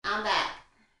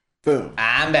Boom.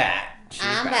 I'm back.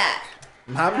 I'm back.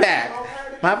 My back.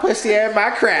 My pussy and my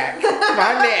crack.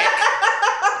 My neck.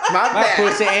 My My back.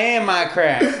 pussy and my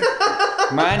crack.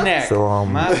 My neck. So,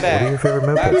 my what are back. your favorite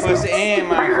moped My sounds? pussy and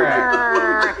my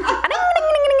crack. Fuck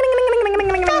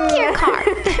your car.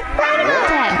 Dead.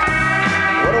 I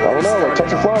don't know, like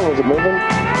touch a fly, was it moving?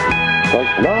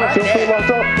 Like, no, it feels pretty locked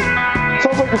up.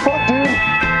 Sounds like you're fucked, dude.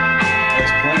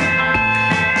 That's plenty.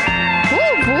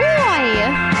 Oh boy.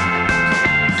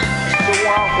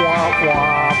 Womp, womp,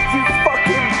 womp. You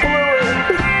fucking blew it.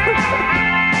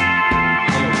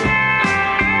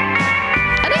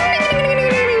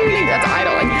 That's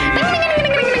idling.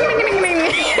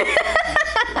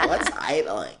 What's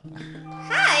idling?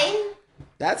 Hi.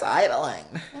 That's idling.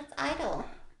 What's idle?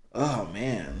 Oh,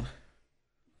 man.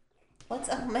 What's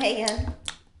oh man?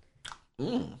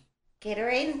 Mm.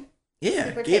 Gatorade? Yeah,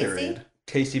 Super Gatorade. tasty?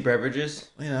 Tasty beverages.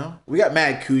 You know, we got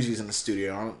mad koozies in the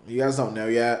studio. You guys don't know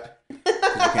yet. 'Cause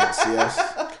you can't see us.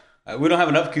 We don't have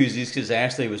enough koozies because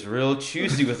Ashley was real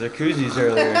choosy with her koozies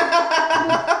earlier.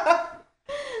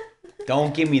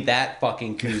 Don't give me that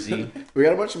fucking koozie. We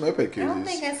got a bunch of moped I don't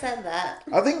think koozies. I said that.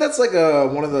 I think that's like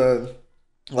one of the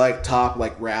top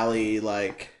rally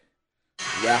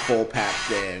raffle pack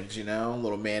things, you know,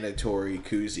 little mandatory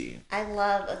koozie. I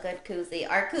love a good koozie.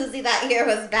 Our koozie that year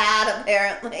was bad,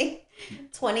 apparently.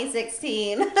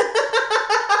 2016.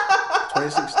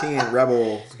 2016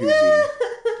 Rebel koozie.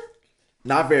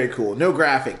 Not very cool. No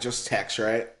graphic, just text,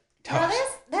 right?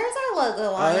 Oh, there's our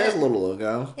logo on There's it. a little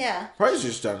logo. Yeah. Probably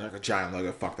just done like a giant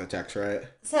logo. Fuck the text, right?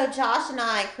 So Josh and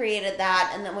I created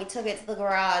that, and then we took it to the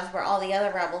garage where all the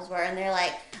other rebels were, and they're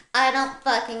like, I don't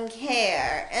fucking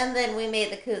care. And then we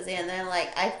made the koozie, and they're like,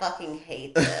 I fucking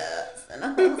hate this. And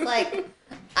I was like,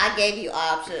 I gave you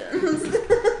options.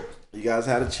 You guys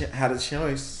had a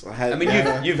choice. I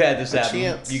mean, you've had this a happen.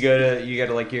 chance. You go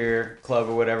to like your club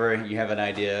or whatever, and you have an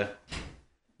idea.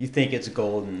 You think it's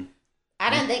golden. I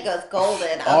didn't think it was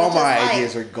golden. I All was my just like,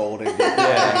 ideas are golden.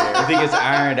 Yeah, you think it's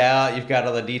ironed out. You've got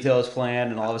all the details planned,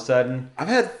 and all of a sudden, I've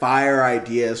had fire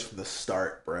ideas from the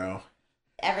start, bro.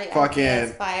 Every Fucking idea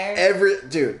is fire.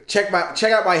 dude. Check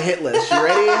out my hit list. You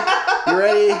ready? You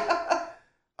ready?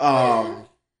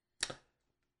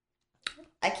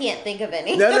 I can't think of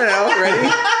any. No. Ready?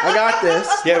 I got this.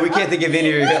 yeah, we can't think of any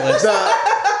of your hit lists.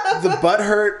 The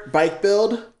butthurt bike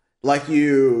build. Like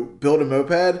you build a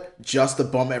moped just to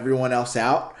bum everyone else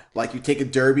out. Like you take a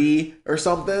derby or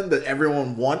something that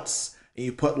everyone wants, and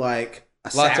you put like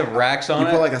Lots of racks on You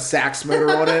it. put like a sax motor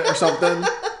on it or something.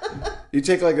 You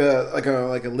take like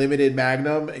a limited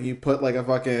Magnum and you put like a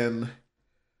fucking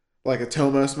like a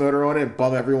Tomos motor on it and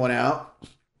bum everyone out.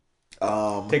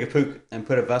 Take a poop and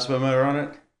put a Vespa motor on it.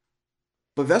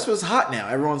 But Vespa's hot now.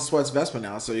 Everyone sweats Vespa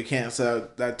now, so you can't. So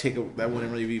that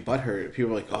wouldn't really be butthurt.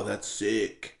 People are like, "Oh, that's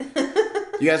sick."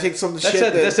 You gotta take some of the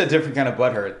shit That's a different kind of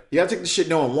butt hurt. you gotta take the shit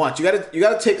no one wants. You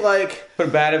gotta take like Put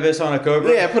a Batavis on a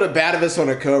Cobra. yeah, put a Batavis on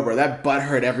a Cobra. That butt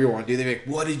hurt everyone, dude. They be like,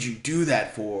 "What did you do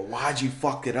that for? Why'd you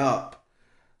fuck it up?"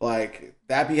 Like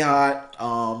that'd be hot.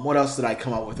 What else did I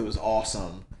come up with? It was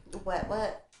awesome. What?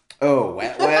 Oh,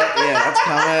 wet. Yeah, that's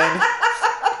coming.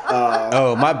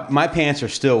 Oh, my pants are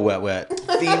still wet.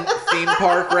 Theme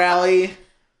park rally.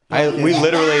 We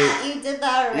literally. You did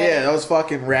that already. Yeah, that was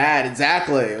fucking rad.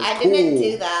 Exactly. It was I cool. didn't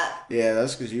do that. Yeah,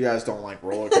 that's because you guys don't like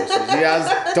roller coasters. You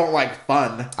guys don't like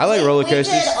fun. I like roller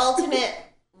coasters. We did alternate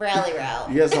rally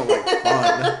route. You guys don't like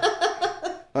fun.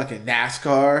 Fucking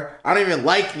NASCAR. I don't even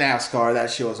like NASCAR. That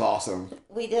shit was awesome.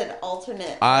 We did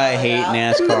alternate. I rally hate route.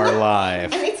 NASCAR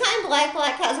live. Anytime Black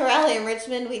has a rally in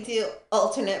Richmond, we do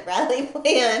alternate rally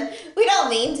plan. We don't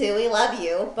mean to. We love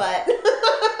you, but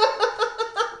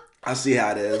I see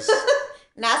how it is.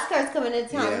 NASCAR's coming into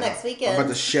town Yeah. next I'm weekend. about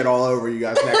to shit all over you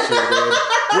guys next year, dude.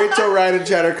 Wait till Ride and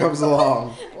Cheddar comes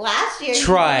along. Last year,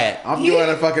 Try it. I'm doing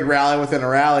a fucking rally within a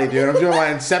rally, dude. I'm doing my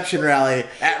Inception rally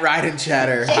at Ride and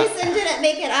Cheddar. Jason didn't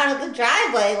make it out of the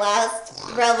driveway last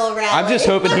Rebel rally. I'm just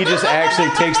hoping he just actually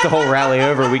takes the whole rally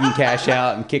over. We can cash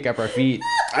out and kick up our feet.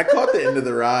 I caught the end of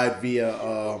the ride via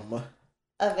a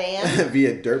van.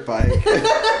 via dirt bike.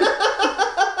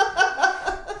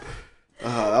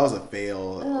 That was a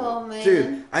fail. Oh man,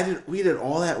 Dude, we did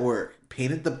all that work.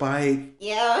 Painted the bike,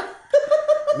 yeah.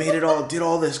 did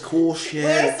all this cool shit.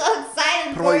 We're so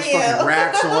excited Put all for these you. fucking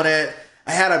racks on it.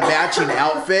 I had a matching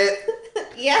outfit.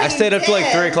 Yeah, I you stayed up till like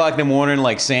did. 3 o'clock in the morning,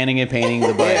 like sanding and painting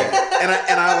the bike. And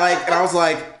I was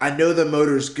like, I know the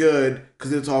motor's good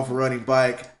because it's off a running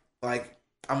bike. Like,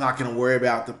 I'm not gonna worry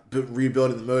about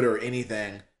rebuilding the motor or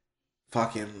anything.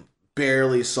 Fucking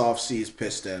barely soft seas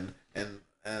piston and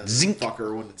Zink.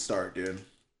 fucker wouldn't start, dude.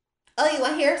 Oh, you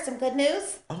want to hear some good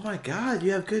news? Oh my God,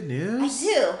 you have good I news.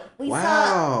 do. We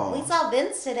Wow. saw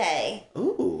Vince today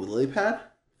Ooh, lily pad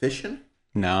fishing.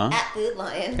 No. at Food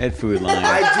Lion. At Food Lion.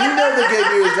 I do know the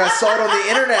good news. I saw it on the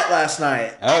internet last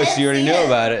night. Oh, so you already see know it.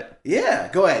 about it. Yeah,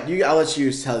 go ahead. I'll let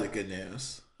you tell the good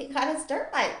news. He got his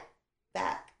dirt bike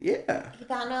back. Yeah. He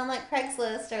found it on like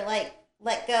Craigslist or like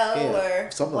Let Go Yeah,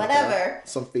 or something like whatever. that.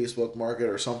 Some Facebook Market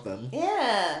or something.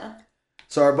 Yeah.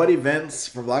 So our buddy Vince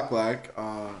from Black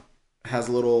has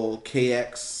a little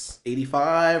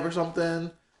KX85 or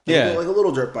something. Yeah. Like a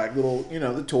little dirt bike, little,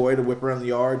 the toy to whip around the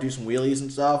yard, do some wheelies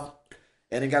and stuff.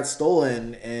 And it got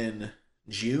stolen in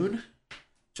June,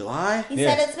 July. He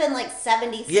Yeah. said it's been like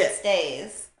 76 Yeah.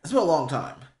 days. It's been a long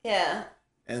time. Yeah.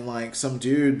 And like some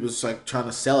dude was like trying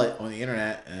to sell it on the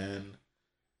internet, and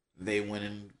they went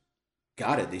and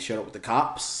got it. They showed up with the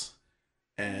cops,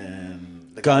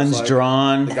 and the guy was Guns like-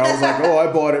 drawn. The guy was like, "Oh, I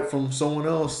bought it from someone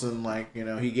else," and like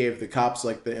he gave the cops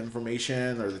like the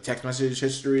information or the text message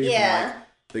history Yeah. from like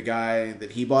the guy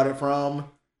that he bought it from,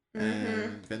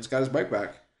 and Vince got his bike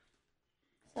back,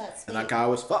 That's and sweet. that guy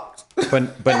was fucked.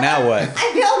 But now what? I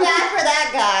feel bad for that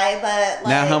guy, but like,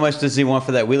 Now how much does he want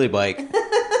for that wheelie bike?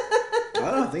 I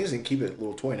don't know. I think he's gonna keep it a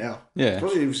little toy now. Yeah.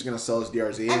 Especially if he's just gonna sell his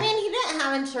DRZ. I mean, he didn't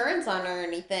have insurance on or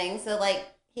anything, so like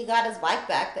he got his bike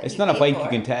back. That It's he not a paid bike for. you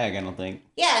can tag, I don't think.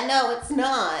 Yeah, no, it's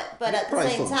not. But You at the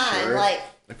probably same still insure time, it like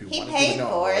if you he wanted to, paid no,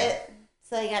 for like- it,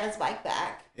 so he got his bike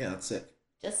back. Yeah, that's sick.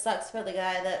 Just sucks for the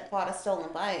guy that bought a stolen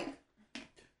bike.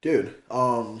 Dude,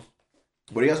 what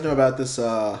do you guys know about this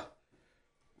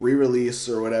re-release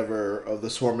or whatever of the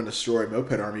Swarm and Destroy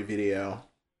Moped Army video?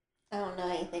 I don't know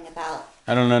anything about.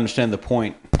 I don't understand the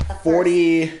point. the first-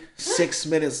 46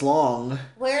 minutes long.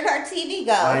 Where'd our TV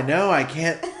go? I know, I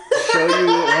can't show you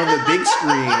on the big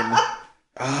screen.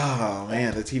 Oh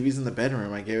man, the TV's in the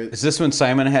bedroom. I gave it. Is this when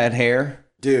Simon had hair?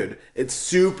 Dude, it's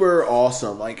super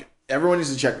awesome. Like, everyone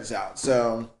needs to check this out.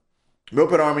 So,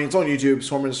 Moped Army, it's on YouTube,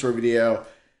 Swarm and Destroy video.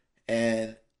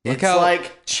 And Look it's how-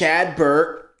 like Chad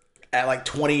Burt at like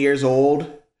 20 years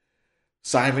old.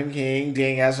 Simon King,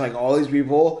 Dan Gass, like all these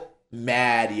people,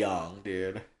 mad young,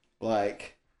 dude.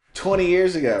 Like 20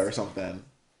 years ago or something.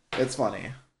 It's funny.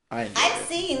 I enjoy I've it.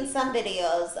 seen some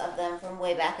videos of them from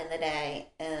way back in the day,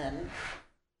 and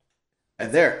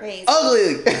And they're crazy.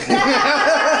 ugly.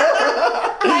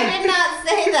 I did not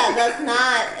say that. That's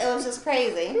not. It was just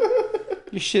crazy.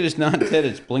 Your shit is not dead,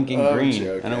 it's blinking I'm green.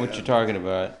 joking. I know what you're talking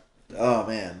about. Oh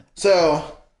man.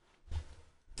 So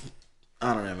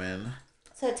I don't know, man.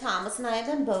 So Thomas and I have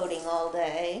been boating all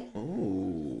day.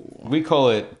 Ooh. We call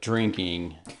it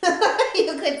drinking.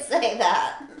 You could say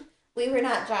that. We were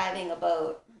not driving a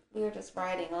boat. We were just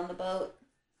riding on the boat.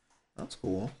 That's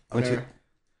cool. Went to- Okay.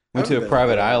 Went to I've a been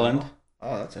private there. island.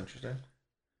 Oh, that's interesting.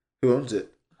 Who owns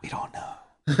it? We don't know.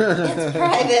 It's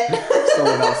private.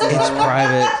 Someone else's It's island.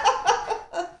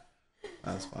 private.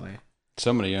 That's funny.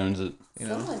 Somebody owns it. You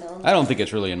know, Someone owns I don't think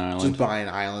it's really an just island. buying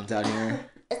islands out here.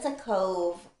 It's a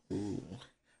cove. Ooh.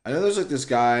 I know there's like this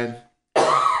guy,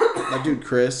 that dude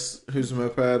Chris, who's a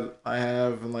moped I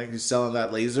have, and like he's selling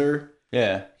that laser.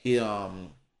 Yeah. He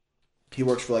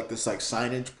works for like this like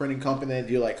signage printing company. They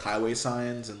do like highway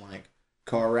signs and like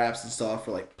car wraps and stuff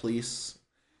for like police.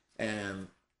 And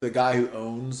the guy who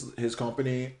owns his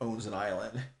company owns an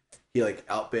island. He like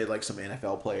outbid like some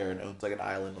NFL player and owns like an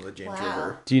island on the James Wow.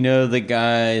 River. Do you know the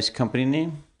guy's company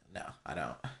name? No, I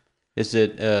don't. Is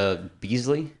it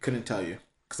Beasley? Couldn't tell you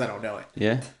because I don't know it.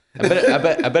 Yeah. I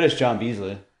bet it's John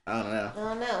Beasley. I don't know. I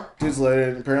don't know. Dude's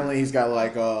loaded. Apparently, he's got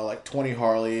like 20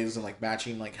 Harleys and like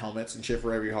matching like helmets and shit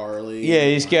for every Harley. Yeah,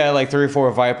 he's got like 3 or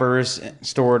 4 Vipers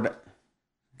stored.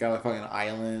 got a fucking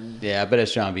island. Yeah, I bet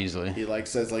it's John Beasley. He like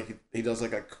says like he does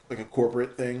like a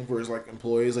corporate thing for his like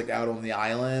employees like out on the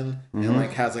island Mm-hmm. and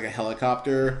like has like a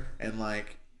helicopter and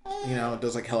like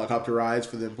does like helicopter rides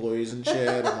for the employees and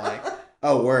shit. I'm like,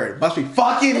 oh word, must be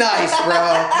fucking nice,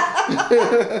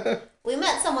 bro. We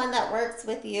met someone that works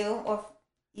with you, or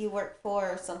you work for,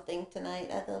 or something tonight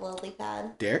at the lily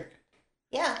pad. Derek?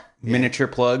 Yeah, Miniature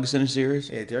plugs in a series.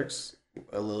 Yeah, Derek's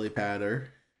a lily padder.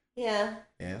 yeah.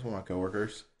 Yeah, that's one of my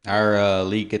coworkers. Our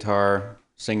lead guitar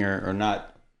singer, or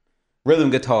not, rhythm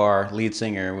guitar lead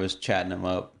singer was chatting him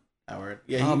up. Howard.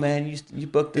 Yeah, Oh man, you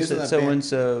booked he was this in at that band.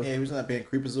 so and so. Yeah, he was in that band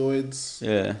Creepazoids.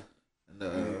 Yeah. And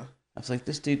I was like,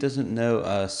 this dude doesn't know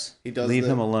us. he does Leave the-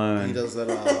 him alone. he does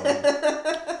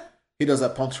that he does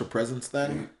that Punks for Presents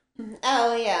thing.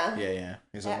 Oh yeah. Yeah.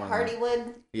 He's At one of the,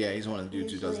 Hardywood. yeah, he's one of the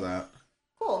dudes who does Usually. that.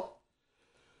 Cool.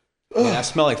 Man, I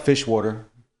smell like fish water.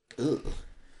 Ugh.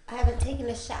 I haven't taken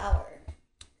a shower.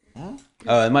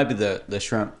 Oh, it might be the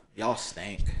shrimp. Y'all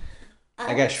stank.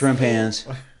 I got shrimp hands.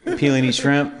 Peeling each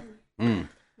shrimp. My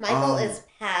Michael is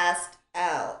passed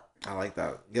out. I like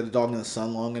that. Get a dog in the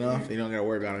sun long enough, you don't gotta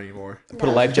worry about it anymore. Put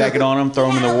a life jacket on him,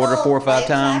 throw him in the water 4 or 5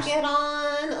 times. Jacket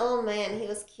on. Oh man, he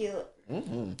was cute.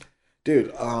 Mm-hmm.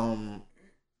 Dude,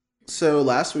 so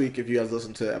last week, if you guys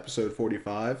listened to episode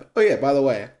 45, oh yeah, by the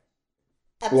way,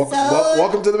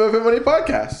 welcome to the Moped Money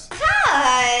Podcast.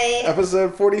 Hi.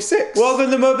 Episode 46.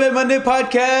 Welcome to Moped Monday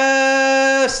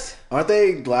Podcast. Aren't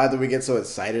they glad that we get so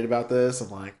excited about this?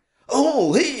 I'm like,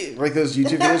 oh, hey, like those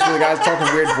YouTube videos where the guys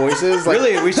talking weird voices. Like,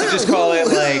 Really, we should just call it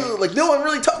like no one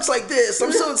really talks like this.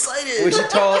 I'm so excited. we should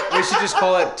just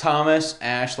call it Thomas,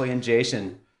 Ashley, and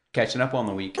Jason catching up on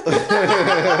the week.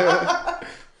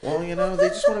 Well, you know, they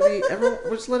just want to be.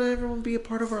 We're just letting everyone be a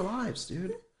part of our lives,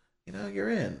 dude. You know, you're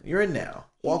in now.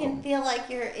 Welcome. You can feel like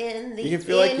you're in the You can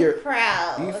feel like you're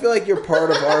crowd. You feel like you're part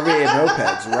of RVA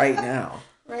Mopeds right now.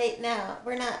 Right now,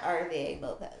 we're not RVA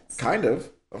mopeds. Kind of.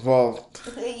 Well,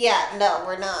 Yeah, no,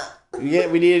 we're not. yeah,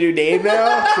 we need a new name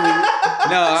now.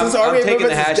 No, Since I'm RVA taking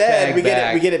the Mopeds hashtag is dead, we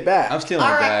back. get it back. I'm stealing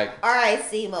it back.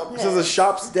 RIC mopeds. Since the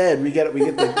shop's dead, we get the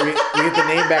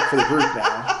name back for the group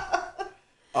now.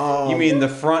 You mean the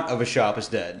front of a shop is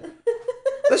dead?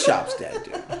 The shop's dead,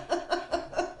 dude.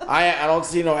 I don't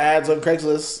see no ads on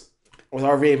Craigslist with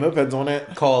RVA Mopeds on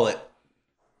it. Call it.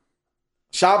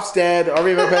 Shop's dead.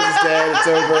 RVA Mopeds is dead. It's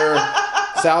over.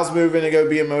 Sal's moving to go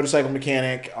be a motorcycle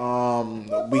mechanic.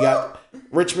 We got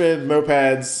Richmond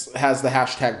Mopeds has the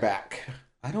hashtag back.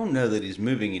 I don't know that he's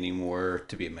moving anymore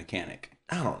to be a mechanic.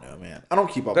 I don't know, man. I don't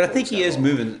keep up. But I with think he is Sal.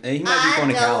 moving. He might be going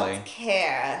to Cali. I don't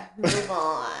care. Move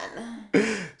on.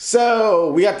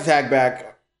 So we got the tag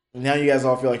back. Now you guys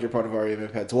all feel like you're part of RVA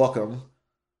Mopeds. Welcome.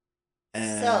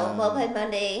 And So, Moped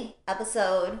Monday,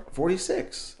 episode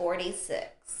 46.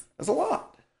 46. That's a lot.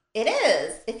 It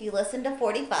is, if you listen to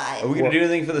 45. Are we going to do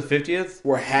anything for the 50th?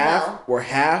 We're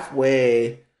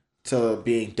halfway to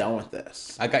being done with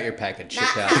this. I got your package Not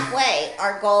shipped out. halfway.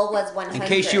 Our goal was 100. In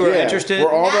case you were interested,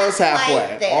 We're almost Not halfway.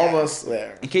 quite there. Almost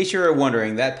there. in case you were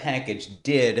wondering, that package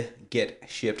did get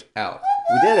shipped out.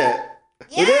 We did it.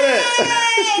 Yay! We did it.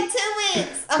 2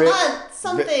 weeks, a Bit- month,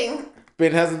 something.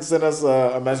 Ben hasn't sent us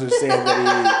a message saying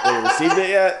that he received it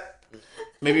yet.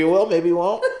 Maybe he will, maybe he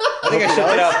won't. I think I shipped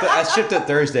it out. I shipped it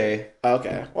Thursday.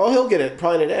 Okay. Well, he'll get it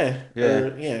probably today.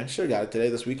 Yeah. Should have got it today,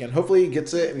 this weekend. Hopefully he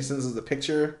gets it and he sends us a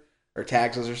picture or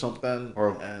tags us or something. Or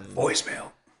and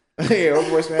voicemail. yeah, or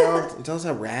voicemail. And tell us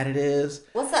how rad it is.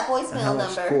 What's that And voicemail how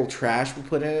much number? cool trash we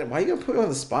put in it. Why are you gonna put it on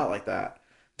the spot like that?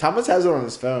 Thomas has it on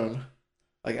his phone.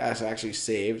 Like as actually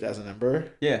saved as a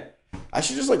number. Yeah. I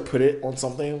should just like put it on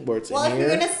something where it's Well, in if here.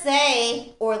 you're going to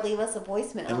say or leave us a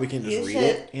voicemail, and we can you just read should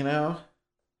it, you know?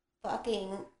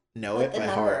 fucking Know put it the by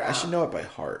number heart. I out. should know it by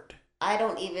heart. I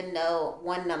don't even know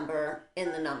one number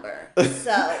in the number.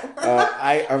 So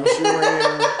I'm sure.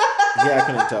 Yeah, I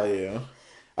couldn't tell you.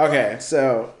 Okay,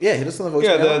 so yeah, hit us on the voicemail.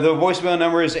 Yeah, the voicemail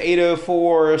number is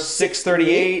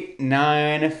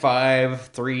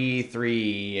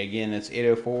 804-638-9533. Again, it's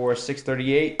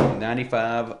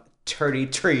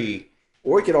 804-638-9533.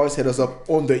 Or you could always hit us up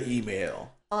on the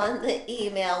email. on the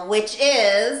email, which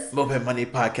is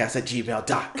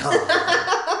mopedmoneypodcast@gmail.com.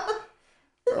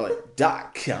 Or like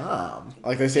 .com.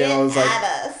 Like they say it all get like at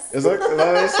us. it's like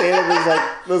they say it was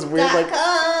like those weird Dot like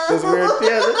com. those weird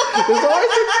there's always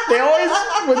they always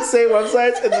would say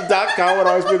websites and the .com would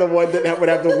always be the one that would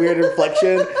have the weird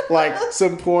inflection, like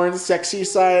some porn sexy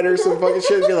site or some fucking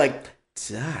shit. It'd be like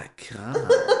 .com.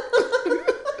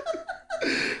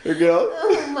 You go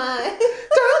Oh my.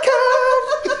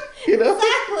 .com. You know,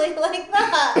 Exactly like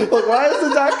that. like why is the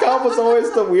 .com was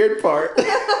always the weird part?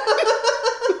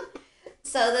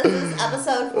 So this is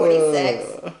episode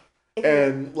 46.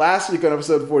 And last week on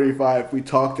episode 45, we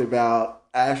talked about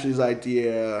Ashley's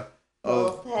idea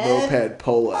of moped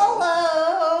polo.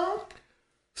 Hello.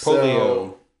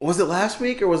 Polio. Was it last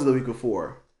week or was it the week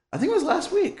before? I think it was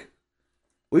last week.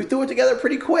 We threw it together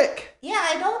pretty quick. Yeah,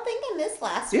 I don't think I missed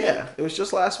last week. Yeah, it was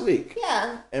just last week.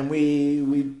 Yeah. And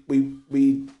we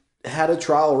had a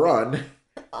trial run,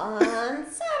 On Saturday.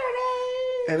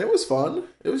 and it was fun.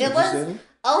 It was interesting.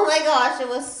 Oh my gosh, it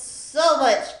was so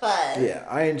much fun. Yeah,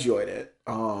 I enjoyed it.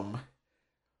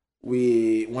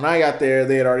 When I got there,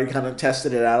 they had already kind of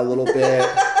tested it out a little bit.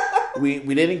 we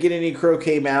didn't get any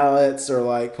croquet mallets or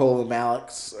like polo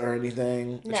mallets or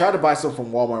anything. No. I tried to buy some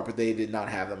from Walmart, but they did not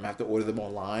have them. I have to order them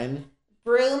online.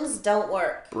 Brooms don't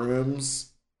work.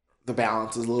 Brooms, the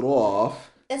balance is a little off,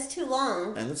 It's too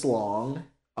long. and it's long.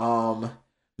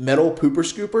 Metal pooper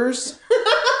scoopers,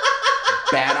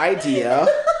 bad idea.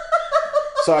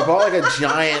 So I bought like a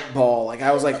giant ball. I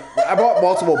bought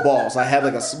multiple balls. I had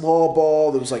like a small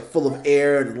ball that was like full of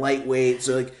air and lightweight,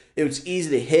 so like it was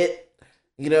easy to hit.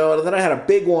 You know, and then I had a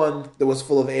big one that was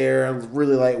full of air and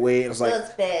really lightweight. It was like, It was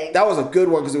big. that was a good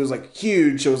one because it was like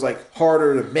huge. So it was like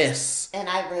harder to miss. And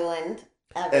I ruined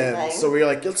everything. And so we were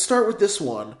like, let's start with this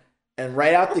one. And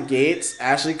right out the gates,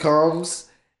 Ashley comes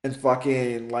and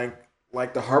fucking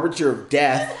like the harbinger of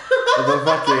death with a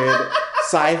fucking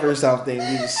scythe or something.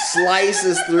 He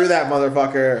slices through that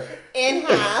motherfucker. In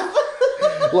half.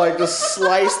 Like just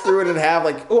slice through it in half.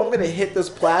 Like, oh, I'm gonna hit this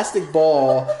plastic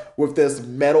ball with this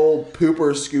metal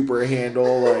pooper scooper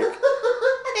handle. Like,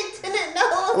 I didn't know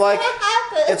what was like gonna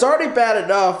happen. it's already bad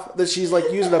enough that she's like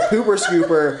using a pooper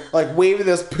scooper, like waving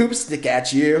this poop stick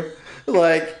at you.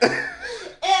 Like, It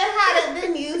hadn't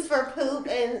been used for poop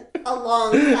in a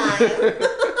long time.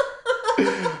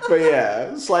 but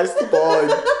yeah, slice the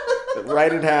ball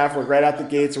right in half. We're right out the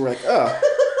gates, and we're like, oh,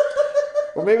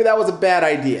 well, maybe that was a bad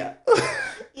idea.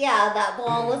 Yeah, that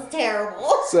ball was terrible.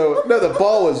 So no, the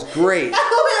ball was great. No,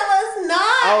 it was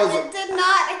not. was- It did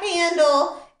not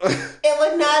handle. It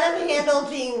would not have handled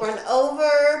being run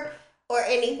over or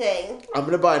anything. I'm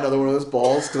gonna buy another one of those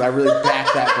balls because I really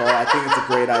back that ball. I think it's a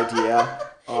great idea.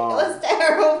 It was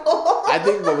terrible. I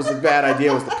think what was a bad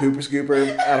idea was the pooper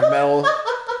scooper out of metal.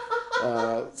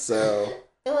 So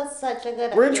It was such a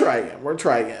good we're gonna idea. try again. We're gonna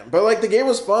try again. But like the game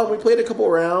was fun. We played a couple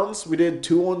rounds. We did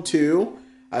 2-on-2.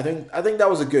 I think that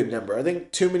was a good number. I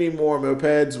think too many more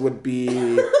mopeds would be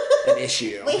an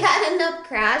issue. We had enough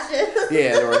crashes.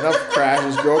 Yeah, there were enough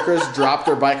crashes. Girl Chris dropped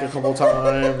her bike a couple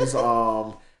times.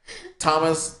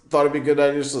 Thomas thought it'd be a good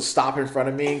idea just to stop in front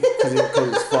of me because it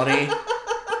was funny.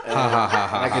 And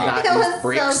I could not It use was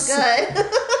brakes. so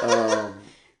good.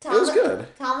 It was good.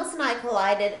 Thomas and I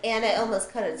collided, and I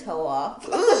almost cut a toe off.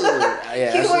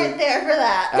 Yeah, You weren't there for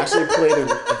that. Ashley played in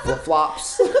flip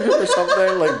flops or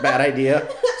something. Like bad idea.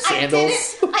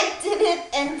 Sandals. I didn't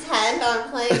intend on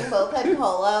playing moped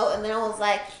polo, and then I was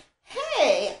like,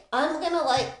 "Hey, I'm gonna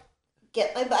like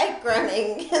get my bike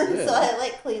running," and so I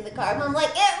like cleaned the car. And I'm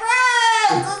like,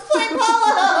 "It runs! Let's play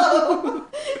polo!"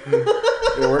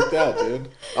 It worked out, dude.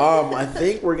 I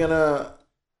think we're gonna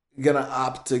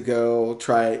opt to go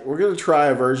try. We're gonna try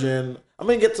a version. I'm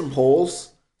gonna get some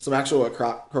poles, some actual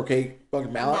croquet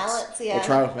fucking mallets. Mallets, yeah. We'll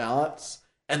try with mallets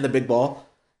and the big ball.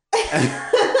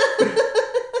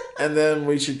 And then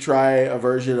we should try a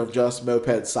version of just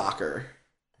moped soccer.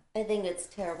 I think it's a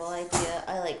terrible idea.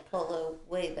 I like polo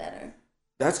way better.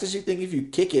 That's because you think if you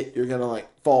kick it, you're gonna like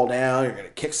fall down. You're gonna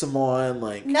kick someone.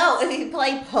 Like No, if you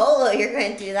play polo, you're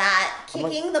going to do that. I'm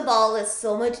like- Kicking the ball is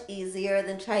so much easier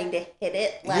than trying to hit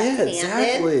it yeah, left-handed.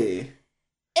 exactly.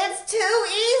 It's too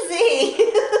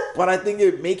easy. But I think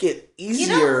it'd make it You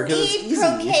easier don't because it's need easy.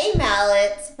 croquet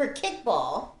mallets for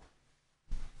kickball.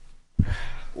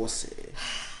 We'll see.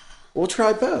 We'll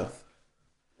try both.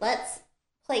 Let's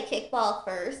play kickball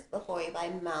first before we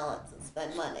buy mallets and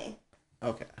spend money.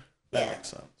 Okay, that Yeah. makes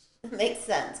sense. It makes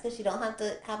sense because you don't have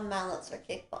to have mallets for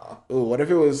kickball. Ooh, what if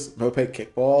it was moped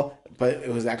kickball, but it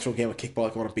was an actual game of kickball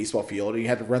like on a baseball field, and you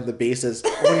had to run the bases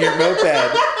on your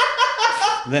moped?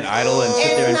 Then idle and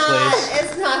sit there in place.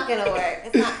 It's not gonna work.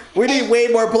 It's not. We need way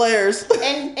more players.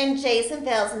 And Jason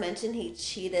fails to mention he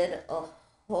cheated a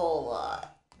whole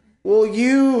lot. Well,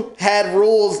 you had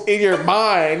rules in your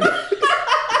mind.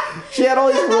 She had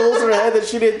all these rules in her head that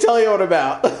she didn't tell you what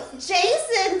about.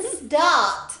 Jason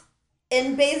stopped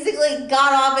and basically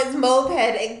got off his moped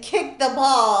and kicked the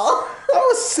ball. I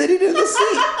was sitting in the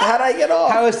seat. How'd I get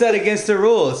off? How is that against the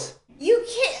rules? You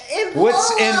can't. In What's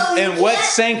polo, you in what can't-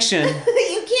 sanction?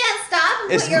 You can't stop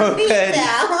and It's put your feet moped.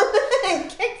 down and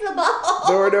kick the ball.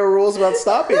 There were no rules about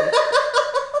stopping.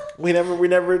 We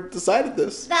never decided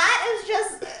this. That is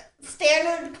just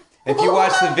standard. If you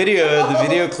watch the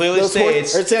video clearly Those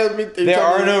states are you telling me, there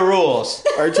are no rules.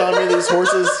 Are you telling me these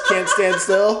horses can't stand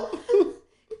still?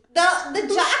 The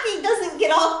jockey doesn't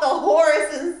get off the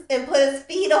horse and put his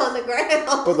feet on the ground.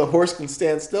 But the horse can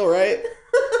stand still, right?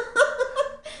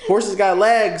 Horses got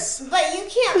legs. But you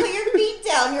can't put your feet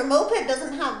down. Your moped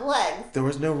doesn't have legs. There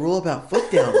was no rule about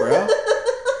foot down, bro.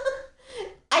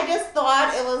 I just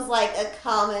thought it was like a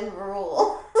common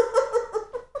rule.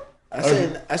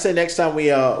 I say next time we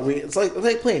it's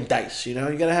like playing dice, you know?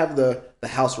 You gotta have the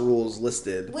house rules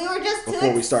listed. We were just too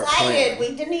Before we start excited. playing.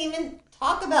 We didn't even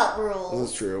talk about This rules.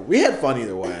 is true. We had fun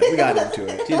either way. We got into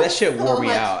it. Dude, that shit wore So me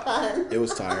much out. fun. It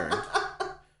was tiring.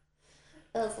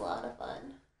 It was a lot of fun.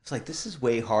 It's like, this is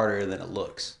way harder than it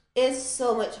looks. It's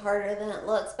so much harder than it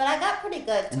looks, but I got pretty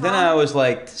good. And then I was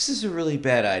like, this is a really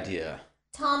bad idea.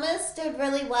 Thomas did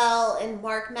really well, and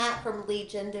Mark Matt from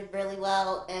Legion did really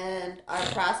well, and our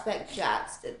prospect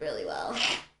Jax did really well.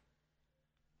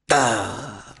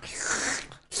 That's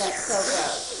so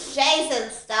gross. Jason,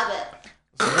 stop it.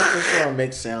 I'm not just gonna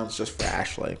make sounds just for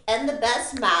Ashley. And the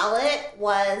best mallet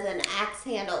was an axe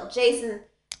handle. Jason,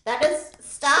 that is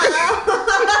stop.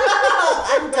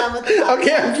 I'm done with the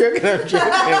Okay, I'm joking.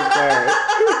 I'm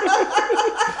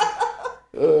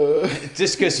sorry.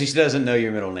 Just because she doesn't know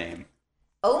your middle name.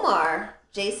 Omar.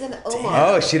 Jason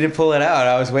Omar. Oh, she didn't pull it out.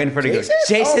 I was waiting for her to go.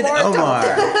 Jason Omar.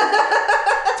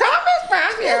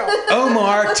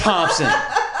 Omar Thompson.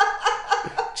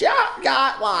 Jot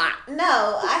got what?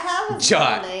 No, I have a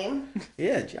Jot. middle name.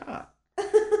 Yeah, Jot.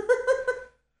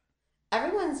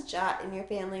 Everyone's Jot in your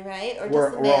family, right? Or just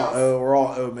We're the all males? we're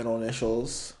all O middle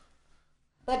initials.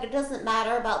 But it doesn't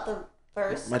matter about the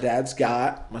first. My dad's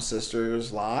Got, my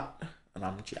sister's Lot, and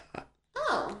I'm Jot.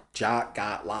 Oh. Jot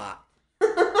got Lot.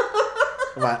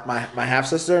 my half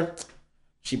sister,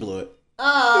 she blew it.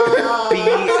 Oh.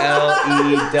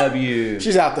 BLEW.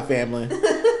 She's out the family.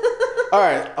 All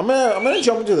right, I'm gonna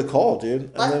jump into the call, dude.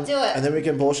 And Let's then, do it. and then we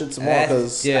can bullshit some more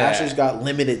because Yeah. Ashley's got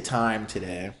limited time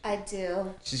today. I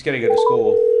do. She's got to go to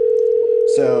school.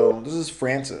 So this is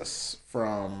Francis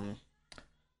from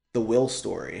the Will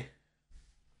Story.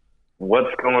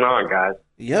 What's going on, guys?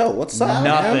 Yo, what's up? man?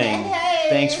 Nothing. Hey.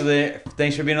 Thanks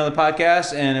for being on the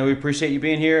podcast, and we appreciate you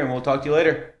being here. And we'll talk to you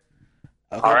later.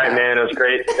 Okay, All right, bye. man. It was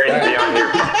great to be on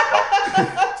here.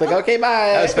 It's like okay, bye.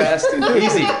 That was fast,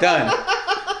 easy, done.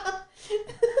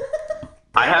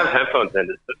 I have headphones in.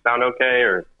 Does this sound okay,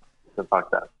 or the fuck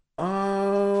that?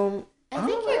 I I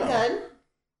think don't you're know. good.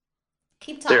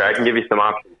 Keep talking. Here, I can give you some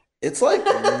options. It's like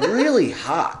really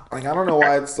hot. Like I don't know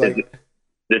why it's like.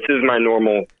 This is my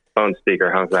normal phone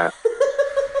speaker. How's that?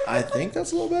 I think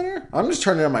that's a little better. I'm just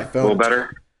turning on my A phone. little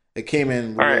better? It came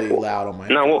in All right, really well, loud on my.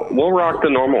 No, phone. we'll rock the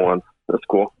normal one. That's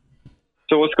cool.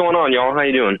 So what's going on, y'all? How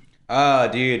you doing?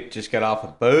 Dude, just got off a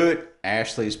boat.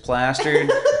 Ashley's plastered.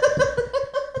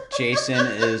 Jason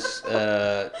is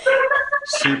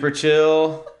super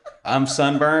chill. I'm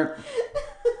sunburnt.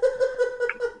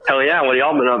 Hell yeah, what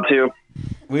y'all been up to?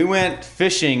 We went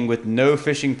fishing with no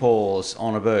fishing poles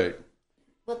on a boat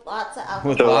With lots of alcohol.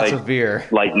 with So, lots like- of beer.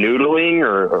 Like noodling,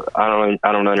 or I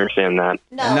don't understand that.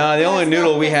 No, the only there's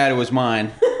noodle no we fish. had was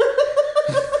mine.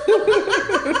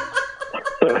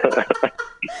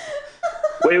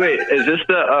 Wait, is this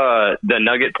the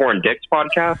Nugget Porn Dicks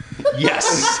podcast?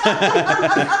 Yes.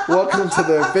 Welcome to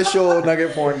the official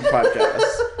Nugget Porn podcast.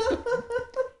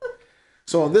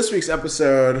 So on this week's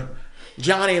episode,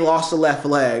 Johnny lost a left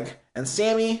leg, and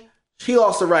Sammy, she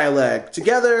lost a right leg.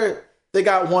 Together, they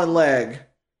got one leg.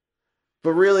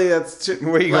 But really, that's two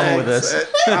Where you going with legs.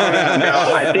 this? I don't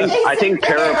know. I think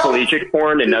paraplegic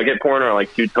porn and nugget porn are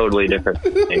like two totally different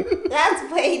things.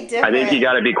 That's way different. I think you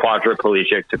got to be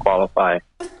quadriplegic to qualify.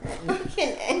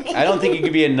 I don't think you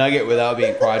could be a nugget without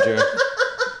being quadro.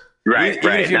 Right, Even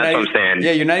right. if That's you're what not I'm saying.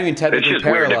 Yeah, you're not even It's technically just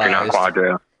weird paralyzed. if you're not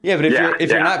quadro. Yeah, but if Yeah, you're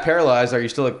yeah. not paralyzed, are you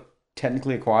still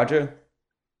technically a quadro?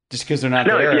 Just because they're not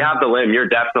No, there. if you have the limb, you're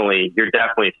definitely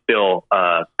still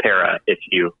para if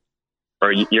you,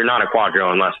 or you're not a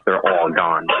quadro unless they're all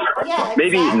gone. Yeah,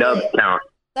 Maybe exactly. nubs count.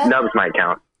 That's- Nubs might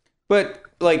count. But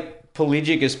like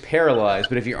pelagic is paralyzed,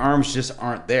 but if your arms just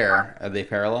aren't there, are they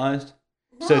paralyzed?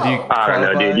 So do you No. I don't know,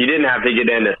 qualify? dude. You didn't have to get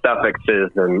into suffixes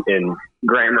and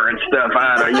grammar and stuff.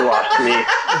 I don't know. You lost me.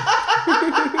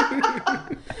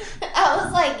 I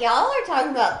was like, y'all are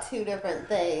talking about two different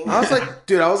things. I was like,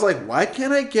 dude, why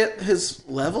can't I get his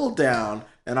level down?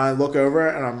 And I look over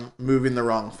and I'm moving the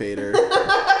wrong fader.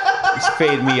 Just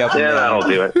fade me up. and Yeah, down. that'll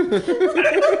do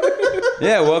it.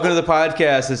 Yeah, welcome to the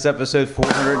podcast. It's episode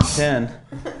 410.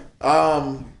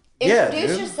 Yeah,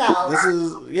 Introduce dude. yourself. This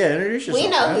is introduce yourself. We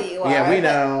know man. who you are, Yeah, we but-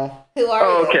 know. Who are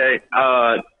Oh, you? okay.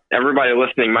 Everybody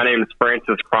listening, my name is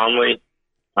Francis Cromley.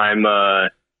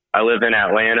 I live in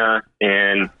Atlanta,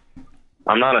 and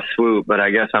I'm not a swoop, but I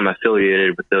guess I'm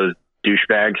affiliated with those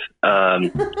douchebags.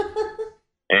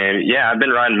 And yeah, I've been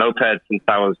riding mopeds since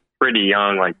I was pretty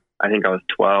young. Like I think I was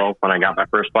 12 when I got my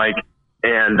first bike,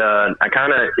 and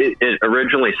it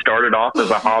originally started off as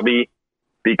a hobby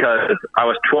because I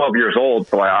was 12 years old,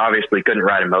 so I obviously couldn't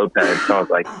ride a moped. So I was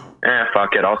like,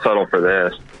 fuck it, I'll settle for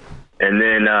this. And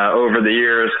then over the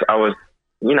years, I was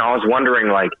wondering,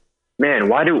 like, man,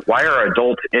 why are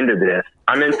adults into this?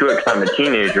 I'm into it because I'm a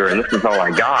teenager and this is all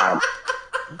I got.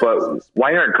 But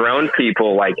why aren't grown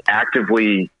people like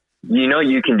actively?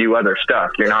 You can do other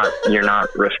stuff. You're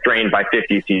not restrained by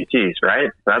 50 cc's, right?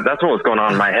 That's what was going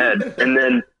on in my head. And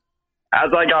then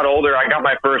as I got older, I got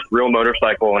my first real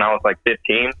motorcycle when I was like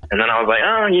 15, and then I was like,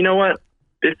 oh, you know what?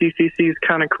 50 cc is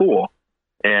kind of cool.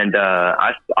 And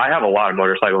I have a lot of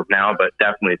motorcycles now, but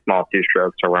definitely small two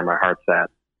strokes are where my heart's at.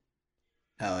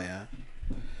 Hell yeah,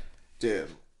 dude.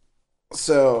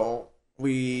 So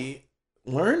we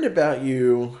learned about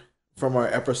you from our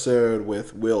episode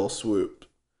with Will Swoop.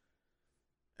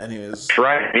 And he was That's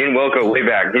right. Me and Will go way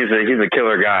back. He's a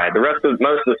killer guy. Most of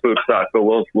the Swoop sucks, but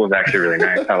Will's actually really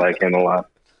nice. I like him a lot.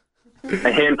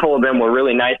 A handful of them were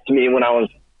really nice to me when I was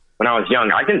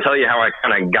young. I can tell you how I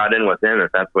kind of got in with him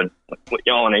if that's what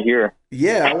y'all want to hear.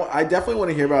 Yeah, I definitely want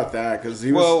to hear about that because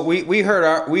he was. Well, we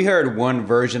heard one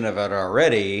version of it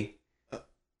already,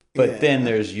 but Yeah. then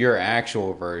there's your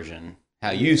actual version,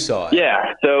 how you saw it.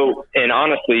 Yeah. So, and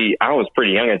honestly, I was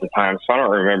pretty young at the time, so I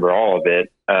don't remember all of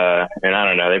it. And I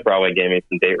don't know. They probably gave me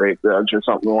some date rape drugs or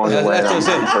something along the way. That's what I'm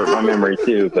saying. Hurt my memory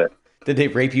too. But Did they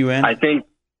rape you in? I think.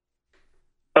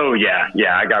 Oh yeah,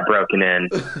 I got broken in,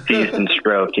 teased and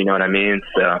stroked. You know what I mean?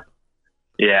 So,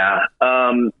 yeah.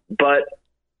 But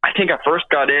I think I first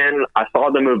got in. I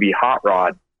saw the movie Hot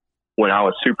Rod when I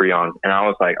was super young, and I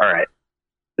was like, all right,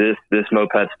 this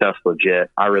moped stuff's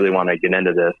legit. I really want to get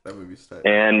into this. That movie's tight.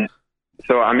 And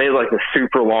so I made like a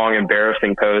super long,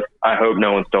 embarrassing post. I hope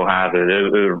no one still has it.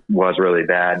 It was really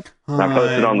bad. I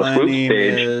posted on the my Swoop name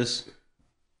page. is-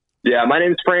 Yeah, my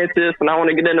name's Francis, and I want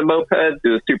to get into mopeds. It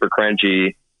was super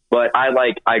cringy. But I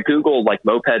Googled like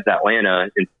mopeds Atlanta,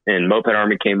 and Moped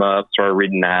Army came up, started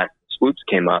reading that. Swoops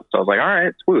came up. So I was like, all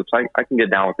right, Swoops, I can get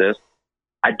down with this.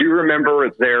 I do remember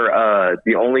they're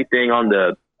the only thing on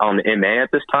the MA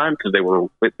at this time, because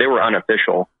they were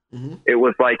unofficial. Mm-hmm. It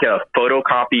was like a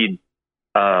photocopied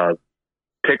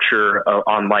picture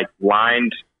on like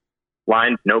lined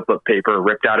notebook paper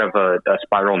ripped out of a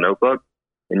spiral notebook,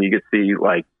 and you could see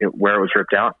like where it was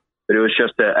ripped out. But it was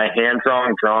just a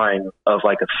hand-drawn drawing of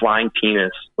like a flying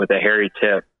penis with a hairy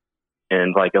tip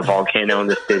and like a volcano in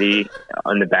the city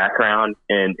in the background,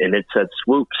 and it said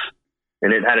Swoops,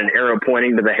 and it had an arrow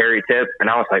pointing to the hairy tip, and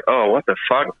I was like, oh, what the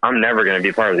fuck? I'm never going to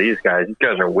be part of these guys. These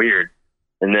guys are weird.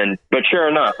 And then, but sure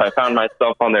enough, I found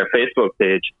myself on their Facebook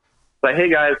page. It's like,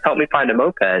 hey guys, help me find a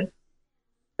moped.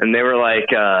 And they were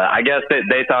like, I guess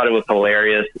they thought it was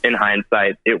hilarious. In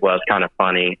hindsight, it was kind of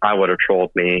funny. I would have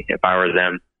trolled me if I were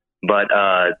them. But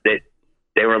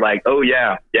they were like, oh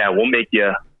yeah, we'll make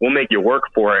you work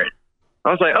for it. I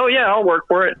was like, oh yeah, I'll work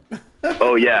for it.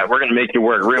 Oh yeah, we're gonna make you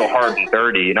work real hard and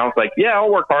dirty. And I was like, yeah,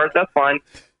 I'll work hard. That's fine.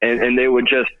 And they would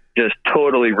just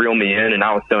totally reel me in, and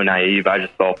I was so naive. I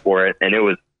just fell for it, and it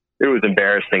was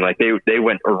embarrassing. Like they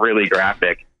went really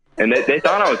graphic, and they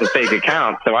thought I was a fake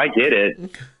account. So I get it.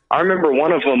 I remember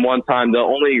one of them one time. The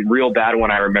only real bad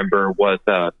one I remember was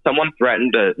someone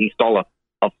threatened to install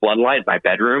a floodlight in my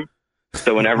bedroom.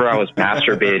 So whenever I was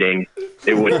masturbating,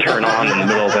 it would turn on in the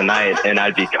middle of the night, and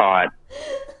I'd be caught.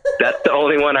 That's the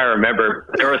only one I remember.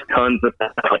 There was tons of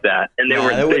stuff like that, and they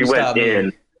wouldn't went stop me.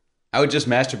 in. I would just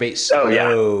masturbate slow.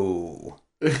 Oh,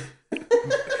 yeah.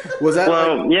 Was that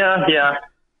Well, like, yeah.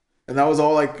 and that was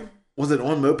all like, was it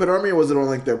on Moped Army or was it on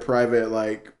like their private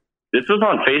like? This was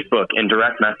on Facebook in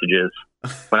direct messages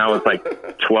when I was like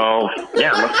 12.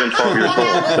 Yeah, I must have been 12 years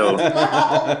old. So,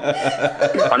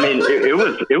 I mean,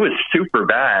 it was super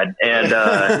bad, and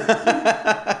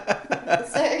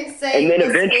So you're saying And then the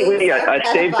eventually Swoops I are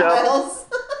saved up- pedophiles?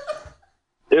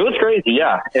 it was crazy.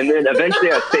 Yeah, and then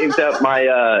eventually I saved up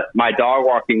my dog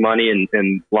walking money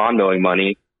and lawn mowing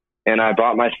money, and I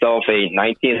bought myself a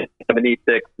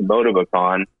 1976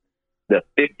 Motovacon, the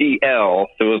 50L.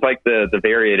 So it was like the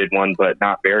variated one, but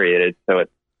not variated. So it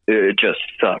just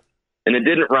sucked, and it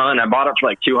didn't run. I bought it for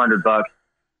like $200,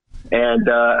 and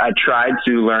I tried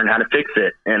to learn how to fix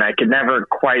it, and I could never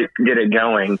quite get it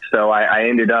going. So I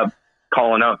ended up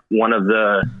calling up one of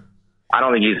the, I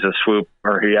don't think he's a Swoop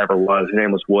or whoever was. His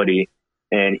name was Woody,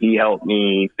 and he helped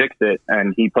me fix it.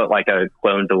 And he put like a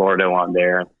clone Delordo on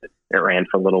there. It ran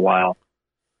for a little while.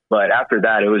 But after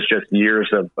that, it was just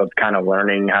years of kind of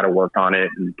learning how to work on it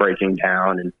and breaking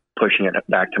down and pushing it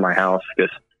back to my house.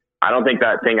 Because I don't think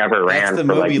that thing ever That's ran the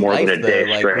for like Moby more life, than a though. day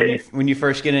Like straight. when you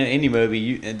first get in any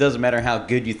Moby, it doesn't matter how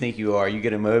good you think you are. You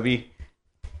get a Moby,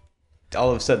 all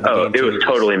of a sudden the Oh, game it was changes.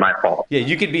 totally my fault. Yeah,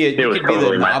 you could be It was the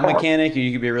totally my knob fault. mechanic, or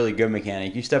you could be a really good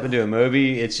mechanic. You step into a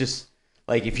Moby, it's just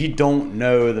like if you don't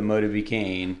know the Moby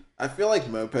Cane. I feel like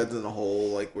mopeds in a whole,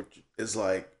 like, which is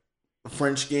like a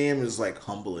French game, is like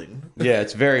humbling. Yeah,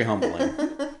 it's very humbling.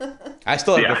 I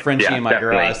still have Yeah, a Frenchie yeah, in my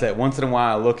definitely. garage that once in a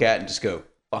while I look at and just go,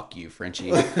 "Fuck you,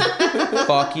 Frenchie!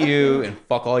 Fuck you, and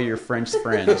fuck all your French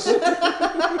friends."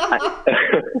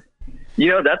 You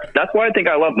know, that's why I think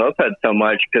I love mopeds so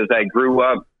much, because I grew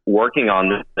up working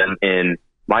on them and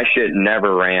my shit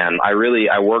never ran. I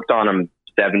worked on them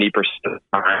 70% of the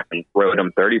time and rode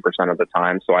them 30% of the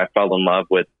time. So I fell in love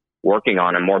with working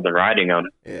on them more than riding them.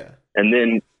 Yeah. And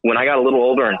then when I got a little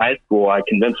older in high school, I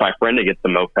convinced my friend to get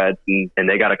some mopeds, and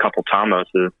they got a couple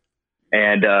Tomoses.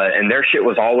 and their shit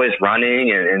was always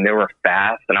running, and they were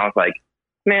fast, and I was like,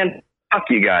 man, fuck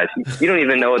you guys. You don't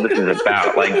even know what this is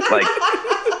about. Like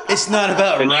It's not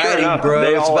about and sure riding, enough, bro.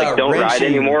 they It's all about don't ride wrenching.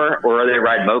 anymore, or they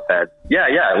ride mopeds. Yeah.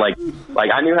 Like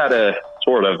I knew how to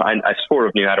I sort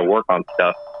of knew how to work on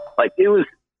stuff. Like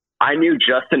I knew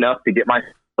just enough to get myself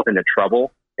into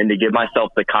trouble and to give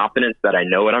myself the confidence that I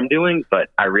know what I'm doing, but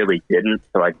I really didn't.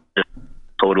 So I just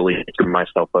totally screw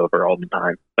myself over all the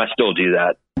time. I still do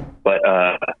that, but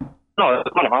no,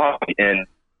 it's not a hobby. And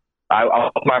I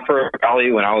my first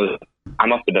rally when I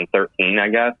must have been 13, I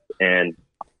guess, and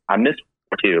I missed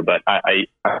too, but I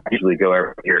usually go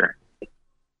every year.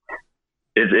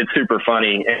 It's super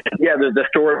funny. And yeah, the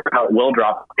story about Will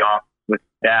dropping me off with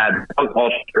Dad, that was all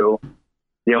true.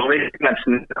 The only thing that's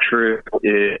not true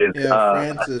is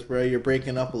Francis, bro, you're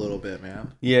breaking up a little bit,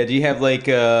 man. Yeah, do you have like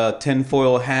a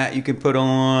tinfoil hat you can put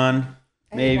on? Are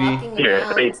you Maybe. walking Here,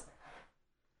 around?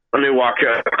 let me walk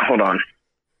up. Hold on.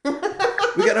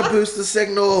 We gotta boost the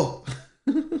signal.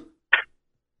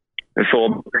 This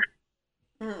old.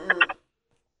 Mm-mm.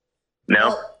 No.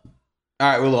 Well, All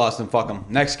right, we lost him. Fuck him.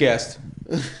 Next guest.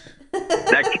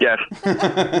 Next guest.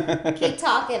 keep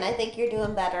talking. I think you're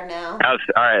doing better now. All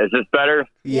right. Is this better?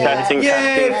 Yeah. Testing, Yay,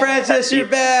 testing. Francis, you're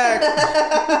back.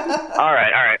 All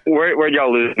right. Where'd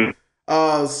y'all lose me?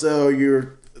 So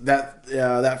you're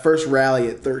that first rally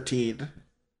at 13.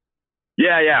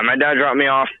 Yeah. My dad dropped me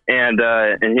off, and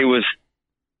he was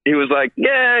like,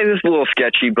 yeah, this is a little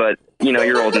sketchy, but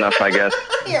you're old enough, I guess.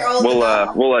 You're old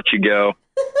enough. We'll let you go.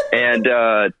 And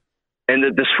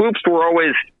the swoops were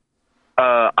always.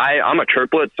 I'm a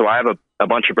triplet, so I have a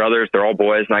bunch of brothers. They're all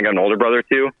boys, and I got an older brother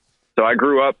too. So I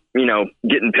grew up,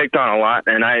 getting picked on a lot,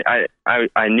 and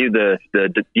I knew the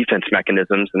defense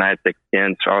mechanisms, and I had thick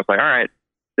skin. So I was like, all right,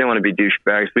 they want to be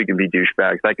douchebags, we can be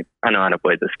douchebags. I know how to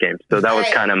play this game. So that was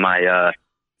Right. kind of my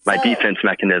So- defense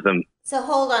mechanism. So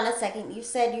hold on a second. You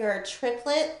said you're a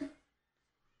triplet.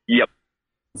 Yep,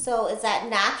 So is that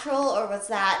natural or was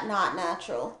that not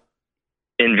natural?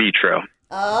 in vitro.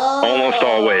 Oh. Almost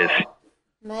always.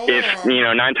 Man. If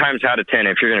 9 times out of 10,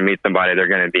 if you're going to meet somebody, they're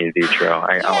going to be in vitro.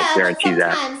 I'll guarantee but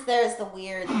that. sometimes there's the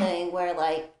weird thing where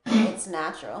it's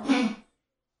natural.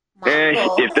 And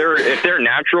Michael. if they're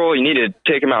natural, you need to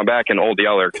take them out back in Old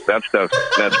Yeller. 'Cause that stuff,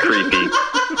 that's creepy.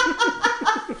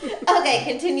 Okay,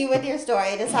 continue with your story.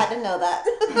 I just had to know that.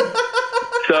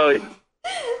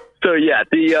 So yeah,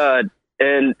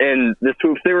 and the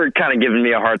swoops, they were kind of giving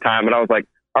me a hard time, but I was like,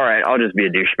 all right, I'll just be a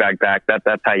douchebag back.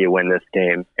 That's how you win this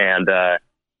game. And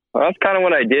that's kind of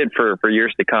what I did for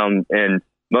years to come. And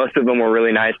most of them were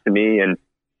really nice to me. And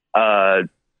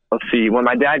let's see, when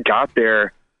my dad got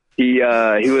there, he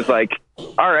was like,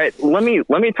 all right, let me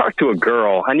talk to a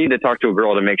girl. I need to talk to a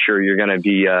girl to make sure you're going to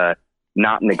be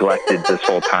not neglected this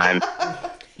whole time.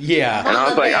 Yeah. And I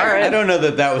was like, all right. I don't know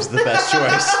that was the best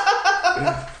choice.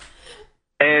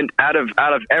 And out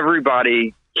of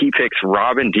everybody, he picks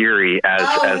Robin Deary as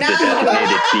the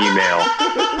designated female.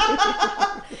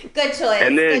 Good choice.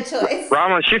 And then Good choice.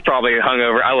 Robin, she's probably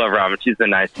hungover. I love Robin. She's been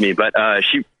nice to me, but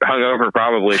she hungover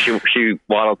probably. She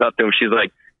waddles up to him. She's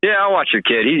like, "Yeah, I'll watch your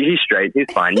kid. He's straight.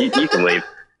 He's fine. You can leave."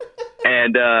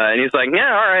 And he's like,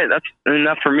 "Yeah, all right. That's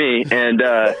enough for me." And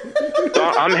so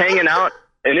I'm hanging out,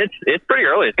 and it's pretty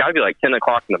early. It's got to be like 10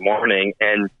 o'clock in the morning,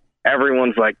 and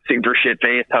everyone's like super shit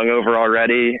faced, hungover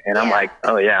already. And I'm like,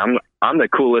 "Oh yeah, I'm the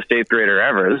coolest 8th grader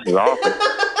ever. This is awesome."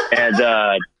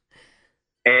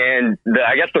 And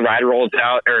I guess the ride rolls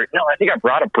out, or no, I think I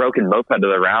brought a broken moped to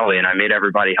the rally, and I made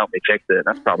everybody help me fix it.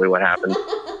 That's probably what happened.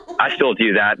 I still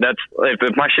do that. That's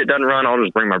if my shit doesn't run, I'll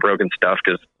just bring my broken stuff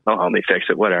because they'll help me fix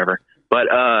it, whatever. But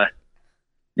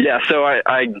yeah, so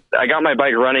I got my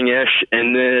bike running ish,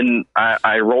 and then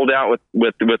I rolled out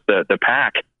with the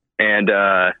pack, and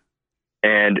I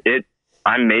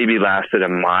maybe lasted a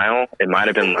mile. It might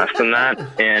have been less than that,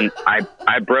 and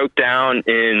I broke down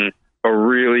in a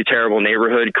really terrible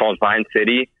neighborhood called Vine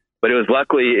City, but it was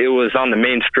on the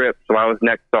main strip, so I was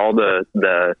next to all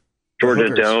the Georgia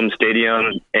Dome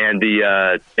Stadium and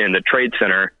the Trade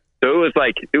Center. So it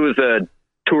was a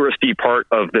touristy part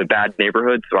of the bad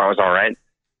neighborhood, so I was all right.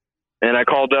 And I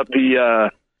called up the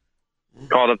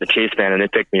Chase van, and they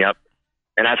picked me up.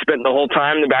 And I spent the whole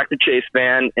time in the back of the Chase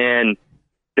van, and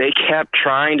they kept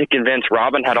trying to convince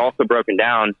Robin had also broken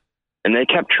down, and they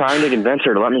kept trying to convince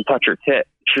her to let me touch her tit.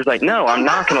 She was like, "No, I'm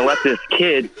not going to let this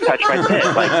kid touch my tit."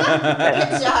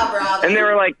 Good job, Robin. And they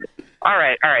were like, "All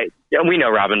right, yeah, we know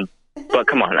Robin, but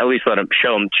come on, at least let him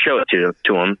show it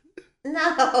to him." No.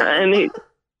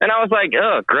 And I was like,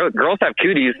 "Oh, girls have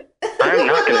cooties. I'm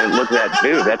not going to look at that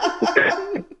boob. That's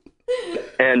disgusting."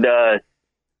 And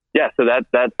yeah, so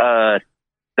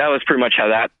that that was pretty much how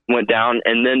that went down.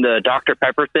 And then the Dr.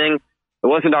 Pepper thing, it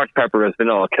wasn't Dr. Pepper, it was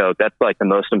vanilla Coke. That's like the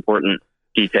most important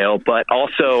detail. But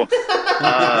also,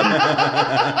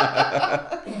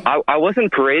 I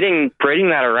wasn't parading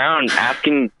that around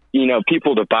asking,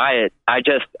 people to buy it.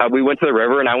 We went to the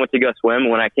river and I went to go swim.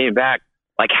 When I came back,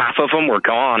 like half of them were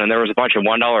gone and there was a bunch of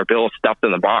 $1 bills stuffed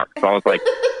in the box. So I was like,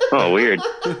 oh, weird.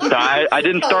 So I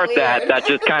didn't start that. That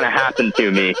just kind of happened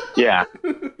to me. Yeah.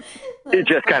 It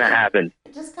just kind of happened.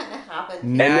 It just kind of happened.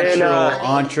 Natural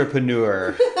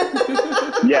entrepreneur.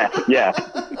 Yeah.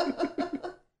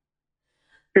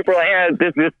 People are like,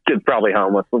 this kid's probably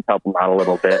homeless. Let's help him out a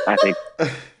little bit. I think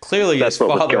Clearly that's his what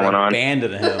was father going on.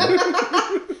 abandoned him.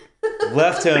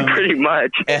 Left him Pretty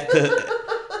much. at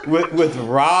with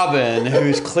Robin,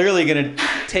 who's clearly going to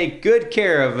take good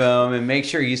care of him and make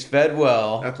sure he's fed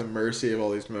well. At the mercy of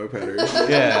all these mopeders.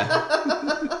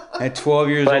 Yeah. At 12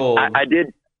 years But old.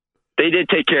 they did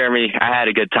take care of me. I had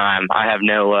a good time. I have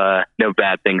no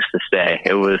bad things to say.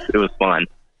 It was fun.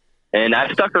 And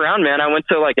I stuck around, man. I went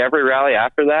to like every rally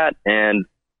after that and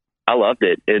I loved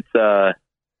it. It's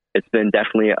been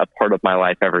definitely a part of my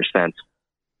life ever since.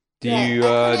 Do Yeah, you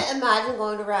I couldn't imagine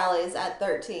going to rallies at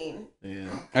 13. Yeah.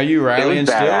 are you rallying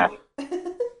still? badass.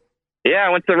 Yeah, I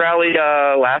went to the rally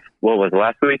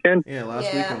last weekend? Yeah,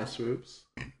 last week on the swoops.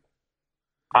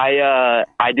 I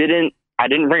didn't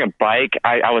bring a bike.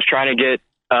 I was trying to get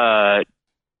I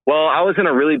was in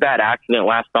a really bad accident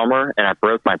last summer and I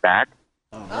broke my back.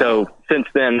 Oh. So since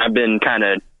then I've been kind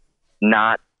of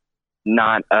not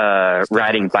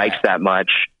riding bikes that much.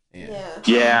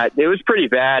 Yeah, it was pretty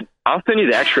bad. I'll send you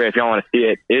the X-ray if y'all want to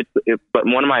see it. But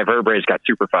one of my vertebrae got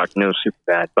super fucked and it was super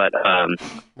bad. But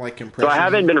Like compression. so I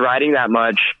haven't been riding that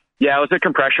much. Yeah, it was a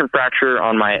compression fracture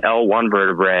on my L1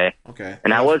 vertebrae. Okay.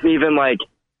 And I wasn't even like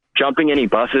jumping any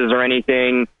buses or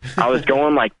anything. I was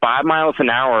going like 5 miles an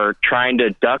hour trying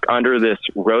to duck under this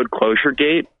road closure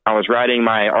gate. I was riding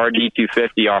my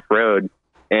RD250 off road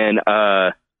and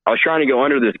I was trying to go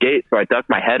under this gate. So I ducked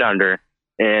my head under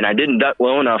and I didn't duck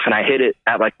low enough and I hit it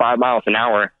at like 5 miles an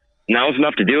hour. And that was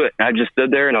enough to do it. I just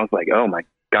stood there and I was like, oh my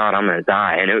God, I'm going to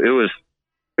die. And it was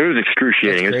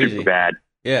excruciating. It was super bad.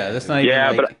 Yeah, that's not even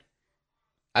Yeah, like, but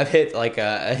I've hit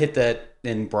I hit that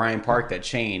in Bryan Park, that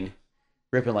chain,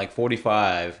 ripping like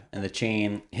 45, and the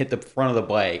chain hit the front of the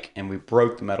bike, and we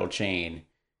broke the metal chain,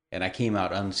 and I came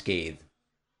out unscathed.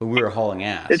 But we were hauling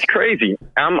ass. It's crazy.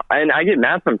 And I get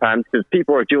mad sometimes because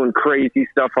people are doing crazy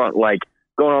stuff on like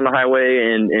going on the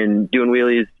highway and doing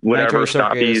wheelies, whatever, Nitro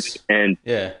stoppies, circus. and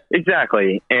Yeah.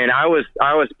 exactly. And I was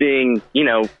being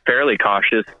fairly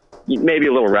cautious, maybe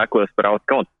a little reckless, but I was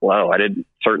going slow. I didn't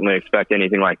certainly expect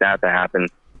anything like that to happen.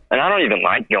 And I don't even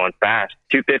like going fast.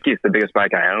 250 is the biggest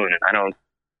bike I own, and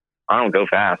I don't go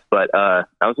fast. But that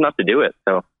was enough to do it.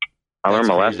 So I learned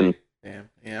my lesson. Damn.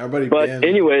 Yeah, our buddy But Ben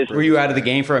anyways, Were you out of the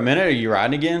game for a minute? Or are you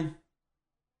riding again?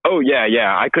 Oh yeah.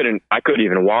 I couldn't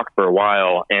even walk for a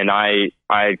while, and I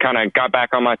kind of got back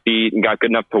on my feet and got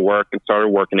good enough to work and started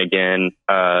working again.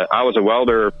 I was a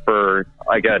welder for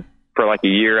like a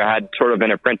year. I had sort of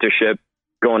an apprenticeship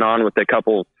going on with a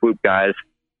couple swoop guys,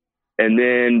 and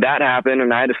then that happened,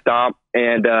 and I had to stop,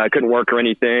 and I couldn't work or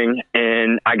anything,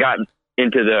 and I got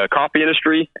into the coffee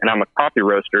industry, and I'm a coffee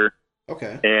roaster,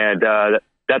 Okay. and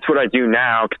that's what I do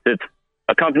now because it's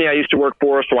a company I used to work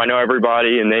for, so I know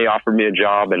everybody, and they offered me a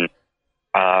job, and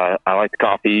I like the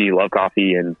coffee, love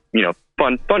coffee, and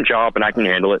fun job, and I can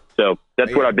handle it. So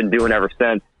that's what I've been doing ever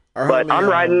since. But I'm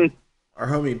riding. Our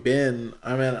homie Ben,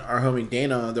 our homie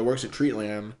Dana that works at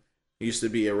Treatland, used to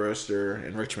be a roaster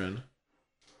in Richmond.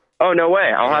 Oh no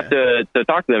way! I'll have to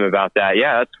talk to them about that.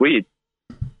 Yeah, that's sweet.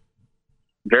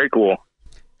 Very cool.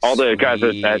 All the guys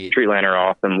at Treatland are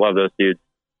awesome. Love those dudes.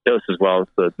 Those as well as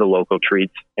the local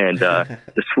treats and the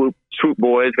swoop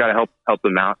boys. Got to help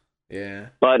them out. Yeah.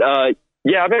 But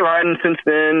yeah, I've been riding since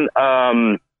then.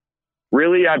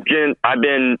 Really, I've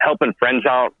been helping friends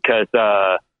out because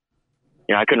I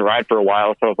couldn't ride for a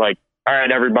while, so I was like, all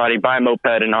right, everybody, buy a moped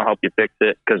and I'll help you fix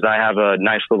it because I have a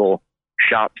nice little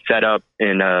shop set up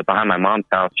in behind my mom's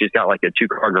house. She's got like a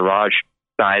 2-car garage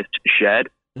sized shed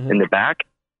in the back,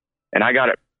 and I got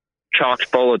it chock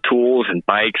full of tools and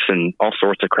bikes and all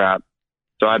sorts of crap.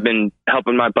 So I've been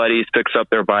helping my buddies fix up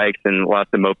their bikes, and lots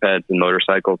of mopeds and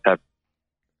motorcycles have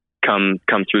come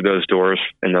through those doors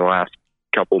in the last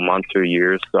couple months or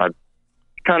years. So I've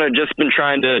kind of just been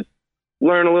trying to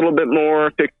learn a little bit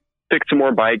more, fix some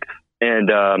more bikes,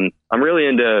 and I'm really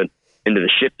into the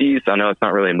shifties. I know it's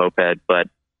not really a moped, but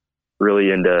really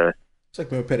into It's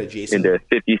like moped adjacent. into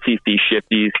 50cc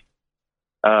shifties.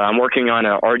 I'm working on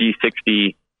a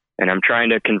RD60, and I'm trying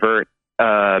to convert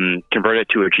it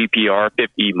to a GPR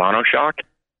 50 monoshock.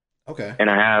 Okay. and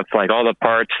I have like all the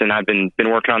parts, and I've been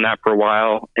working on that for a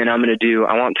while. And I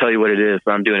won't tell you what it is,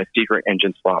 but I'm doing a secret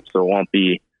engine swap, so it won't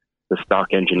be the stock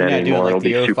engine You're not doing anymore. like It'll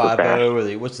be the super 050 fast, or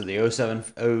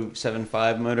the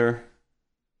 075 motor.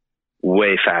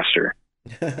 way faster.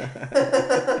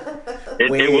 It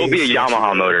will be a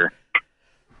Yamaha motor.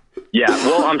 Yeah,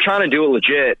 well, I'm trying to do it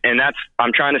legit, and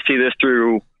I'm trying to see this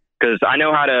through because I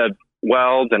know how to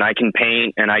weld, and I can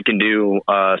paint, and I can do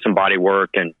some body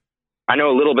work, and I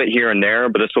know a little bit here and there,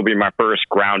 but this will be my first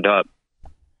ground up.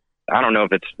 I don't know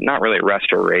if it's not really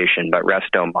restoration, but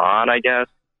resto mod, I guess.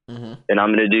 Mm-hmm. And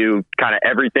I'm going to do kind of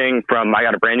everything from, I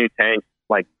got a brand new tank,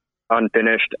 like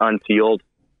unfinished, unsealed.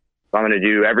 So I'm going to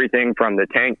do everything from the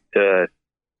tank to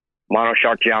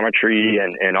monoshock geometry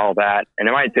and all that. And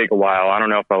it might take a while. I don't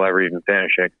know if I'll ever even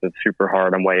finish it 'cause it's super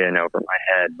hard. I'm way in over my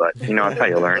head, but that's how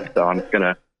you learn. So I'm just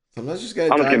going Sometimes you just to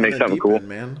gotta make something cool.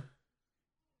 man.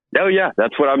 Oh yeah.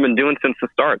 That's what I've been doing since the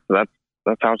start. So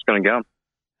that's how it's going to go.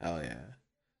 Hell yeah,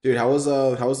 dude. How was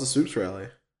the Swoops rally?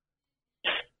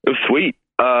 It was sweet.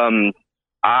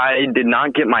 I did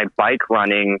not get my bike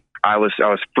running. I was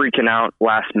freaking out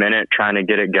last minute trying to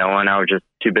get it going. I was just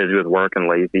too busy with work and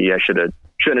lazy. I shouldn't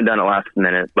have done it last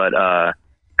minute, but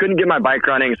couldn't get my bike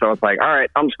running. So I was like, all right,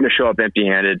 I'm just gonna show up empty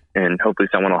handed and hopefully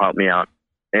someone will help me out.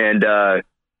 And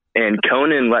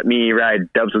Conan let me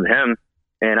ride dubs with him,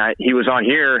 and he was on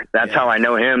here. That's how I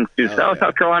know him. To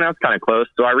South Carolina. It's kind of close.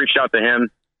 So I reached out to him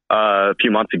a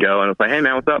few months ago and was like, hey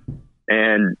man, what's up?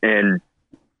 And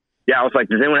yeah, I was like,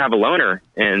 does anyone have a loaner?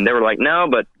 And they were like, no,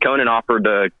 but Conan offered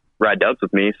to ride dubs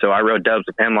with me. So I rode dubs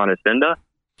with him on his Cinda.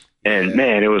 And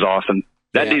man, it was awesome.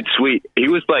 That dude's sweet. He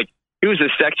was the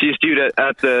sexiest dude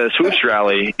at the Swoops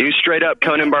rally. He was straight up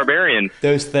Conan Barbarian.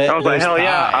 I was like, hell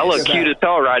yeah, I look cute as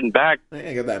hell riding back.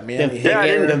 I got that manly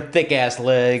hair, them thick ass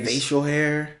legs, facial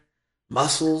hair,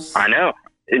 muscles. I know.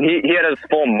 And he had his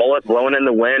full mullet blowing in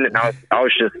the wind, and I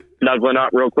was just snuggling up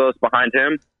real close behind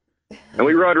him. And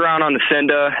we rode around on the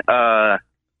Cinda,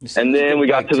 and then we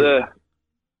got to the...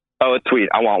 Oh, it's sweet.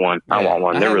 I want one. Yeah, I want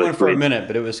one. They're had really one for sweet. a minute,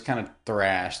 but it was kind of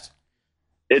thrashed.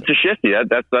 It's a shifty.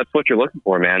 That's what you're looking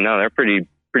for, man. No, they're pretty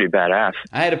badass.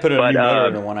 I had to put a new motor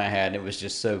in the one I had, and it was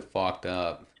just so fucked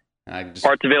up.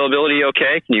 Parts availability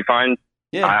okay? Can you find...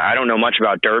 Yeah. I don't know much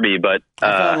about Derby, but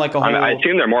I found like I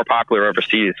assume they're more popular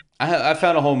overseas. I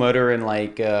found a whole motor in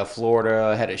like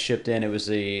Florida. I had it shipped in.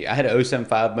 I had an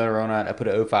 075 motor on it. I put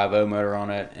an 050 motor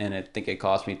on it, and I think it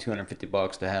cost me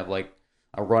 $250 to have like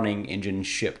a running engine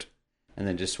shipped, and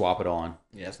then just swap it on.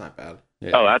 Yeah, it's not bad.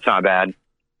 Yeah. Oh, that's not bad.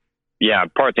 Yeah,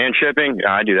 parts and shipping.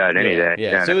 I do that any day.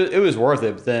 Yeah, so it was worth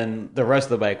it. But then the rest of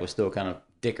the bike was still kind of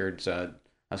dickered, so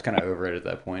I was kind of over it at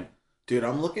that point. Dude,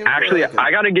 I'm looking. Actually, I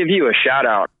got to give you a shout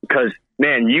out because,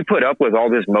 man, you put up with all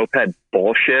this moped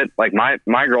bullshit. Like my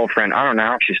girlfriend, I don't know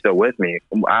how she's still with me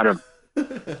out of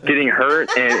getting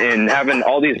hurt and having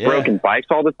all these broken bikes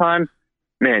all the time.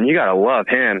 Man, you got to love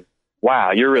him.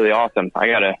 Wow, you're really awesome. I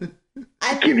got to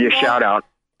give you a shout out.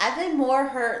 I've been more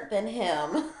hurt than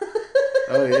him.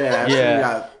 Oh, yeah.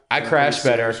 Yeah. I crashed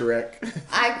better.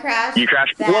 I crashed. You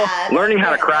crashed. bad. Well, learning how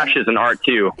to crash is an art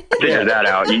too. Figure that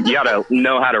out. You got to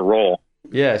know how to roll.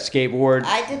 Yeah, skateboard.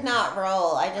 I did not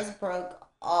roll. I just broke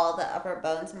all the upper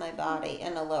bones in my body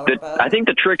and a lower bone. I think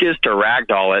the trick is to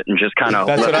ragdoll it and just kind of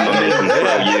let That's what I momentum did.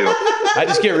 throw you. I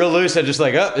just get real loose. I just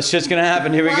like, oh, this shit's gonna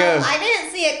happen. Here we go. I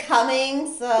didn't see it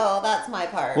coming, so that's my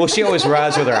part. Well, she always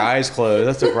rides with her eyes closed.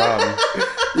 That's the problem.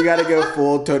 You got to go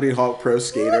full Tony Hawk Pro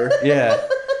Skater. Yeah.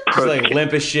 Just like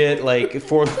limp as shit, like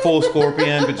full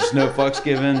scorpion, but just no fucks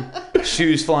given.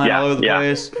 Shoes flying all over the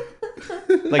place.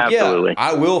 Like, Absolutely.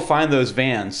 I will find those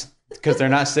Vans because they're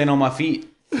not staying on my feet.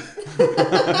 Dude,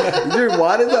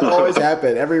 why does that always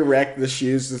happen? Every wreck, the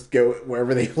shoes just go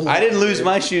wherever they want. I didn't lose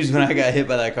my shoes when I got hit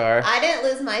by that car. I didn't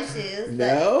lose my shoes.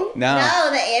 No? No.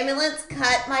 The ambulance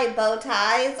cut my bow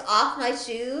ties off my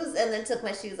shoes and then took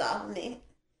my shoes off of me.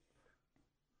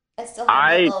 I still have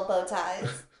my little bow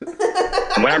ties.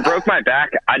 When I broke my back,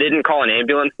 I didn't call an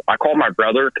ambulance. I called my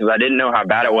brother because I didn't know how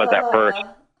bad it was at first.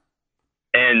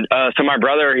 And so my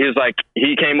brother,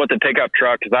 he came with the pickup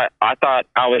truck because I thought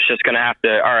I was just going to have to,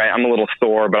 all right, I'm a little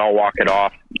sore, but I'll walk it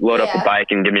off, load up the bike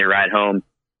and give me a ride home.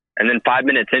 And then 5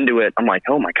 minutes into it, I'm like,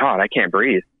 oh my God, I can't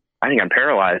breathe. I think I'm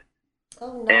paralyzed.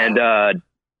 Oh, no. And,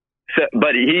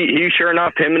 but he sure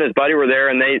enough, him and his buddy were there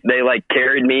and they like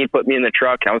carried me, put me in the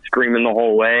truck. I was screaming the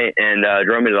whole way and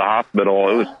drove me to the hospital.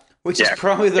 It was, which is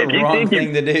probably the wrong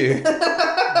thing to do.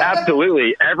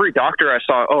 Absolutely. Every doctor I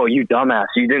saw, oh, you dumbass,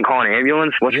 you didn't call an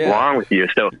ambulance? What's wrong with you?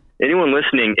 So anyone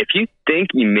listening, if you think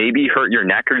you maybe hurt your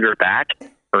neck or your back,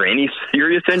 or any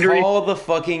serious injury, Call the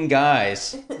fucking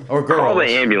guys or girls. call the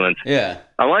ambulance. Yeah.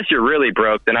 Unless you're really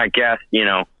broke, then I guess,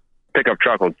 pickup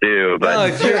truck will do, but No,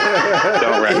 if you're,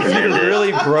 don't if recommend you're it.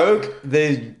 really broke,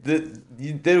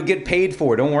 they'll get paid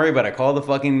for it. Don't worry about it. Call Well,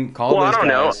 those I don't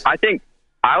know. guys. I think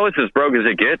I was as broke as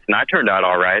it gets, and I turned out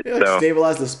all right. You like So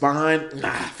stabilize the spine.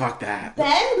 Nah, fuck that.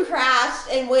 Ben crashed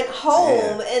and went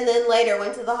home, and then later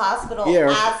went to the hospital Yeah,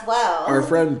 as well. Our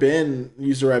friend Ben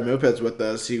used to ride mopeds with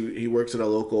us. He works at a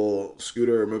local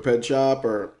scooter or moped shop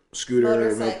or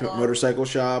motorcycle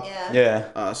shop.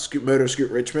 Yeah. Yeah. Scoot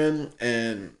Richmond,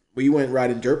 and we went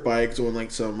riding dirt bikes on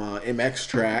like some MX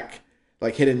track,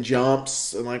 like hitting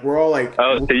jumps, and like we're all like,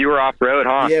 oh, so you were off road,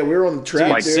 huh? yeah, we were on the track,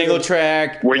 Like dude. single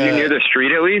track. Were you near the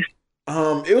street at least?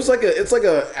 It was like it's like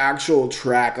a actual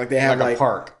track, like they have Like a like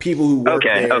park. people who work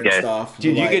Okay, there and okay. stuff.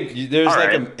 Dude, Like, there's All like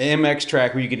right. an MX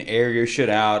track where you can air your shit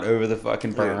out over the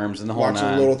fucking berms and the whole watching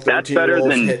nine. little That's better 13-year-olds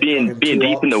than hit being fucking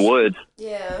deep in the two-ups. woods.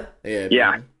 Yeah. Yeah,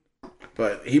 Yeah. man.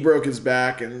 But he broke his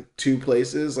back in 2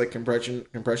 places, like compression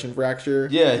fracture.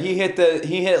 Yeah, he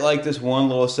hit like this one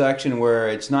little section where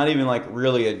it's not even like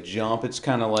really a jump. It's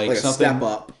kind of like Like a something step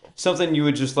up. something you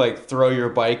would just like throw your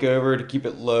bike over to keep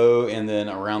it low and then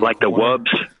around Like the corner.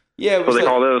 whoops. Yeah, it What was do they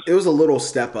like, call those? It was a little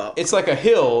step up. it's like a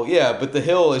hill, yeah, but the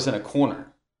hill is in a corner.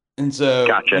 And so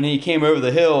Gotcha. when he came over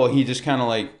the hill, he just kind of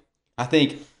like, I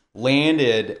think,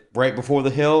 landed right before the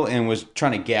hill and was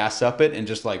trying to gas up it and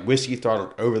just like whiskey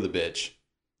throttled over the bitch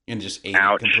and just ate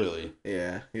Ouch. it completely.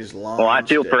 Yeah, he's long. Well, I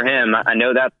feel for him. I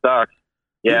know that sucks.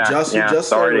 Yeah, He just sorry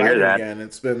started to hear riding that. again.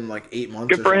 It's been like 8 months.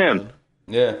 Good or for him. something.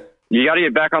 Yeah. You got to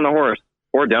get back on the horse,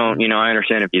 or don't. I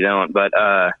understand if you don't, but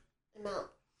No.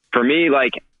 for me,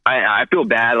 like I feel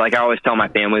bad. Like I always tell my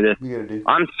family this. You gotta do.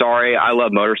 I'm sorry. I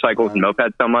love motorcycles and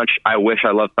mopeds so much. I wish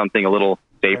I loved something a little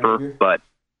safer, but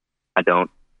I don't.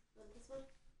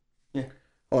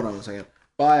 Hold on a second.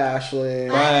 Bye, Ashley.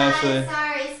 Bye, Ashley.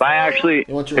 Sorry. Bye, Ashley.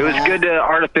 You want your It was hat? good to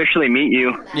artificially meet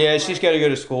you. Yeah, she's got to go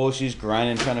to school. She's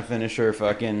grinding, trying to finish her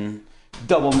fucking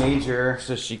double major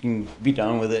so she can be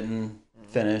done with it and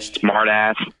finished. Smart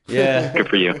ass. Yeah. Good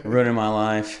for you. Ruining my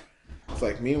life. It's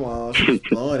like, meanwhile, she's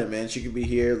blowing it, man. She could be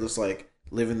here, just like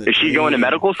living the. Is she going to dream,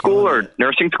 medical school killing or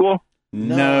nursing school?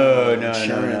 No.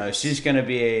 insurance. She's going to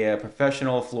be a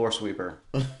professional floor sweeper.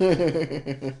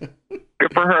 it.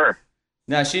 Good for her.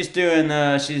 No, she's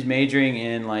majoring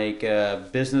in like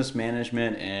business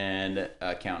management and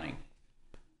accounting.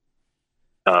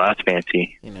 Oh, that's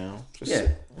fancy. Just Yeah.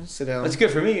 sit down. That's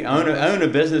good for me. I own a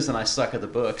business and I suck at the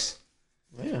books.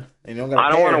 Yeah, and you don't gotta I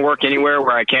don't pay want to her. work anywhere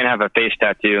where I can't have a face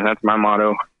tattoo. That's my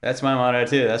motto. That's my motto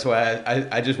too. That's why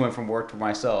I just went from work to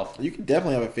myself. You can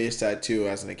definitely have a face tattoo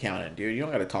as an accountant, dude. You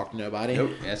don't gotta talk to nobody.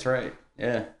 Nope, that's right.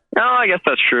 Yeah. No, I guess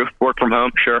that's true. Work from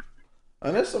home, sure. I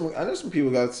know some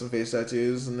people got some face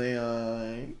tattoos, and they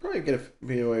you probably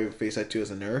be away with a face tattoo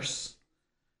as a nurse.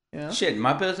 Yeah. Shit, in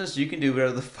my business, you can do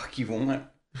whatever the fuck you want.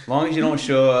 As long as you don't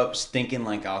show up stinking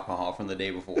like alcohol from the day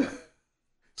before.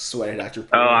 Sweated out your.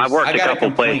 Oh, I've worked I a got a couple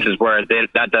complaint. places where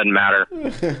that doesn't matter.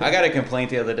 I got a complaint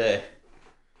the other day.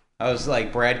 I was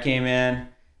like, Brad came in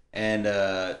and,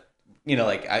 he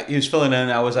was filling in.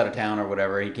 I was out of town or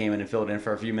whatever. He came in and filled in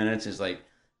for a few minutes. It's like,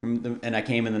 and I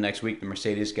came in the next week. The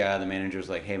Mercedes guy, the manager, was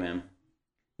like, "Hey, man,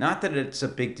 not that it's a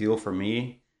big deal for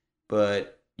me,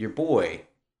 but your boy,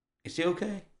 is he okay?"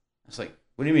 I was like,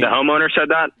 "What do you mean?" The homeowner said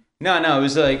that? No, it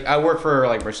was like I work for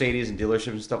like Mercedes and dealerships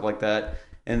and stuff like that,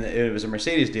 and it was a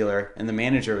Mercedes dealer, and the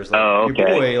manager was like, Oh, okay. "Your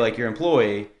boy, like your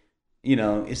employee,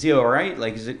 is he all right?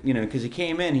 Like, is it because he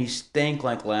came in, he stank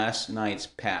like last night's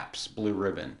Paps Blue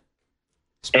Ribbon."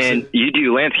 And you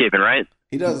do landscaping, right?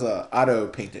 He does auto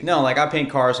painting. No, like I paint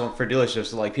cars for dealerships,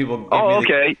 so like people. Give Oh, me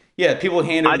the- okay. yeah, people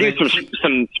hand. I do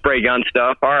some spray gun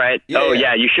stuff. All right. Yeah, Oh, yeah.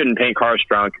 yeah, you shouldn't paint cars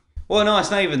drunk. Well, no,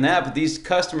 it's not even that. But these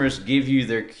customers give you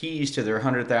their keys to their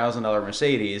 $100,000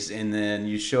 Mercedes, and then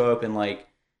you show up in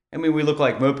we look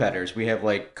like mopeders. We have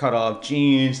like cut off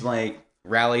jeans, like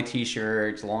rally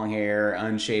T-shirts, long hair,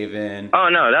 unshaven. Oh,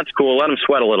 no, that's cool. Let them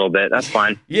sweat a little bit. That's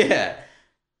fine. Yeah,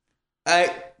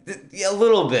 a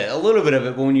little bit of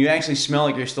it. But when you actually smell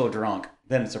like you're still drunk,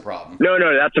 then it's a problem. No,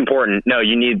 that's important. No,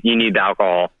 you need the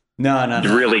alcohol No,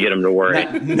 to really get them to worry.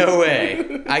 No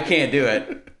way. I can't do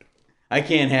it. I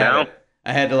can't have No? it.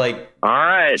 I had to All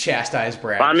right. chastise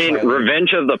Brad. I mean, slightly.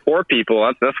 revenge of the poor people.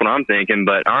 That's what I'm thinking.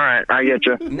 But all right, I get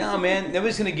you. No, man,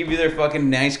 nobody's gonna give you their fucking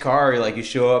nice car. Like you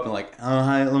show up and like, oh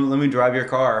hi, let me drive your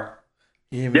car.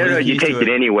 Yeah, No, man, you used take to it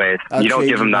it. anyways. I'll You don't trade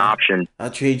give them you the my- option.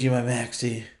 I'll trade you my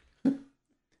Maxi.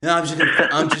 No,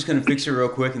 I'm just gonna fix it real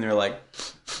quick. And they're like,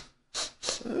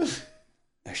 are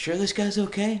you sure this guy's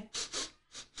okay?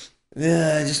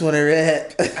 I just want to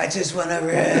rip. I just want to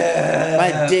rip.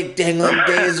 My dick dangling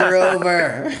days are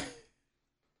over.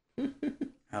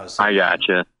 I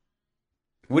gotcha.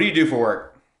 What do you do for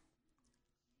work?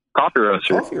 Coffee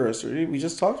roaster. Coffee roaster. Dude. We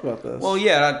just talked about this. Well,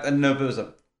 yeah, I didn't know if it was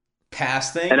a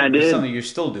past thing And or I did. something you're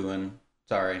still doing.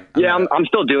 Sorry. Yeah, I'm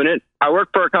still doing it. I work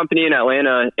for a company in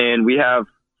Atlanta, and we have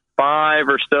 5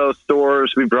 or so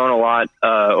stores. We've grown a lot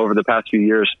over the past few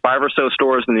years. 5 or so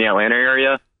stores in the Atlanta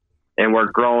area, and we're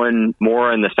growing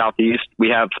more in the Southeast.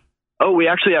 We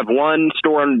actually have 1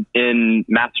 store in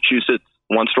Massachusetts,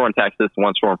 1 store in Texas,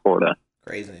 1 store in Florida.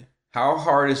 Crazy. How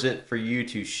hard is it for you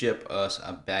to ship us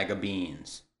a bag of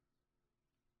beans?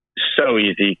 So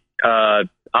easy. I'll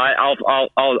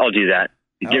do that.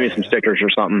 Give me some stickers or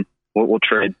something. We'll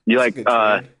trade. You That's a like? good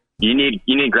trade.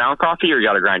 You need ground coffee, or you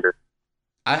got a grinder?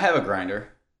 I have a grinder.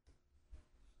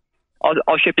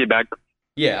 I'll ship you a bag.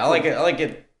 Yeah, I like it. I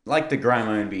like to grind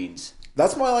my own beans.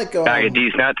 That's my like. Bag of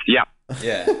these nuts. Yeah.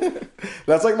 Yeah.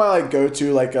 That's like my like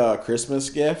go-to like Christmas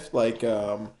gift. Like we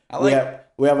have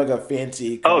like a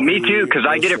fancy. Oh, me coffee too, because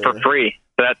I get it for roaster. free.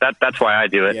 That's why I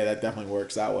do it. Yeah, that definitely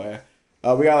works that way.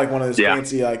 We got like one of those Yeah.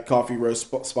 fancy like coffee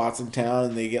roast spots in town,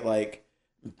 and they get like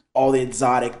all the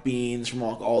exotic beans from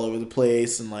all over the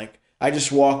place, and like I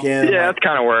just walk in. Yeah, like, that's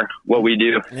kind of what we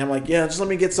do. and I'm like, yeah, just let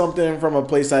me get something from a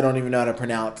place I don't even know how to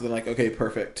pronounce. And they're like, okay,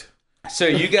 perfect. So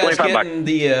you guys 25 getting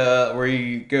the where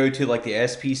you go to like the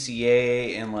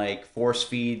SPCA and like force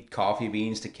feed coffee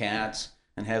beans to cats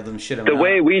and have them shit them The out?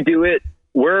 way we do it,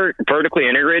 we're vertically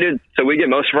integrated, so we get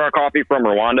most of our coffee from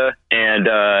Rwanda,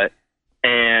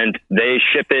 and they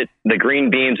ship the green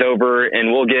beans over,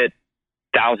 and we'll get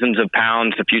thousands of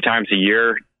pounds a few times a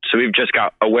year. So we've just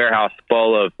got a warehouse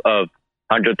full of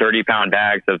 130-pound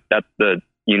bags that's the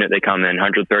unit they come in,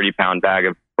 130-pound bag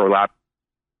of burlap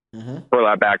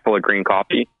bag full of green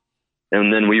coffee,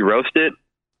 and then we roast it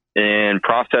and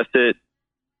process it.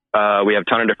 We have a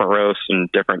ton of different roasts and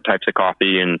different types of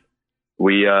coffee, and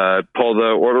we pull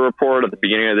the order report at the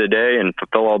beginning of the day and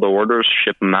fulfill all the orders,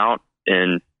 ship them out,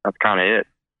 and that's kind of it.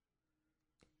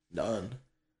 Done.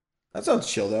 That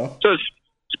sounds chill though. So it's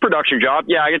a production job.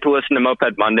 Yeah, I get to listen to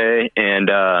Moped Monday, and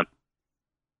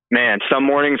man, some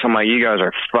mornings I'm like, you guys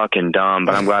are fucking dumb,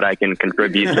 but I'm glad I can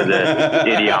contribute to the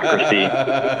idiocracy.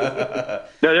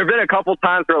 No, there have been a couple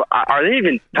times where, are they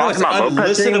even talking it's about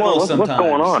mopeds anymore? What's going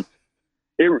sometimes. on?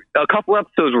 A couple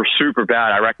episodes were super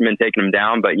bad. I recommend taking them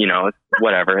down, but it's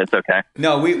whatever. It's okay.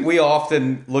 No, we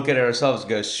often look at it ourselves and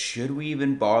go, should we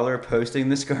even bother posting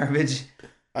this garbage?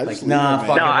 I Like, just nah, leave it,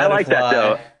 fuck man. it, No, I let it like that, fly.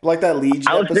 though. Like that Legion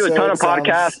I listen to a ton of episode sounds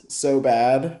podcasts. so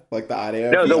bad. Like the audio.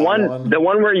 No, if the you have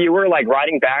one where you were like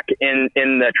riding back in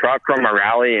the truck from a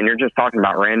rally, and you're just talking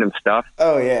about random stuff.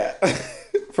 Oh yeah.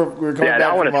 We were coming Yeah, back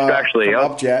that one from, especially.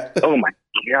 from Upjet. Oh my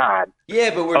god! Yeah,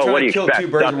 but we're Oh, what trying do to you kill expect?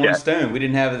 2 birds with Stuff, 1 yeah. stone. We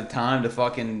didn't have the time to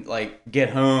fucking like get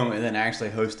home and then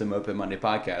actually host the Moped Monday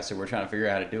podcast. So we're trying to figure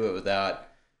out how to do it without,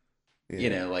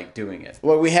 like doing it.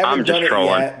 Well, we haven't I'm just done it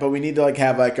trolling. yet, but we need to like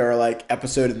have like our like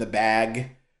episode in the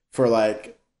bag for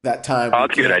like that time. Oh, we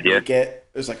that's a good can't idea. make it.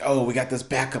 It's like, oh, we got this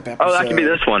backup episode. Oh, that could be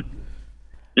this one.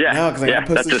 Yeah, No, because I gotta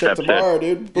post that's this this shit episode. tomorrow,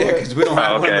 dude. Yeah, because we don't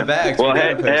have Oh, one in okay. the bag. So Well, we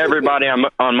hey, gotta post it. everybody,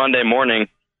 on Monday morning.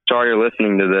 Sorry you're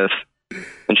listening to this,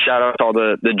 and shout out to all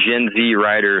the Gen Z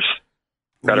riders.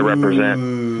 Got to represent.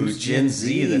 Ooh, Who's Gen Gen Z,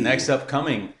 Z? the next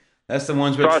upcoming. That's the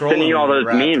ones we're Start trolling. sending you all when we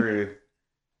those ride memes. through.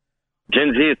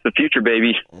 Gen Z, it's the future,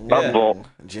 baby. Upvolt.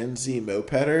 Gen Z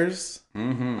mopeders.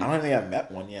 Mm-hmm. I don't think I've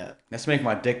met one yet. Let's make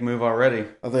my dick move already.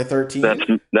 Are they 13?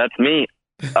 That's me.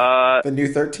 The new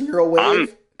 13-year-old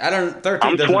wave? I don't. 13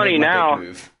 I'm doesn't 20 make my now. dick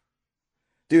move.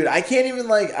 Dude, I can't even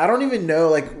like. I don't even know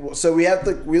like. So we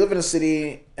live in a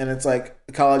city and it's like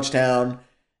a college town,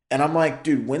 and I'm like,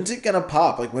 dude, when's it gonna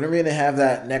pop? Like, when are we gonna have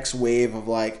that next wave of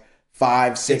like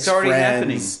 5, 6 It's already friends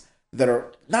happening. that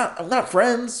are not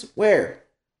friends? Where?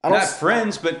 I Not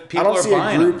friends, but I people don't are see a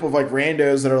buying group them. of like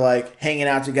randos that are like hanging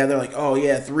out together. Like, oh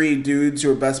yeah, 3 dudes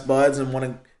who are best buds and want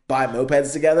to buy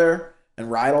mopeds together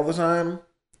and ride all the time.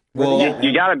 Well,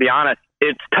 You got to be honest.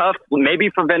 It's tough,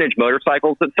 maybe for vintage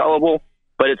motorcycles it's sellable,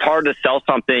 but it's hard to sell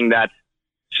something that's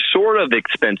sort of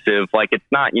expensive. Like it's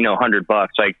not, $100.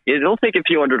 Like it'll take a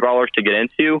few $100s to get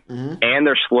into, and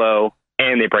they're slow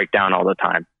and they break down all the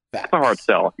time. Facts. It's a hard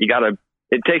sell.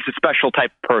 It takes a special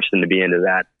type of person to be into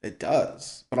that. It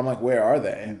does, but I'm like, where are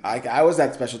they? I was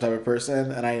that special type of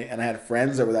person, and I had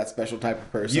friends that were that special type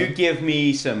of person. you give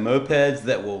me some mopeds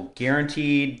that will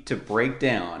guaranteed to break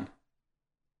down,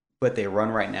 but they run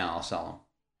right now. I'll sell them.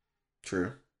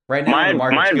 True. Right now, the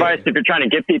market's My advice, good. if you're trying to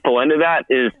get people into that,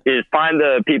 is find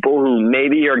the people who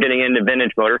maybe are getting into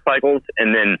vintage motorcycles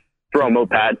and then throw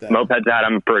mopeds at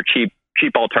them for a cheap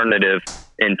cheap alternative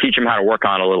and teach them how to work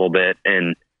on it a little bit.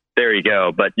 And there you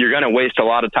go. But you're going to waste a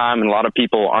lot of time, and a lot of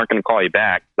people aren't going to call you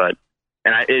back. But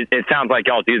it sounds like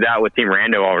y'all do that with Team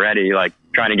Rando already, like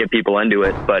trying to get people into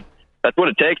it. But that's what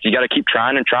it takes. You got to keep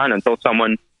trying and trying until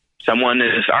someone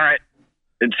is, all right,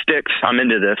 it sticks. I'm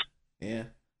into this. Yeah.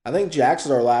 I think Jax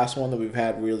is our last one that we've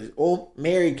had really, well,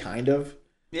 Mary kind of.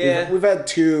 Yeah. We've had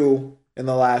 2 in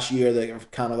the last year that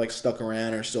have kind of like stuck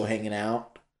around or still hanging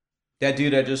out. That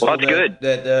dude I just Well, sold that's good.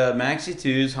 that Maxi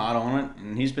 2's hot on it,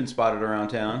 and he's been spotted around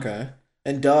town. Okay.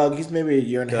 And Doug, he's maybe a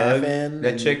year and a half in.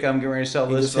 That chick I'm getting ready to sell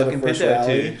he this just hit fucking her first Pinto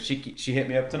rally. to, she hit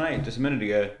me up tonight, just a minute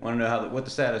ago. Want to know what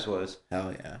the status was.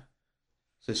 Hell yeah.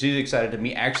 So she's excited to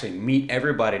meet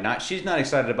everybody. She's not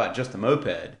excited about just the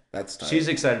moped. That's tight. She's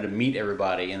excited to meet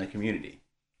everybody in the community,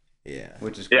 Yeah.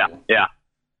 which is cool. Yeah.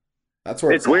 That's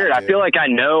where It's weird. I feel like I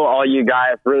know all you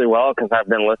guys really well because I've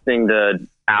been listening to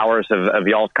hours of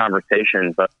y'all's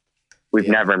conversations, but we've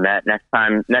never met. Next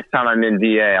time I'm in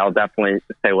VA, I'll definitely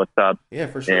say what's up. Yeah,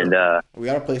 for sure. And we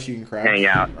got a place you can crash. hang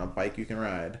out. A bike you can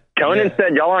ride. Conan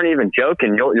said y'all aren't even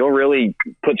joking. You'll really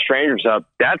put strangers up.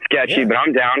 That's sketchy, but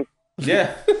I'm down.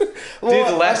 Yeah. Well, Dude,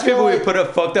 the last I feel people we like- put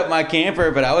up fucked up my camper,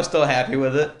 but I was still happy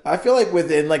with it. I feel like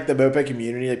within like the moped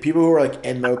community, like people who are like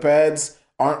in mopeds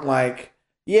aren't like,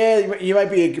 yeah, you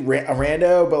might be a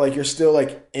rando, but like you're still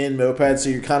like in mopeds, so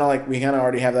you're kind of like, we kind of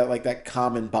already have that like that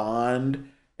common bond,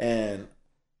 and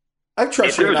I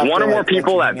trust If you there's enough one to, or more like, let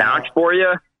people you that hang vouch out. for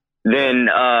you, then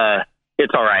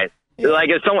it's all right. Yeah. Like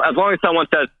as long as someone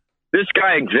says this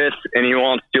guy exists and he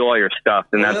won't steal all your stuff,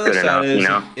 then that's The other good side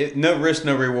enough. is, no risk,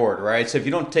 no reward, right? So if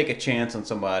you don't take a chance on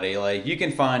somebody, like you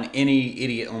can find any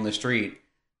idiot on the street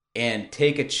and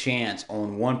take a chance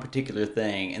on one particular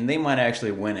thing, and they might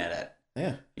actually win at it.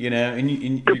 Yeah. You know,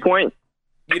 and Good point.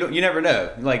 you never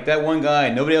know. Like that one guy,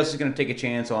 nobody else is going to take a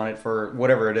chance on it for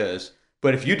whatever it is.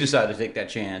 But if you decide to take that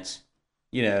chance,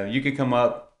 you know, you could come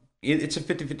up. It's a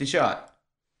 50-50 shot.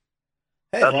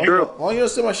 Hey, That's true. As long as you don't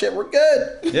steal my shit, we're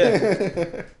good.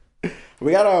 Yeah.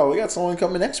 we got someone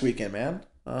coming next weekend, man.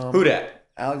 Who dat?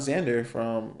 Alexander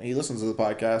he listens to the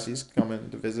podcast. He's coming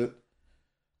to visit.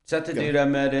 Is that the dude I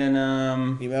met in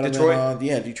You met him Detroit?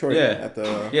 in, Detroit. Yeah. At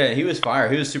the Yeah, he was fire.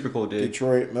 He was a super cool dude.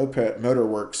 Detroit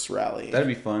Motorworks rally. That'd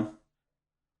be fun.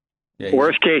 Yeah, he's-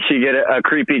 Worst case, you get a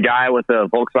creepy guy with a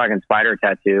Volkswagen Spider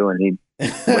tattoo, and he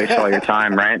wastes all your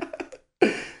time, right?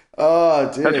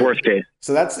 Oh, dude. That's worst case.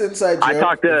 So that's the inside joke. I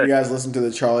talked to- if you guys listen to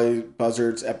the Charlie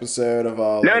Buzzards episode of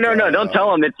No, don't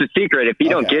tell him it's a secret. If you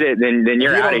don't okay. get it, then If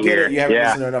you're you out don't of get here. it, you haven't Yeah,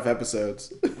 listened to enough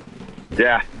episodes.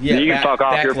 yeah. Yeah, You can fuck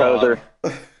off, your backlog.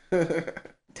 poser.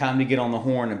 Time to get on the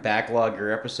horn and backlog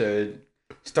your episode.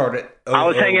 Start it. I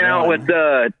was hanging out with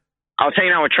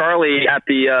Charlie at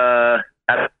the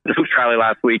Hoops rally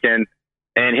last weekend,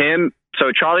 and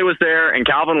so Charlie was there and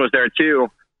Calvin was there too.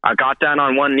 I got down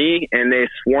on one knee and they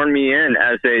sworn me in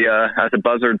as a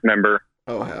Buzzards member.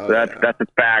 Oh, hell So yeah. that's a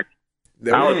fact.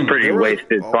 I was pretty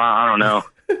wasted, so I don't know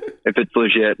if it's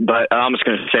legit, but I'm just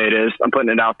gonna say it is. I'm putting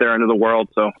it out there into the world,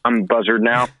 so I'm buzzard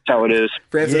now. That's how it is.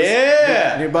 Francis,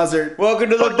 Yeah! new buzzard.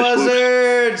 Welcome to the Fuck the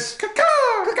Swoops. Buzzards.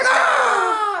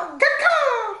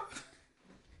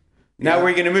 Now where are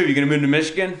you gonna move? You gonna move to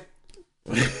Michigan?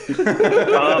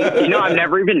 I've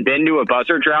never even been to a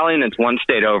Buzzards rally, and it's one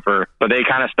state over, but they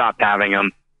kind of stopped having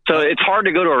them. So it's hard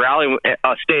to go to a rally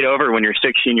a state over when you're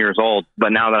 16 years old.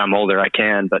 But now that I'm older, I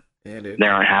can. But Yeah, dude. they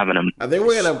aren't having them. I think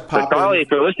we're gonna So pop Charlie, in.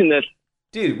 if you're listening to this,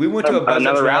 Dude, we went to a Buzzards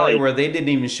Another rally rally. where they didn't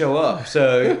even show up.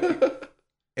 So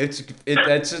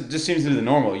that just seems to be the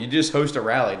normal. You just host a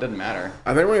rally. It doesn't matter.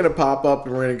 I think we're gonna pop up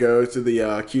and we're gonna go to the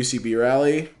QCB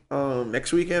rally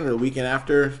next weekend or the weekend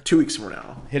after, 2 weeks from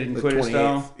now. Hit it and The quit it 28th.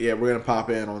 style? Yeah, we're gonna pop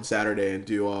in on Saturday and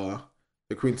do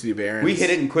the Queen City Barons. We hit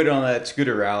it and quit it on that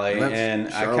scooter rally, That's and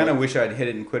I Charlotte. kind of wish I'd hit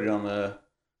it and quit it on the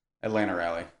Atlanta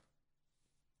rally.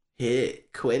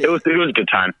 Hit, quit it was a good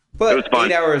time. But It was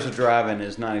fun. 8 hours of driving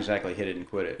is not exactly hit it and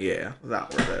quit it. Yeah,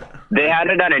 not worth it. They had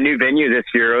it at a new venue this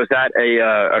year. It was at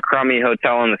a crummy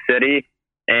hotel in the city,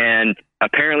 and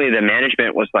apparently the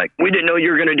management was like, "We didn't know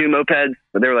you were going to do mopeds,"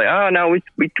 but they were like, "Oh no,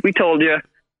 we told you.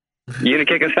 You gonna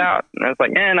kick us out?" And I was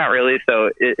like, "Not really."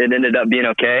 So it ended up being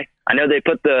okay. I know they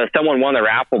put someone won the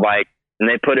raffle bike, and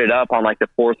they put it up on like the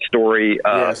 4th story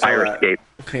I saw fire that. escape.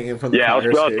 Hanging from the Yeah, fire that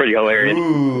was escape. pretty hilarious.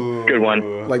 Ooh. Good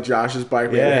one. Like Josh's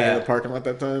bike, we Yeah. had hanging in the parking lot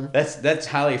that time. That's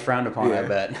highly frowned upon, I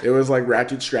bet. It was like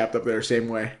ratchet strapped up there, same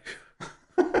way.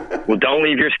 Well, don't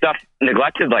leave your stuff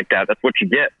neglected like that. That's what you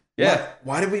get. Yeah,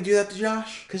 Why did we do that to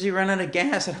Josh? because you ran out of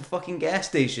gas at a fucking gas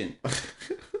station.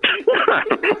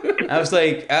 I was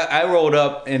like, I rolled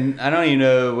up, and I don't even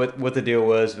know what the deal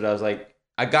was, but I was like,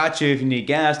 I got you if you need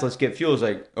gas. Let's get fuel. He's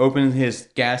like, open his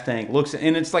gas tank, looks,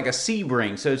 and it's like a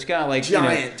Sebring, so it's got like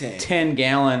Giant tank.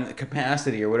 10-gallon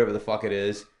capacity or whatever the fuck it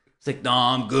is. It's like, no,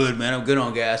 I'm good, man. I'm good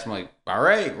on gas. I'm like, all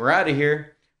right, we're out of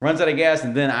here. Runs out of gas,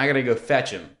 and then I gotta go fetch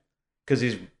him because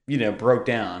he's broke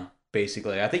down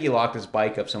basically. I think he locked his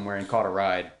bike up somewhere and caught a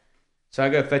ride. So I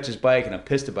go fetch his bike, and I'm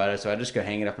pissed about it. So I just go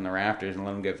hang it up in the rafters and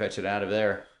let him go fetch it out of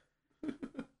there.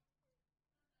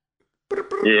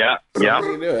 Yeah, yeah.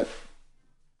 You do it.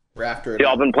 Rafter.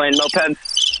 Y'all been playing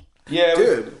mopeds? Yeah,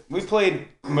 Dude. we played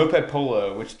Moped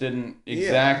Polo, which didn't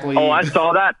exactly. Oh, I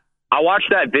saw that. I watched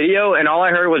that video, and all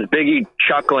I heard was Biggie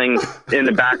chuckling in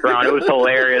the background. It was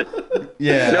hilarious.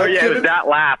 Yeah. No, yeah, it was that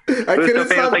laugh. I couldn't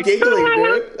stop giggling,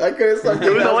 dude. I couldn't stop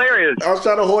giggling. It was hilarious. I was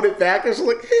trying to hold it back. I was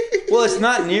like, Well, it's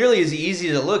not nearly as easy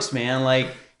as it looks, man.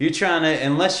 Like, you're trying to,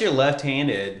 unless you're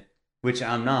left-handed, which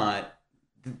I'm not.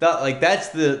 That's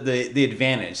the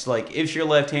advantage. Like, if you're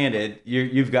left-handed,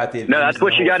 you've got the advantage. No, that's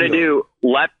what you got to do.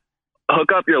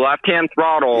 Hook up your left-hand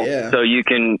throttle so you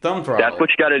can. Thumb throttle. That's what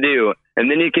you got to do, and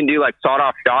then you can do like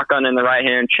sawed-off shotgun in the right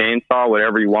hand, chainsaw,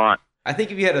 whatever you want. I think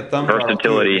if you had a thumb throttle, it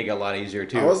would make it a lot easier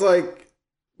too. I was like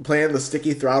playing the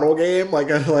sticky throttle game.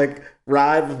 Like I'd like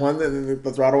ride with one, and then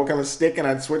the throttle would kind of stick, and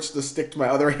I'd switch the stick to my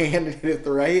other hand and hit it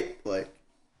the right. Like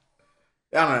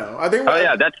I don't know. I think. Oh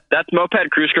yeah, that's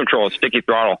moped cruise control, sticky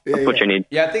throttle. That's what you need.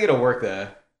 Yeah, I think it'll work though.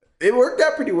 It worked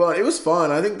out pretty well. It was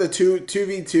fun. I think the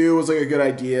 2v2 was like a good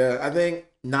idea. I think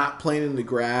not playing in the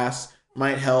grass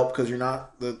might help because you're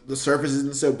not the surface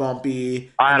isn't so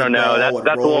bumpy. I don't know.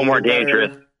 That's a little more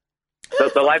dangerous.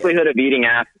 The likelihood of eating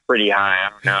ass is pretty high. I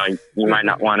don't know. You might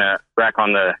not want to wreck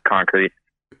on the concrete.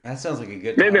 That sounds like a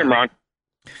good. Maybe I'm wrong.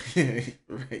 Right.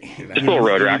 Just a little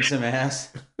road rash. Some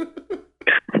ass.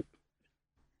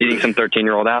 Eating some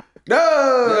 13-year-old ass.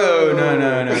 No.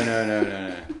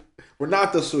 We're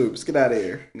not the Swoops. Get out of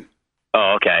here.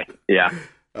 Oh, okay. Yeah.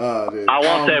 Dude. I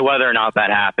won't say whether or not that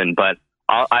happened, but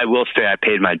I will say I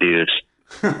paid my dues.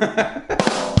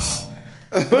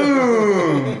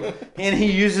 Boom! And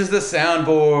he uses the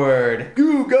soundboard.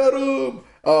 You got him.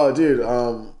 Oh, dude.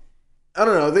 I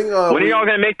don't know. I think. When are y'all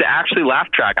gonna make the Actually Laugh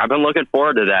track? I've been looking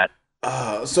forward to that.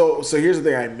 So here's the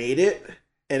thing. I made it,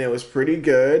 and it was pretty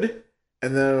good.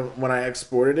 And then when I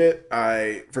exported it,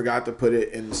 I forgot to put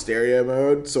it in stereo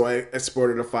mode, so I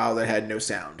exported a file that had no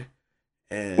sound.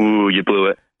 And Ooh, you blew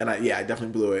it. And I definitely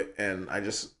blew it, and I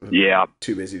just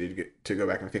too busy to go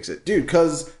back and fix it, dude.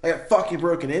 Because I got fucking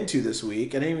broken into this week.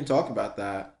 I didn't even talk about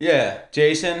that. Yeah,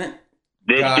 Jason.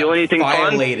 Did it do anything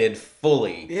violated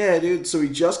fully. Yeah, dude. So we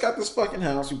just got this fucking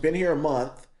house. We've been here a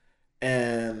month,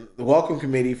 and the welcome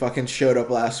committee fucking showed up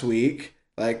last week.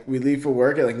 Like, we leave for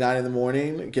work at like 9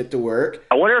 a.m, get to work.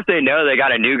 I wonder if they know they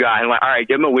got a new guy and like, all right,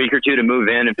 give him a week or two to move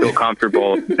in and feel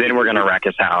comfortable. Then we're gonna wreck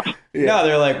his house. Yeah. No,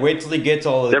 they're like, wait till he gets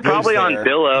all the. They're probably on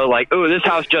Billo, like, oh, this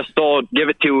house just sold. Give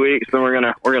it 2 weeks, then we're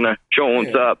gonna show him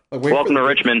what's up. Like, welcome to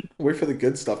Richmond. Wait for the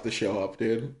good stuff to show up,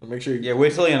 dude. Make sure. Yeah,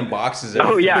 wait till he unboxes it.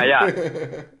 Oh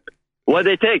yeah. What'd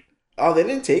they take? Oh, they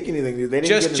didn't take anything, dude. They didn't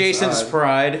just get Jason's inside.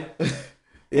 pride.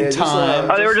 Yeah,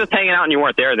 time. They were just hanging out and you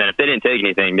weren't there. Then if they didn't take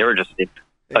anything, they were just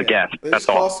a guest. That's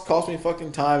all. Cost me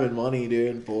fucking time and money,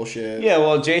 dude. Bullshit. Yeah,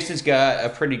 well, Jason's got a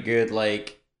pretty good,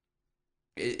 like,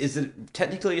 is it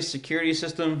technically a security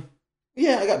system?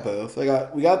 Yeah, I got both. We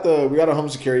got a home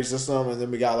security system, and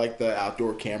then we got like the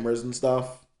outdoor cameras and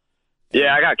stuff.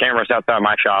 Yeah, I got cameras outside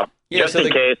my shop just in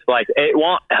case. Like, it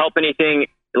won't help anything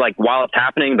like while it's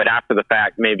happening, but after the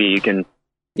fact, maybe you can,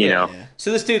 you know.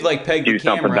 So this dude like pegged do the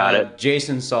something camera. about it.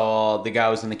 Jason saw the guy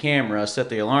was in the camera, set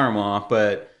the alarm off,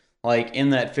 but like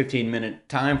in that 15-minute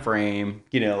time frame,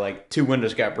 you know, like 2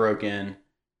 windows got broken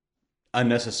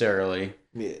unnecessarily.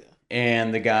 Yeah.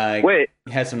 And the guy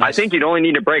had some I think you'd only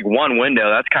need to break one window.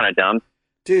 That's kind of dumb.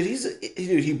 Dude,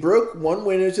 he broke one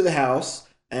window to the house,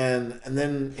 and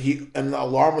then the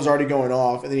alarm was already going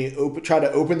off, and then he tried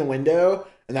to open the window,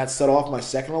 and that set off my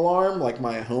second alarm, like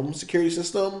my home security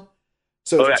system.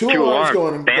 So two alarms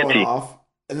going off,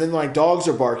 and then like dogs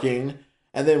are barking,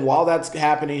 and then while that's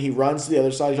happening, he runs to the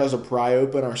other side, he tries to pry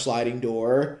open our sliding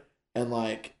door, and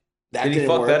like that didn't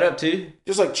work. That up too?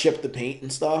 Just like chip the paint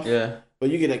and stuff. Yeah. But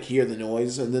you could like hear the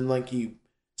noise, and then like he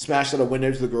smashed out a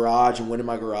window to the garage and went in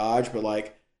my garage. But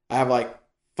like I have like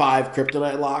 5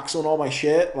 kryptonite locks on all my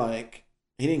shit. Like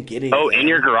he didn't get anything. Oh, in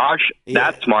your garage?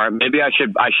 Yeah. That's smart. Maybe I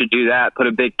should do that. Put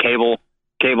a big cable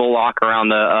lock around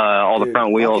the all the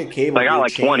front wheels. I got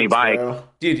like 20 bikes. Bro.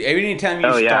 Dude, anytime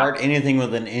you start anything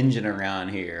with an engine around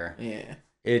here,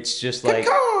 it's just like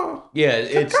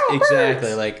it's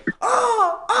exactly like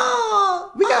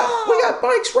we got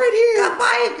bikes right here. Got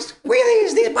bikes. Where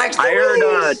are these bikes? I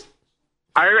heard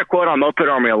I heard a quote on Moped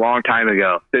Army a long time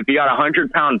ago. So if you got a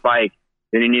 100-pound bike,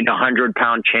 then you need a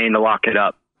 100-pound chain to lock it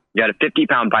up. You got a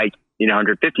 50-pound bike, you need a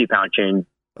 150-pound chain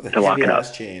to lock it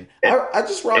up. Chain. I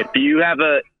just rock. If you have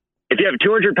a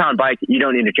 200-pound bike, you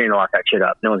don't need a chain to lock that shit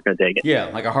up. No one's gonna take it. Yeah,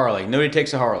 like a Harley. Nobody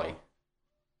takes a Harley.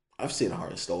 I've seen a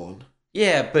Harley stolen.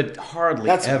 Yeah, but hardly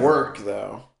That's ever. work,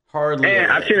 though. Hardly. And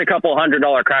ever. I've seen a couple $100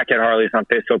 crackhead Harleys on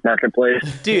Facebook Marketplace.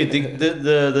 Dude,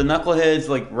 the knuckleheads,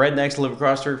 like rednecks live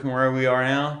across the street from where we are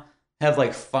now, have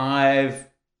like 5.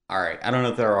 All right, I don't know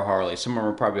if they're a Harley. Some of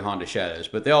them are probably Honda Shadows,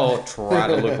 but they all try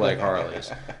to look like Harleys.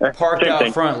 Parked Same out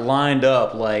thing. front, lined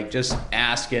up, like just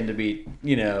asking to be,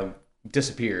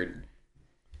 disappeared.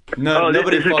 No,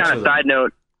 nobody this is fucks kind of with side them.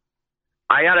 note.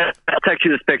 I'll text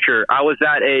you this picture. I was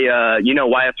at a,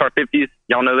 YSR 50s.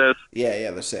 Y'all know those? Yeah,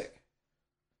 they're sick.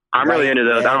 I'm really into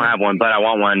those. I don't have one, but I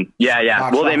want one. Yeah.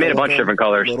 Hot Well, they made a chocolate bunch of different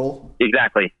colors. Little.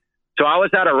 Exactly. So I was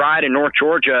at a ride in North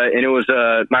Georgia, and it was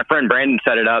my friend Brandon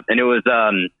set it up, and it was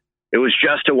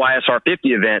just a YSR 50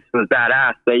 event. It was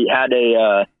badass. They had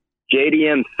a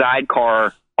JDM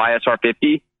sidecar YSR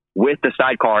 50 with the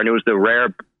sidecar, and it was the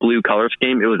rare blue color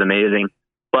scheme. It was amazing.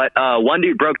 But one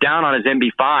dude broke down on his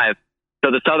MB5. So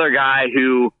this other guy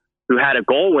who had a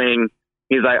Gullwing,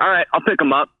 he's like, all right, I'll pick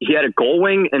him up. He had a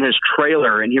Gullwing in his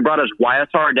trailer, and he brought his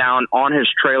YSR down on his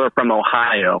trailer from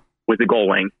Ohio with the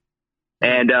Gullwing.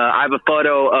 And I have a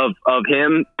photo of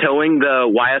him towing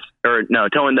the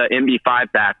towing the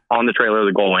MB5 back on the trailer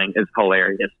of the Gullwing. It's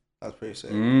hilarious. That's pretty sick.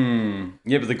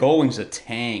 Yeah, but the Gullwing's a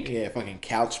tank. Yeah, fucking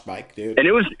couch bike, dude. And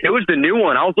it was the new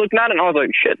one. I was looking at it, and I was like,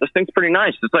 shit, this thing's pretty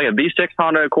nice. It's like a V6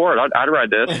 Honda Accord. I'd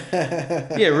ride this.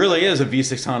 Yeah, it really is a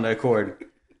V6 Honda Accord.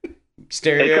 It's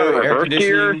Stereo, got air reverse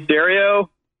gear, conditioning. stereo.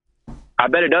 I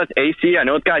bet it does AC. I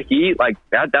know it's got heat. Like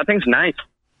that thing's nice.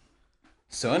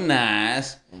 So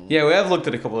nice. Yeah, we have looked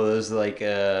at a couple of those like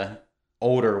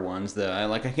older ones though.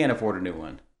 I can't afford a new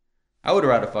one. I would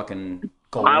ride a fucking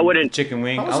I wouldn't- chicken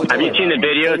wing. How much I would Have you totally seen the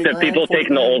ride one. videos 30 of people grand,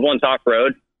 taking the 40 old ones off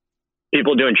road?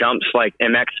 People doing jumps like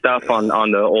MX stuff on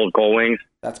the old Gullwings.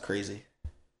 That's crazy.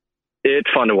 It's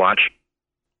fun to watch.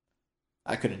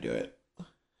 I couldn't do it.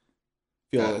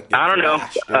 Feel like I don't know.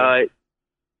 thrashed, dude.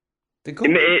 The You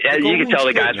Gullwing's can tell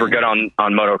the guys were man. good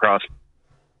on motocross.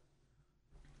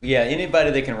 Yeah,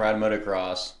 anybody that can ride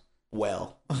motocross,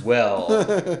 well,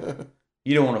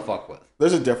 you don't want to fuck with.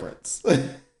 there's a difference.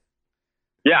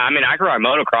 Yeah, I mean, I can ride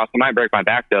motocross. I might break my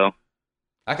back though.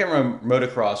 I can run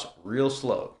motocross real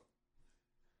slow.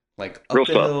 Like up Real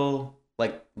the slow. hill,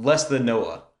 like less than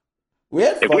Noah. We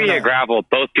had If fun. we though. hit gravel,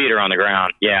 both feet are on the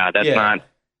ground. Yeah, that's not.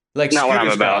 Like Not what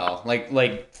scooter I'm style,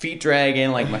 like feet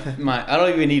dragging, like my I don't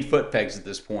even need foot pegs at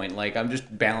this point. Like I'm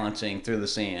just balancing through the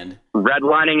sand.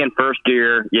 Redlining in first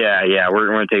gear. Yeah, we're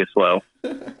going to take it slow.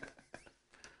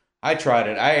 I tried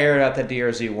it. I aired out that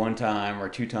DRZ one time or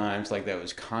 2 times. Like that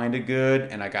was kind of good,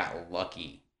 and I got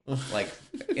lucky. Like,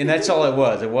 and that's all it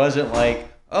was. It wasn't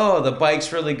like, oh, the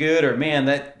bike's really good, or man,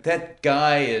 that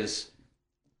guy is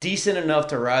decent enough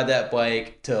to ride that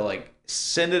bike to like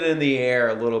send it in the air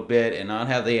a little bit and not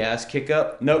have the ass kick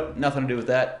up. Nope, nothing to do with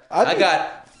that. I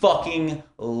got fucking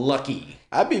lucky.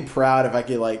 I'd be proud if I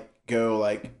could like go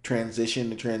like transition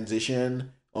to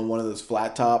transition on one of those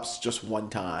flat tops just one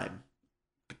time.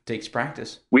 Takes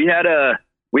practice. We had a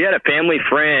family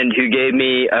friend who gave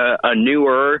me a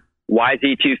newer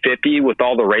YZ250 with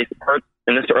all the race parts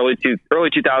in this early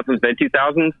 2000s, mid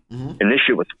 2000s, and this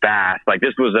shit was fast. Like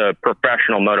this was a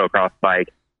professional motocross bike,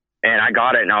 and I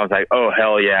got it and I was like, oh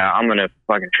hell yeah, I'm gonna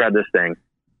fucking shred this thing.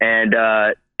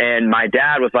 And my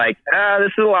dad was like,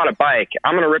 this is a lot of bike.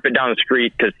 I'm gonna rip it down the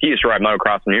street because he used to ride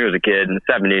motocross when he was a kid in the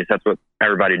 70s. That's what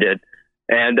everybody did.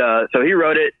 And so he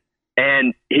rode it.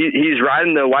 And he's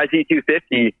riding the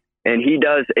YZ250, and he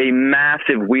does a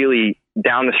massive wheelie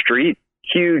down the street.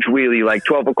 Huge wheelie, like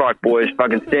 12 o'clock boys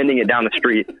fucking sending it down the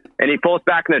street. And he pulls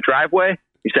back in the driveway.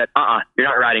 He said, you're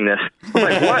not riding this. I'm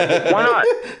like, what? Why not?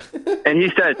 And he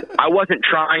says, I wasn't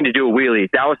trying to do a wheelie.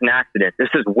 That was an accident. This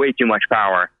is way too much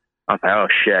power. I was like, oh,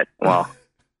 shit. Well,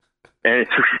 and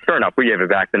sure enough, we gave it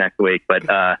back the next week. But,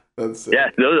 That's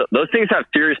yeah, those things have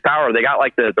serious power. They got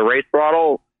like the race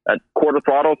throttle. Quarter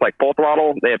throttles, like full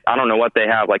throttle. They have, I don't know what they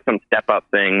have, like some step up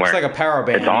thing where It's like a power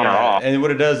band. it's on or off. And what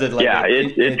it does is like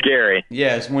it's scary.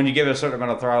 Yes, when you give it a certain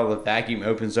amount of throttle, the vacuum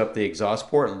opens up the exhaust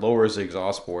port and lowers the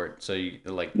exhaust port. So you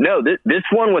like No, this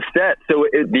one was set so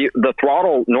the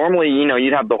throttle normally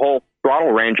you'd have the whole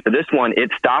throttle range, but this one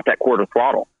it stopped at quarter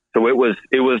throttle, so it was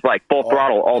like full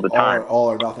throttle all the time,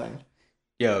 all or nothing.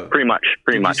 yo. pretty much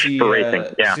Did you see, for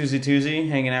racing. Yeah, Susie Toozy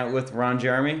hanging out with Ron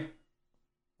Jeremy.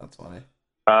 That's funny.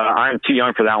 I'm too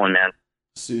young for that one, man.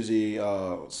 Susie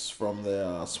from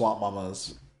the Swamp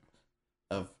Mamas.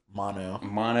 of mono.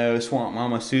 Mono, Swamp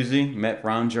Mama Susie met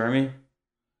Ron Jeremy.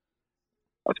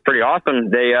 That's pretty awesome.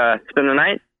 They spend the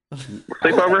night,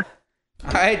 sleepover.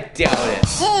 I doubt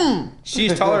it.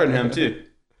 She's taller than him too.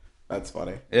 That's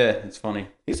funny. Yeah, it's funny.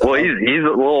 Well, he's a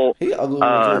little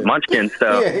munchkin,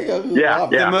 so yeah.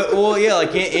 Well, yeah,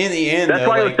 like in the end, That's though,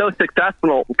 why he like, was so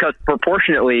successful, because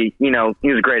proportionately, he was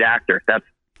a great actor. That's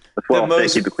the well,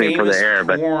 most keep it clean for the famous air.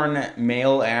 But porn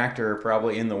male actor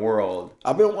probably in the world.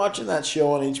 I've been watching that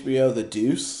show on HBO, The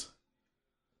Deuce.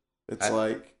 It's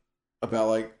about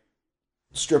like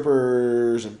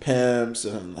strippers and pimps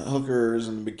and hookers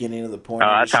in the beginning of the porn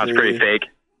that industry. sounds pretty fake.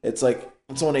 It's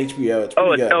on HBO. It's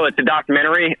pretty good. It's a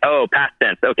documentary. Oh, past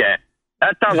tense. Okay.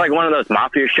 That sounds like one of those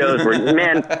mafia shows where,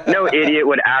 man, no idiot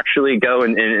would actually go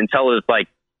and tell his like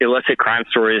illicit crime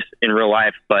stories in real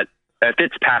life. But if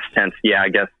it's past tense, yeah, I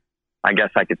guess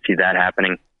I could see that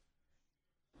happening.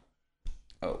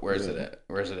 Oh, where's it at?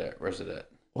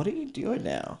 What are you doing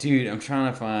now? Dude, I'm trying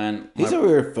to find. He's over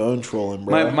here phone trolling,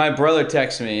 bro. My brother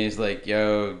texted me. He's like,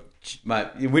 "Yo,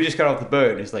 we just got off the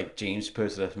boat." And he's like, "James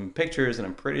posted up some pictures, and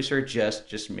I'm pretty sure Jess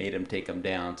just made him take them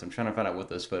down." So I'm trying to find out what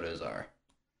those photos are.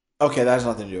 Okay, that has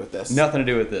nothing to do with this. Nothing to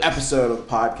do with this Episode of the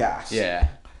podcast. Yeah,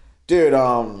 dude.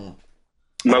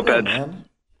 Mopeds. Man.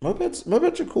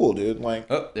 Mopeds are cool, dude. Like,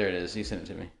 oh, there it is. He sent it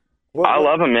to me. I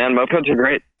love them, man. Mopeds are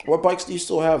great. What bikes do you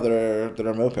still have that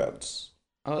are mopeds?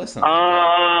 Oh, that's not.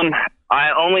 I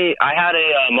had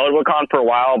a Motoricon for a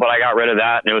while, but I got rid of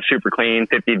that, and it was super clean,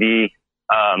 50D.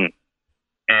 And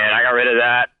I got rid of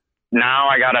that. Now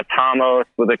I got a Tomos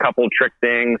with a couple trick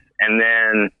things, and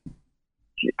then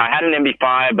I had an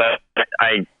MB5, but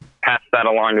I passed that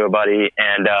along to a buddy.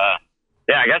 And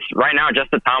I guess right now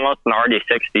just the Tomos and the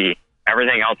RD60.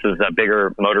 Everything else is a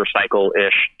bigger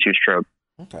motorcycle-ish two-stroke.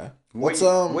 Okay. What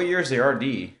year is the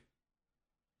RD?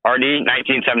 RD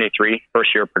 1973,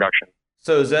 first year of production.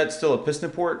 So is that still a piston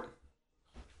port?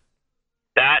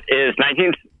 That is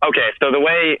 19. Okay, so the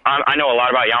way I know a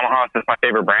lot about Yamaha, it's my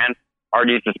favorite brand,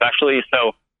 RDs especially.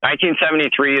 So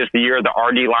 1973 is the year the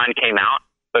RD line came out.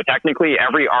 So technically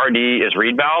every RD is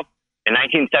reed valve. In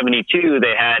 1972,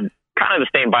 they had kind of the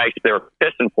same bikes. They were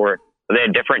piston port, but they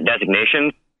had different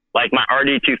designations. Like my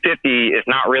RD250 is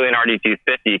not really an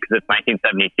RD250 because it's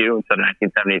 1972 instead of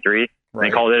 1973. Right.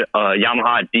 They called it a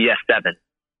Yamaha DS7.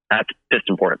 That's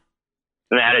piston port.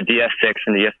 And they had a DS6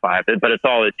 and DS5, but it's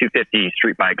all a 250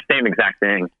 street bike. Same exact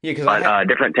thing. Yeah, because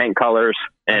different tank colors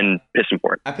and piston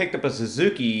port. I picked up a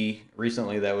Suzuki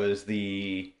recently that was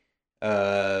the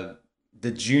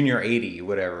Junior 80,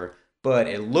 whatever. But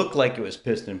it looked like it was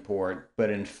piston port. But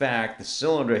in fact, the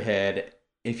cylinder head,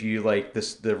 if you like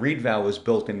this, the reed valve was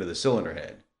built into the cylinder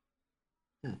head.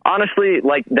 Honestly,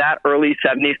 like that early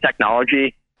 70s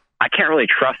technology, I can't really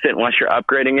trust it unless you're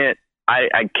upgrading it.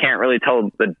 I can't really tell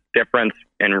the difference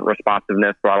in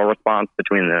responsiveness, throttle response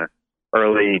between the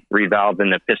early reed valve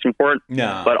and the piston port.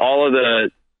 No. But all of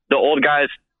the old guys,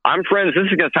 I'm friends, this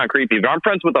is going to sound creepy, but I'm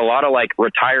friends with a lot of like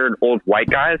retired old white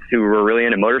guys who were really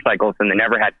into motorcycles and they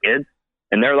never had kids.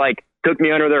 And they're like, took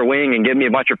me under their wing and gave me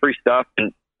a bunch of free stuff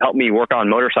and helped me work on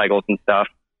motorcycles and stuff.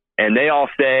 And they all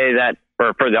say that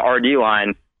for the RD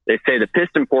line, they say the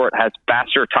piston port has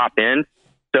faster top end.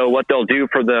 So what they'll do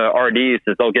for the RDs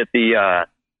is they'll get the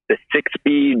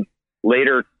 6-speed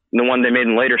later, the one they made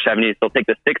in the later 70s. They'll take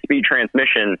the 6-speed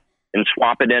transmission and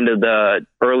swap it into the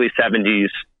early 70s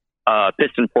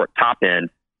piston port top end,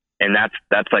 and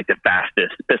that's like the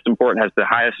fastest. Piston port has the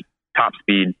highest top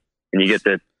speed, and you get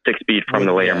the 6-speed from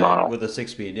the later model with a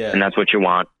 6-speed, yeah, and that's what you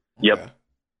want. Okay. Yep.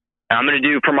 And I'm going to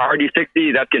do for my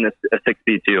RD60. That's getting a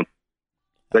 6-speed too,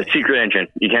 but secret engine.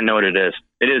 You can't know what it is.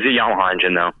 It is a Yamaha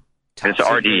engine though. And it's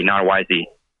an RD, not a YZ.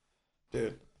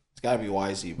 Dude, it's got to be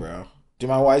YZ, bro. Do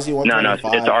my YZ 125?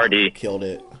 No, it's RD. Killed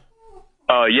it.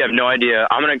 Oh, you have no idea.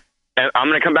 I'm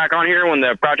gonna come back on here when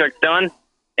the project's done,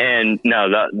 and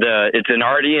no, it's an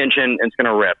RD engine. And it's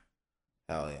gonna rip.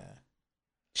 Hell yeah.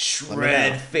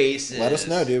 Shred faces. Let us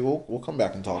know, dude. We'll come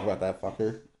back and talk about that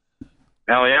fucker.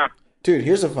 Hell yeah, dude.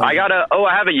 Here's a fun. I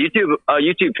have a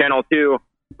YouTube channel too.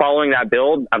 Following that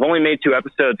build, I've only made 2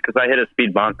 episodes because I hit a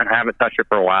speed bump and I haven't touched it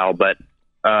for a while. But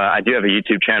I do have a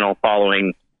YouTube channel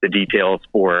following the details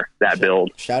for that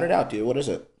build. Shout it out, dude. What is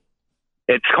it?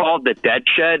 It's called the Dead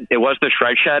Shed. It was the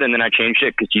Shred Shed, and then I changed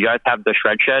it because you guys have the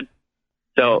Shred Shed.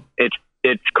 So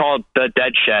it's called the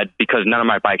Dead Shed because none of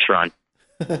my bikes run.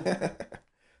 That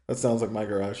sounds like my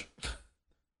garage.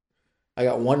 I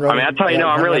got one running. I mean, that's how you know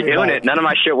I'm really doing it. None of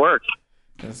my shit works.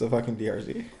 It's a fucking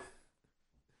DRZ.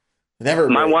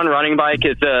 My one running bike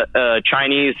is a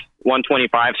Chinese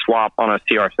 125 swap on a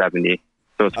CR70.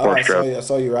 So it's 4-stroke. I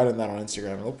saw you riding that on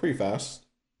Instagram. It looked pretty fast.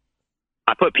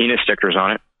 I put penis stickers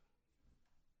on it.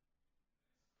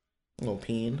 Little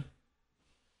peen.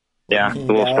 Yeah, the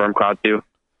little guy. storm cloud too.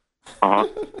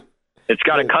 It's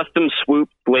got a custom swoop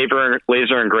laser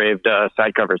engraved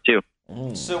side cover too.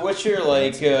 So what's your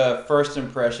like first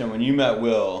impression when you met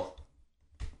Will?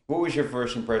 What was your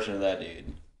first impression of that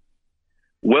dude?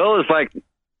 Will is like,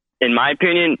 in my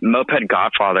opinion, moped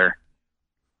godfather.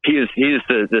 He's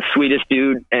the sweetest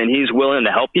dude, and he's willing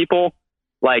to help people.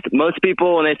 Like most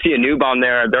people, when they see a noob on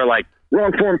there, they're like,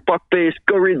 wrong form, fuckface,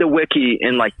 go read the wiki,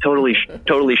 and like totally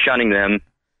shunning them.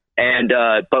 And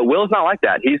but Will's not like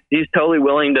that. He's totally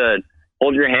willing to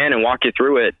hold your hand and walk you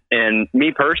through it. And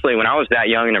me personally, when I was that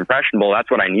young and impressionable, that's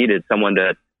what I needed, someone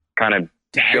to kind of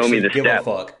show me the give step. a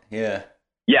fuck. Yeah.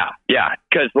 Yeah.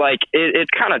 Because like it's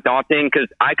kind of daunting. Because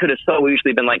I could have so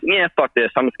easily been like, yeah, fuck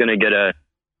this. I'm just gonna get a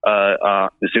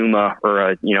Zuma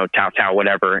or a Tao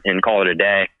whatever and call it a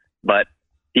day. But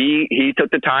he took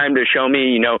the time to show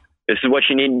me, this is what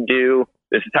you need to do.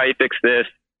 This is how you fix this.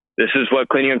 This is what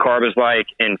cleaning a carb is like,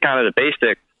 and kind of the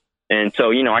basics. And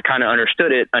so, I kind of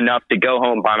understood it enough to go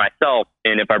home by myself.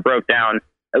 And if I broke down,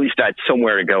 at least I had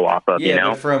somewhere to go off of,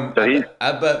 But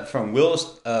I bet from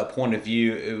Will's point of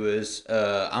view, it was,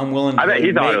 I'm willing to. I bet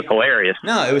he thought it was hilarious.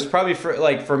 No, it was probably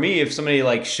for me, if somebody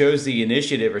like shows the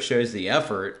initiative or shows the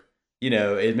effort,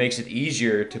 it makes it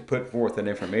easier to put forth an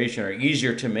information or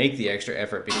easier to make the extra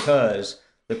effort because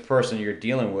the person you're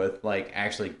dealing with like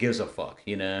actually gives a fuck,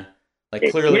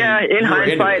 Like clearly. Yeah, in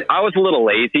hindsight, I was a little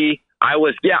lazy. I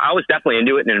was definitely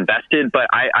into it and invested, but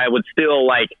I would still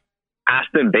like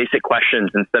ask them basic questions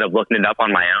instead of looking it up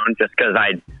on my own, just because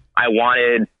I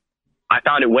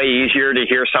found it way easier to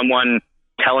hear someone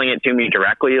telling it to me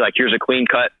directly. Like, here's a clean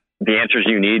cut, the answers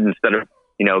you need, instead of,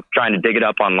 trying to dig it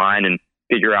up online and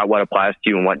figure out what applies to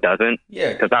you and what doesn't.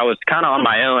 Yeah. Because I was kind of on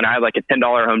my own. I had like a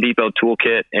 $10 Home Depot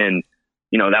toolkit, and,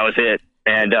 that was it.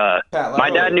 And my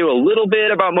dad knew a little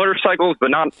bit about motorcycles, but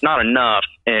not enough.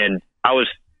 And I was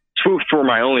swooped for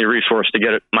my only resource to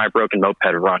get my broken moped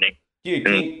running.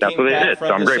 Dude, that's what they did,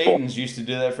 so I'm grateful. Satans used to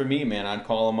do that for me, man. I'd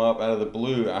call them up out of the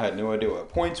blue. I had no idea what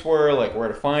points were, like where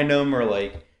to find them, or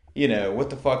like,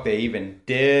 what the fuck they even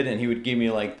did. And he would give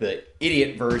me like the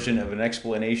idiot version of an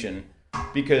explanation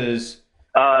because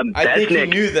I think he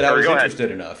knew that I was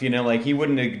interested enough. Like he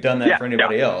wouldn't have done that for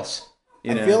anybody else.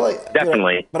 I feel like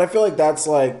definitely, but I feel like that's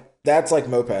like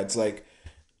mopeds. Like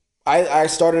I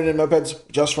started in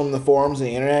mopeds just from the forums and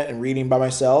the internet and reading by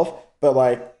myself, but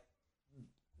like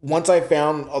once I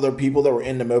found other people that were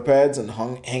into mopeds and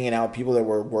hanging out with people that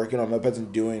were working on mopeds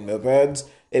and doing mopeds,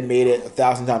 it made it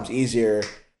 1,000 times easier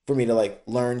for me to like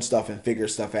learn stuff and figure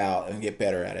stuff out and get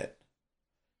better at it.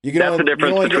 That's the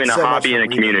difference between a hobby and a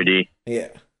community. Yeah.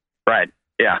 Right.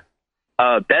 Yeah.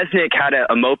 Besnick had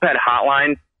a moped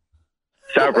hotline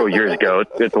several years ago.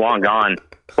 It's long gone.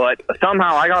 But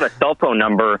somehow I got a cell phone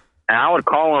number, and I would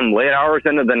call him late hours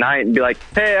into the night and be like,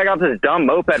 hey, I got this dumb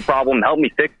moped problem. Help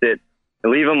me fix it.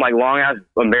 And leave him like long-ass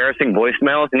embarrassing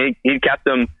voicemails, and he kept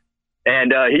them.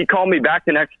 And he'd call me back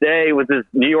the next day with his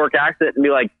New York accent and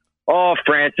be like, oh,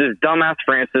 Francis, dumbass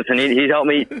Francis, and he'd help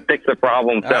me fix the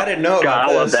problem. So, I didn't know about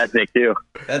I love that Nick too.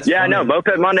 That's yeah, funny. no,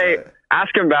 Moped Monday.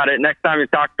 Ask him about it next time you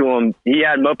talk to him. He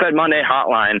had Moped Monday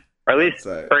hotline, or at least,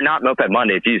 or not Moped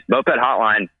Monday. Geez, Moped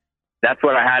hotline. That's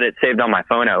what I had it saved on my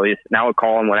phone at least. And I would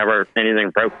call him whenever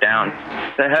anything broke down.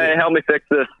 Say, hey, help me fix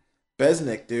this.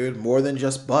 Besnick, dude, more than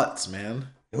just butts, man.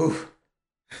 Oof.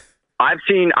 I've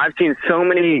seen so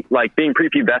many, like being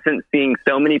prepubescent, seeing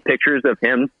so many pictures of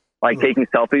him like taking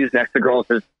selfies next to girls'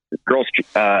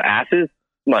 asses.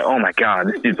 I'm like, oh my god,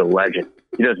 this dude's a legend.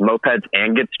 He does mopeds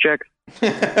and gets chicks.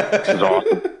 This is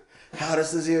awesome. How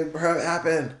does this even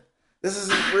happen? This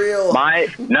isn't real.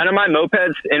 None of my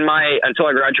mopeds until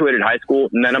I graduated high school,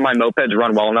 none of my mopeds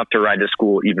run well enough to ride to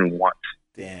school even once.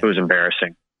 Damn. It was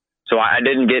embarrassing. So I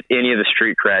didn't get any of the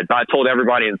street cred. But I told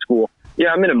everybody in school,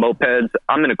 yeah, I'm into mopeds.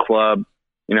 I'm in a club,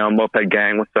 moped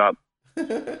gang. What's up?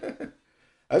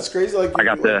 That's crazy. Like I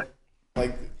got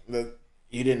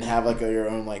you didn't have like your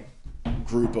own like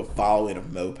group of following of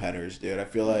mopeders, dude. I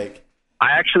feel like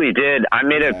I actually did. I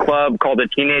made a club called the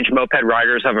Teenage Moped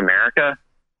Riders of America,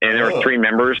 and there were 3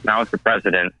 members, and I was the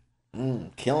president.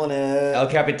 Killing it. El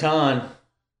Capitan.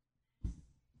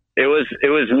 It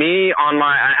was me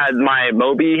I had my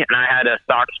Moby and I had a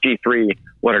Stox G3.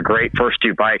 What a great first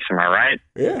 2 bikes, am I right?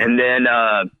 Yeah. And then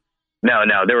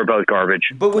no, they were both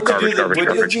garbage. But what garbage, you do?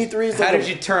 garbage. G3s How did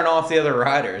you turn off the other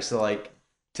riders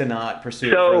to not pursue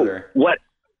it further?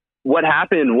 What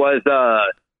happened was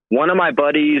one of my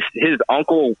buddies, his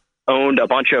uncle owned a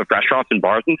bunch of restaurants and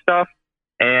bars and stuff,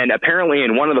 and apparently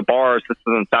in one of the bars, this is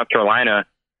in South Carolina,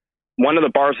 one of the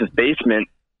bars' basement,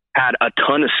 had a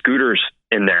ton of scooters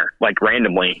in there, like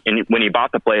randomly. And when he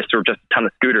bought the place, there were just a ton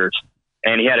of scooters.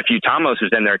 And he had a few Tomoses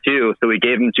in there too, so he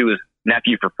gave them to his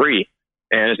nephew for free.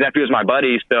 And his nephew was my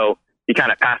buddy, so he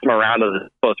kind of passed them around as a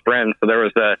close friend. So there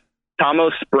was a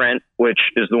Tomos Sprint, which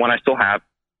is the one I still have,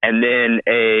 and then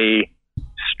a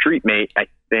Street Mate, I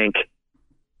think.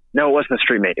 No, it wasn't a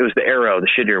Street Mate. It was the Arrow, the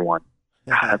shittier one.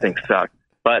 God, that thing sucked.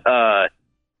 But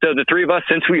so the three of us,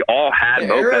 since we all had The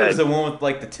Arrow mopeds, is the one with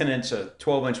like the 10-inch,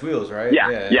 12-inch wheels, right?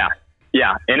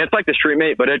 Yeah, and it's like the Street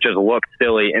Mate, but it just looked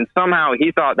silly. And somehow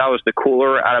he thought that was the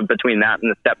cooler out of between that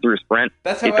and the Step Through Sprint.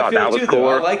 That's he how I thought feel that too. was Though.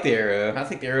 cooler. I like the Arrow. I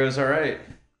think the Arrow's all right.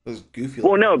 Those goofy.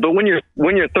 Well, no, but when you're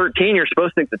 13, you're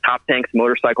supposed to think the Top Tank's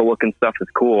motorcycle looking stuff is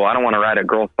cool. I don't want to ride a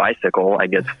girl's bicycle. I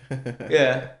guess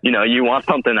Yeah. you want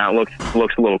something that looks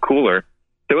a little cooler.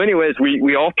 So, anyways,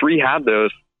 we all three had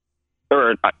those.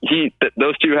 Or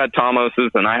those two had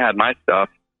Tomoses, and I had my stuff.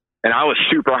 And I was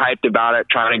super hyped about it,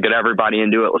 trying to get everybody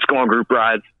into it. Let's go on group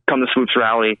rides, come to Swoops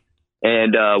Rally.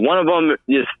 And one of them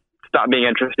just stopped being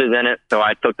interested in it, so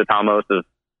I took the Tomos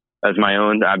as my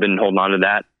own. I've been holding on to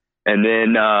that. And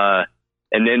then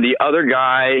the other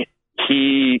guy,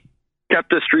 he kept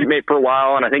the Street Mate for a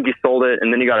while, and I think he sold it.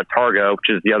 And then he got a Targo, which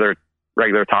is the other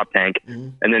regular Top Tank. Mm-hmm.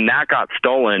 And then that got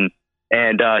stolen.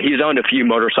 And he's owned a few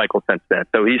motorcycles since then.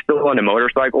 So he's still into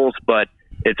motorcycles, but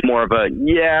it's more of a,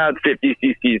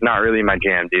 50cc is not really my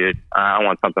jam, dude. I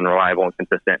want something reliable and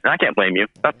consistent. And I can't blame you.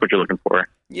 That's what you're looking for.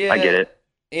 Yeah, I get it.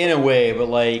 In a way, but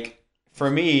like for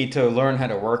me to learn how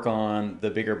to work on the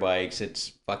bigger bikes,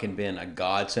 it's fucking been a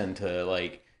godsend to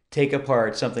like take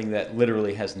apart something that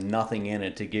literally has nothing in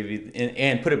it to give you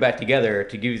and put it back together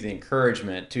to give you the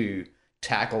encouragement to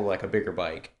tackle like a bigger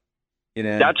bike. You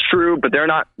know? That's true, but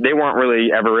they weren't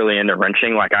really ever really into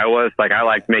wrenching like I was. Like I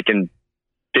liked making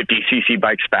 50cc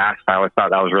bikes fast. I always thought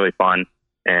that was really fun.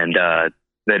 And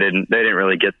they didn't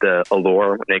really get the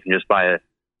allure when they can just buy a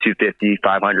 250,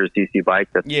 500cc bike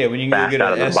that's yeah, when you can fast get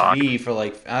out an of the box. SV for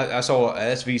like I saw a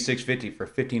SV 650 for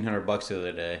 $1,500 the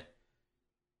other day.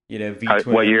 You know,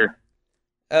 V-twin. What year?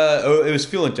 It was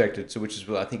fuel injected, so which is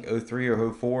I think 03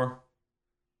 or 04.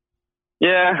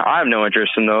 Yeah, I have no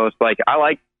interest in those. Like I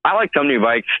like some new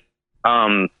bikes,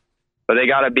 but they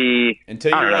gotta be.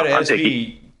 Until you I don't ride know, an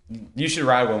SV, you should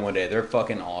ride one day. They're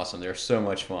fucking awesome. They're so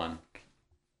much fun. If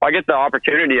I get the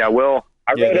opportunity, I will.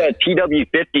 I rode a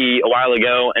TW50 a while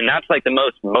ago, and that's like the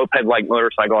most moped-like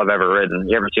motorcycle I've ever ridden.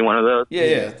 You ever seen one of those?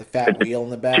 Yeah. The fat wheel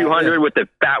in the back. 200 with the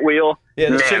fat wheel.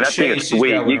 Yeah, the man, chick that thing Shay, is she's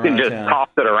sweet. got one You can around just town. toss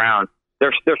it around.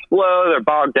 They're slow, they're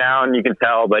bogged down, you can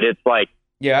tell, but it's like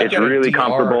Yeah, it's really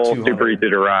comfortable, super easy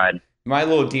to ride. My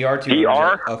little DR2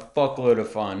 DR? is a fuckload of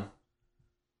fun.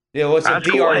 Yeah, what's a That's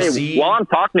cool. DRZ? Hey, while I'm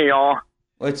talking to y'all,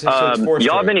 It's y'all have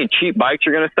four-stroke. any cheap bikes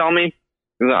you're gonna sell me?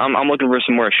 'Cause I'm looking for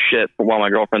some more shit while my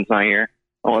girlfriend's not here.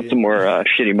 I want some more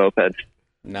shitty mopeds.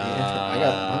 Nah. I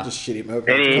got a bunch of shitty mopeds.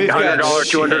 Any We've got $100,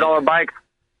 shit. $200 bikes?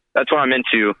 That's what I'm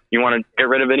into. You want to get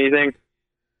rid of anything?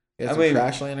 You got I some mean,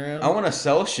 trash laying around? I want to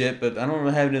sell shit, but I don't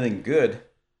really have anything good.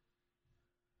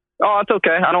 Oh, it's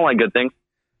okay. I don't like good things.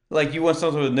 Like, you want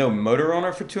something with no motor on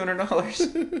it for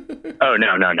 $200? Oh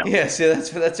no. Yeah, see, that's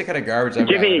the kind of garbage I'm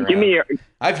Give me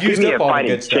I've used me up a all the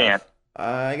fighting good stuff. chance.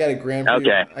 I got a Grand Prix.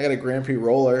 Okay. I got a Grand Prix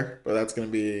roller, but that's gonna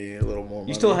be a little more. You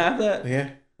money. still have that? Yeah.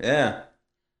 Yeah.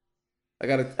 I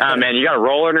got a. Ah, man, you got a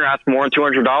roller there. That's more than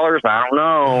 $200. I don't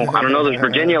know. I don't know. Those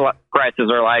Virginia prices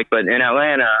are like, but in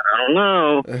Atlanta, I don't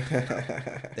know.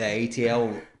 The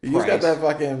ATL You price. got that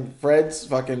fucking Fred's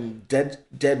fucking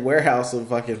dead warehouse of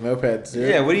fucking mopeds, dude.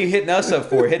 Yeah, what are you hitting us up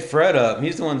for? Hit Fred up.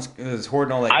 He's the one who's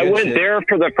hoarding all that I good went shit. there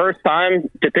for the first time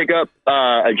to pick up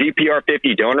a GPR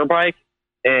 50 donor bike,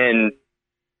 and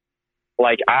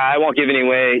like I won't give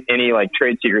any like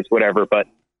trade secrets, whatever. But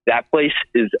that place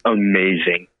is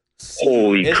amazing.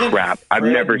 Holy Isn't crap! I've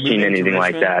Fred never seen moving to anything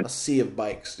like Richmond? that. A sea of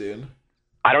bikes, dude.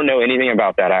 I don't know anything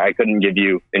about that. I couldn't give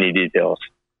you any details.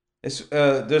 It's,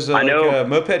 there's a, I know- like a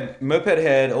moped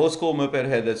head, old school moped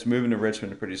head that's moving to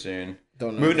Richmond pretty soon.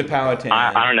 Don't know. Moving to anything about it.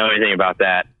 Powhatan. I don't know anything about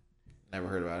that. Never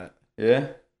heard about it. Yeah.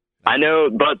 I know,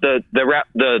 but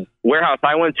the warehouse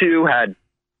I went to had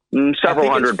several I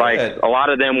think hundred it's bikes. Fred. A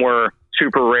lot of them were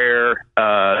super rare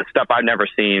stuff I've never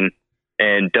seen,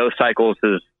 and Dose Cycles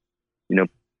is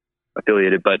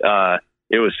affiliated, but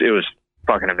it was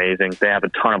fucking amazing. They have a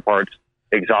ton of parts,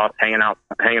 exhaust hanging off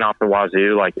the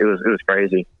wazoo. Like it was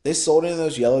crazy. They sold any of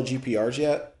those yellow GPRs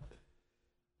yet?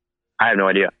 I have no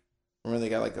idea. Remember they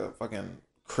got like a fucking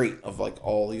crate of like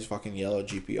all these fucking yellow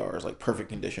GPRs, like perfect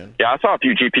condition. Yeah, I saw a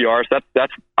few GPRs.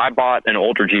 That's I bought an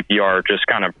older GPR, just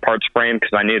kind of parts frame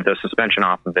because I needed the suspension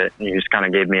off of it, and he just kind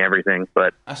of gave me everything.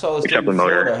 But I saw this Except dude in the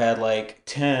motor. Florida had like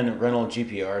 10 rental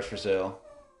GPRs for sale.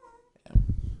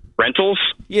 rentals?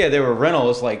 Yeah, they were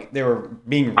rentals. Like they were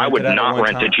being rented I would out at not one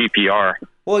rent time. a GPR.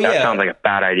 Well, That yeah. sounds like a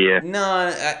bad idea. No,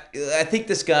 I think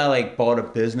this guy like bought a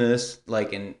business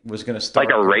like and was gonna start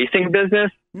Like a racing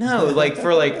business? No, like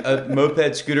for like a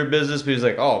moped scooter business. But he was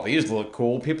like, oh, these look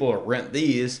cool. People will rent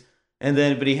these. And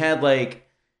then, but he had like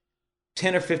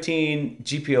 10 or 15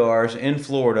 GPRs in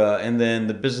Florida, and then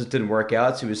the business didn't work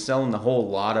out, so he was selling the whole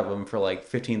lot of them for like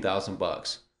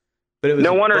 $15,000. But it was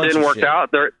No a wonder it bunch didn't of work shit.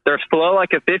 out. They're slow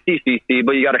like a 50cc,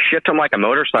 but you got to shift them like a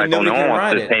motorcycle. And nobody No can one ride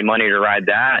wants to it. pay money to ride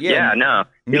that. Yeah, Yeah, no.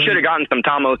 You nobody- should have gotten some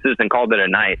Tomoses and called it a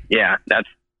night. Yeah, that's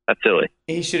silly.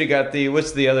 He should have got the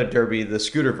what's the other derby, the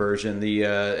scooter version, the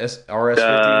RS50,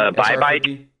 The Bye Bike,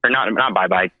 SR50? or not Bye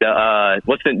Bike. The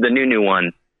what's the new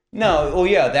one? No, well,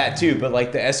 yeah, that too. But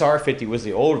like the SR50 was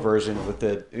the old version with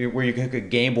the where you could hook a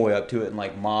Game Boy up to it and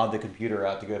like mod the computer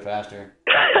out to go faster.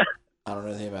 I don't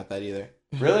know anything about that either.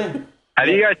 Really? Have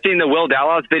you guys seen the Will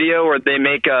Dallas video where they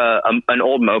make an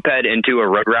old moped into a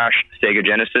Road Rash Sega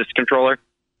Genesis controller?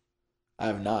 I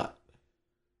have not.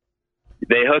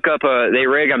 They they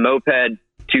rig a moped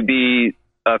to be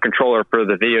a controller for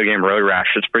the video game Road Rash.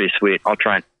 It's pretty sweet.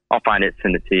 I'll find it,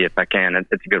 send it to you if I can.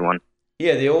 It's a good one.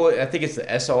 Yeah, the old, I think it's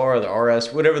the SR or the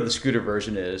RS, whatever the scooter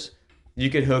version is. You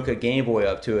could hook a Game Boy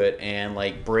up to it and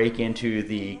like break into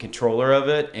the controller of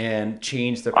it and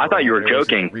change the. I thought you were parameters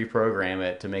joking. and reprogram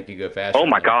it to make it go faster. Oh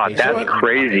my Like, God, basically- that's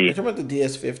crazy. You're talking about the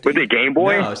DS50? With a Game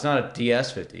Boy? No, it's not a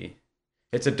DS50.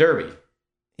 It's a Derby.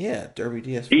 Yeah, Derby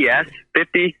DS50.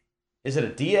 DS50? Is it a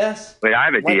DS? Wait, I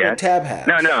have a Like DS. what Tab has.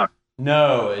 No.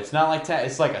 No, it's not like that.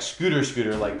 It's like a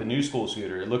scooter, like the new school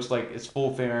scooter. It looks like it's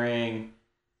full fairing.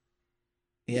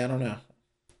 Yeah, I don't know.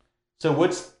 So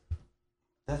what's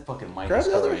that fucking mic? Grab is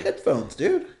the other covering. headphones,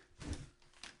 dude.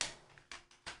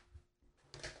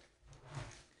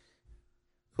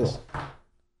 Cool.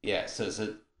 Yeah. So is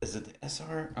it the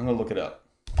SR? I'm gonna look it up.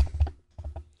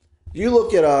 You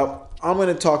look it up. I'm going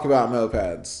to talk about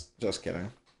mopeds. Just kidding.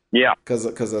 Yeah. Because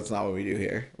that's not what we do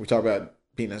here. We talk about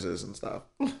penises and stuff.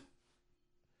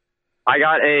 I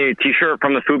got a T-shirt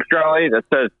from the Foops Rally that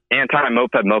says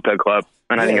Anti-Moped Moped Club,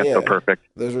 and I think that's so perfect.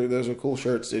 Those are cool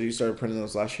shirts, dude. You started printing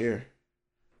those last year.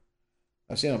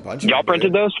 I've seen a bunch of Y'all them.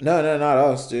 printed dude. those? No, not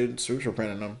us, dude. Swoops were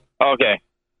printing them. Okay,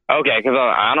 because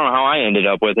I don't know how I ended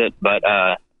up with it, but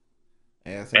Yeah, I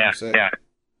think yeah, that's it. yeah.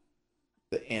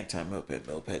 The Anti-Moped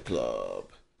Moped Club.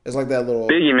 It's like that little...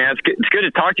 Biggie, man, it's good to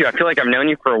talk to you. I feel like I've known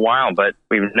you for a while, but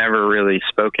we've never really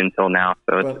spoken till now,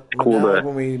 so it's But cool now, to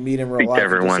when we meet in real speak to life, we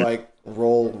everyone. just like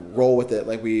roll with it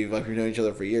like we've known each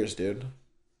other for years, dude.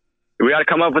 We got to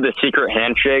come up with a secret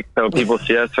handshake so people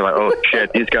see us. They're like, oh,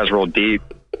 shit, these guys roll deep.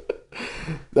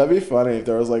 That'd be funny if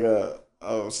there was like a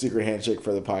secret handshake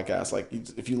for the podcast. Like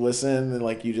if you listen and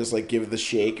like you just like give the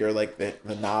shake or like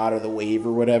the nod or the wave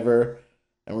or whatever,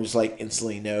 and we just like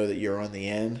instantly know that you're on the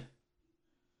end.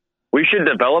 We should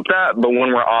develop that, but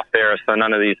when we're off there, so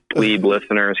none of these plebe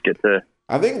listeners get to...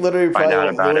 I think literally Find probably out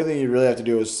the about only it. thing you really have to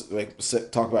do is like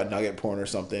talk about nugget porn or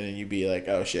something, and you'd be like,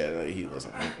 "Oh shit, he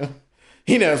listens.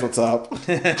 He knows what's up.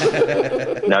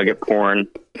 Nugget porn.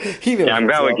 He knows." Yeah, I'm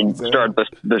glad we can start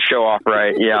the show off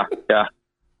right. Yeah.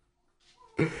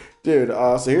 Dude,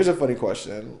 so here's a funny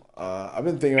question. I've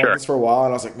been thinking about Sure. this for a while,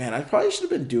 and I was like, man, I probably should have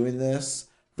been doing this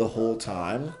the whole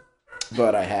time,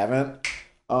 but I haven't.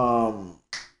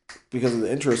 Because of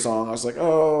the intro song, I was like,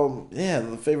 oh, yeah,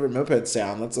 the favorite moped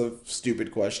sound. That's a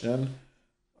stupid question.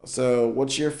 So,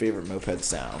 what's your favorite moped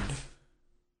sound?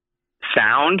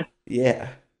 Sound? Yeah.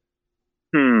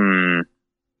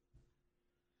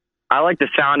 I like the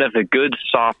sound of a good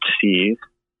soft C.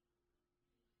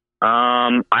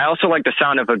 I also like the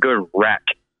sound of a good wreck,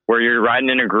 where you're riding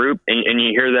in a group and you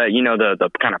hear that, the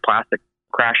kind of plastic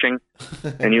crashing,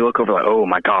 and you look over like, oh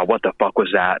my God, what the fuck was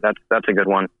that? That's a good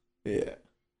one. Yeah.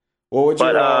 What would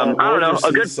your, But I what don't would know,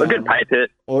 your a C's good sound- pipe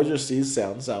hit. What would your C's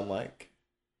sound like?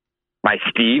 My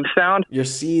Steve sound? Your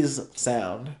C's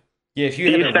sound. Yeah, if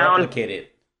you had to Steve sound? replicate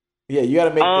it. Yeah, you gotta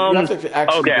make. You have to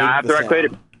actually. okay, make I have the to recreate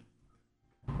it. sound.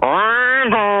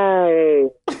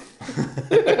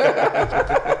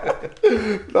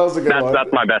 That was a good one.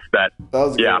 That's my best bet. That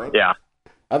was a good Yeah, one. yeah.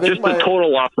 I think Just the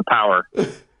total loss of power.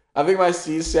 I think my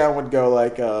C sound would go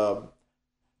like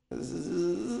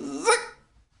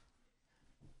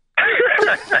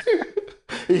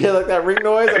you hear like that ring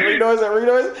noise,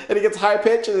 and it gets high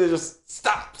pitch and it just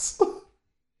stops.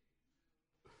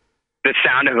 The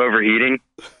sound of overheating.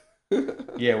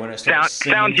 Yeah, when it starts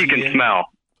Sounds you singing to can smell.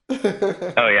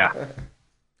 Oh yeah.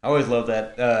 I always love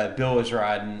that. Bill was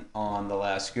riding on the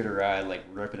last scooter ride, like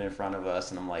ripping in front of us,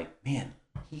 and I'm like, man,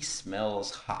 he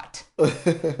smells hot.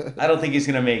 I don't think he's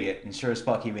gonna make it. And sure as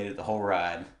fuck, he made it the whole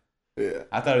ride. Yeah.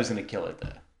 I thought he was gonna kill it though.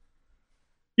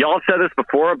 y'all have said this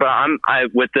before, but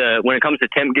when it comes to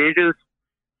temp gauges,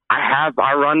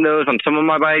 I run those on some of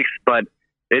my bikes, but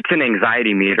it's an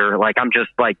anxiety meter. Like I'm just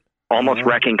like almost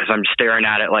wrecking because I'm staring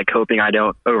at it, like hoping I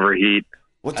don't overheat.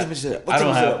 What temp is it? I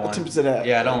don't have one. What temp is it at?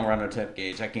 Yeah, I don't run a temp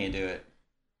gauge. I can't do it.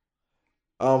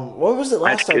 What was it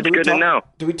last time? It's good to know.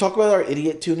 Did we talk about our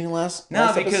idiot tuning last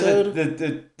No, because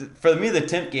episode? for me the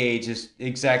temp gauge is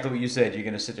exactly what you said. You're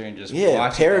gonna sit there and just watch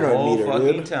it the paranoid whole meter, fucking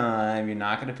dude. time. You're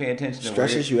not gonna pay attention to it.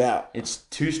 Stresses you out. It's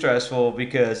too stressful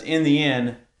because in the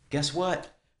end, guess what?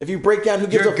 If you break down, who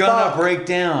gives You're a gonna fuck? break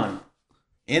down.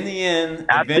 In the end,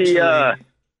 At eventually.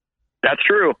 That's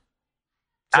true.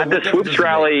 So At the what difference Swoops does it make?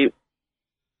 rally,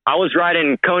 I was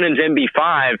riding Conan's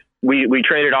MB5. We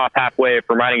traded off halfway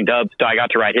from riding Dubs, so I got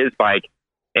to ride his bike.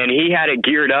 And he had it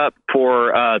geared up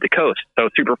for the coast, so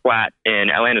super flat,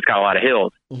 and Atlanta's got a lot of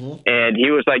hills. Mm-hmm. And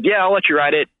he was like, yeah, I'll let you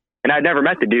ride it. And I'd never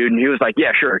met the dude, and he was like,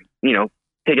 yeah, sure,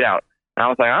 take it out. And I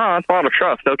was like, oh, that's a lot of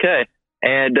trust, okay.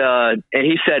 And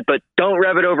he said, but don't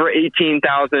rev it over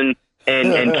 18,000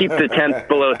 and keep the temps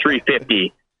below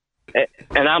 350.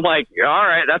 And I'm like, all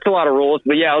right, that's a lot of rules,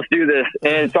 but yeah, let's do this.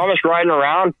 And so I'm just riding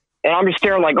around, and I'm just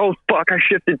staring like, oh, fuck, I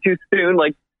shifted too soon.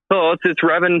 Like, oh, it's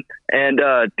revving, and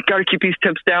got to keep these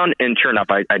temps down. And sure enough,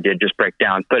 I did just break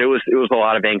down. But it was a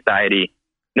lot of anxiety.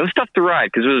 No stuff to ride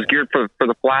because it was geared for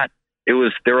the flat. There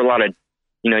were a lot of,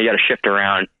 you got to shift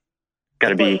around. Got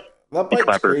to be That bike's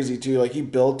clever. crazy too. Like he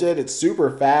built it. It's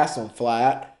super fast on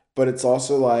flat, but it's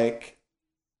also like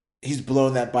he's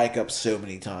blown that bike up so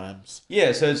many times.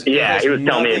 Yeah, so it's, Yeah, it has he was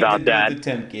telling me nothing about to do that. with the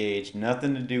temp gauge,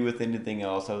 nothing to do with anything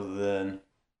else other than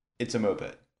it's a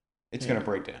moped. It's gonna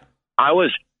break down. I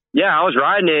was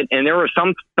riding it, and there were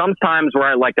some times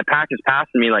where like the pack is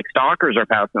passing me, like stalkers are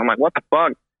passing. I'm like, what the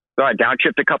fuck? So I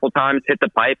downshift a couple times, hit the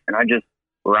pipe, and I just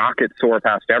rocket soar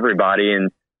past everybody. And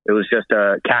it was just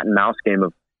a cat and mouse game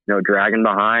of dragging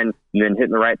behind and then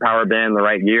hitting the right power band, the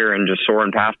right gear, and just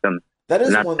soaring past them. That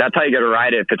is And that's how you got to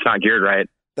ride it if it's not geared right.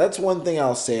 That's one thing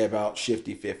I'll say about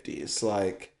shifty 50s,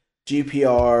 like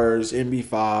GPRs,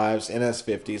 MB5s,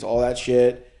 NS50s, all that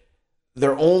shit.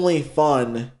 They're only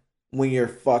fun when you're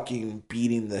fucking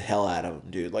beating the hell out of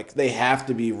them, dude. Like they have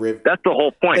to be That's the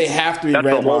whole point. They have to be That's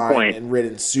the whole redlined point. and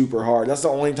ridden super hard. That's the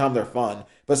only time they're fun.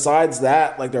 Besides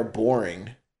that, like they're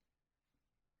boring.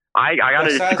 I got to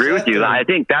Besides disagree with that, you. though- I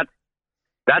think that's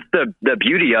the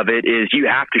beauty of it is you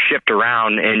have to shift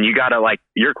around, and you got to like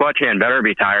your clutch hand better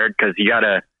be tired because you got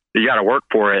to work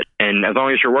for it. And as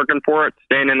long as you're working for it,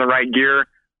 staying in the right gear,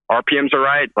 RPMs are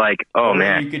right. Like, oh Or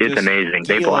man, you could it's just amazing.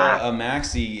 They kill blast. a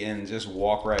maxi and just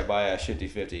walk right by a shifty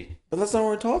 50. But that's not what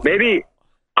we're talking Maybe about.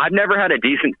 I've never had a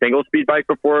decent single speed bike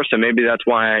before, so maybe that's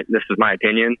why this is my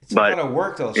opinion. It's But a lot of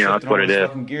work though. that's what it is.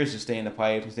 Fucking gears to stay in the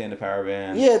pipe, to stay in the power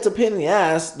band. Yeah, it's a pain in the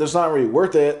ass. That's not really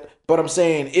worth it. But I'm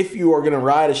saying if you are gonna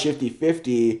ride a shifty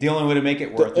 50, The only way to make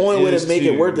it worth the only way is to make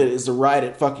it worth it is to ride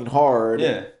it fucking hard.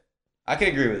 Yeah, I can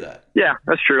agree with that. yeah,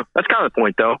 that's true. That's kind of the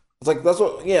point, though. It's like that's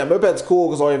what. Yeah, moped's cool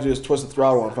because all you have to do is twist the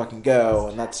throttle and fucking go,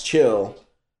 and that's chill.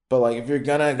 But like if you're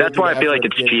gonna, That's why I feel like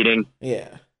it's cheating. Yeah.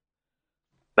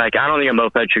 Like, I don't think a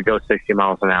moped should go 60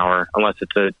 miles an hour unless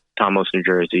it's a Tomos, New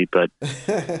Jersey. But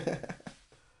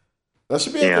That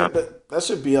should be Yeah. that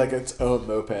should be like its own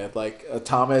moped, like a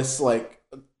Thomas, like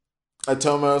a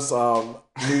Tomos,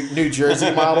 New Jersey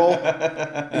model.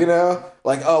 You know,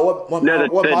 like what No,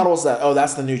 what model is that? Oh,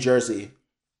 that's the New Jersey.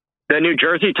 the New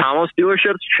Jersey Tomos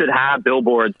dealerships should have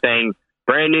billboards saying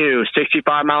brand new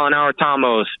 65 mile an hour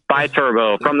Tomos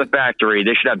bi-turbo from the factory.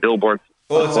 They should have billboards.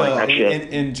 Well, it's like that shit.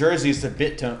 in Jersey, it's a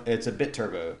bit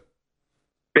turbo.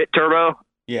 Bit turbo?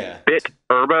 Yeah, Bit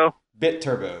turbo? bit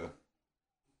turbo.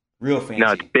 Real fancy.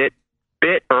 No, it's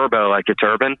bit urbo, like it's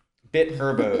urban. Bit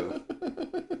turbo.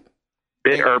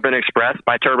 Bit Urban Express,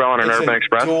 bi-turbo on an It's Urban a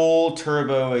Express. dual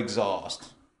turbo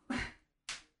exhaust.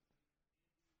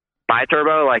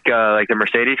 Bi-turbo, like the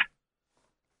Mercedes.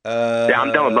 Yeah,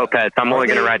 I'm done with mopeds. I'm only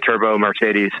going to ride turbo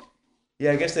Mercedes.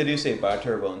 Yeah, I guess they do say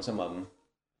bi-turbo in some of them.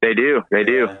 They do.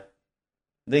 Yeah.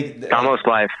 They Tomos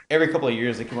life. every couple of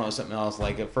years they come out with something else.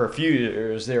 Like for a few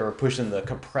years they were pushing the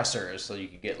compressors, so you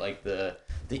could get like the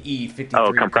E53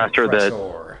 Oh, compressor,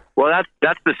 Well,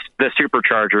 that's the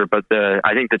supercharger, but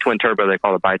I think the twin turbo they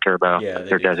call it bi-turbo. Yeah, That's they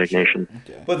their do for sure. designation.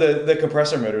 Okay. But the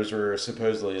compressor motors were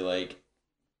supposedly like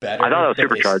better. I thought it was but they-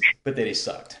 supercharged. but they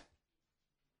sucked.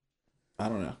 I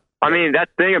don't know. I mean, that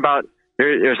thing about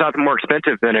there's nothing more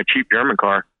expensive than a cheap German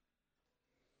car.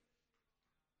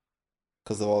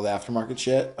 Because of all the aftermarket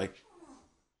shit, like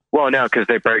Well, no, because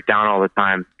they break down all the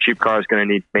time. Cheap cars going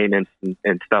to need maintenance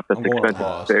and stuff that's I'm going expensive.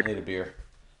 pause. to I fix. need a beer.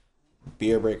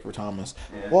 beer break for Thomas.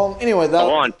 Well, anyway, that.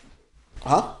 Hold on.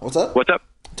 Huh? What's up? What's up?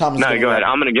 Thomas, No, go ahead.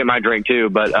 I'm gonna get my drink too,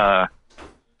 but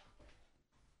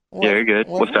Well, you're good.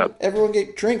 well, What's up? Everyone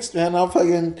get drinks, man. I'll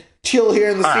fucking chill here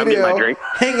in the All right, I'll get studio, my drink.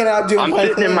 hanging out, doing I'm my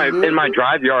sitting thing, dude. in my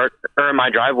drive yard or in my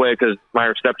driveway because my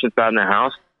reception's bad in the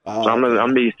house. Oh, So I'm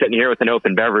gonna be sitting here with an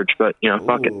open beverage, but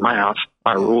fuck it, my house,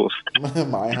 my rules.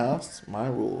 my house, my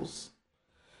rules,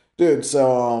 dude.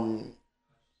 So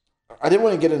I didn't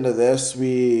want to get into this.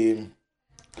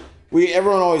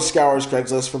 Everyone always scours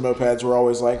Craigslist for mopeds. We're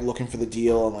always like looking for the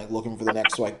deal and like looking for the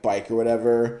next like bike or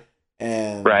whatever.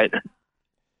 And Right.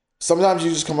 sometimes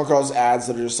you just come across ads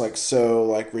that are just like so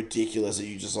like ridiculous that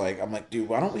you just like, I'm like, dude,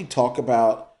 why don't we talk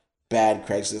about bad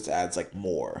Craigslist ads like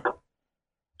more?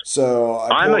 So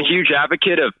I'm a huge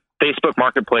advocate of Facebook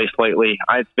Marketplace lately.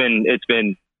 It's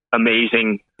been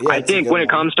amazing. Yeah, I it's a think good when it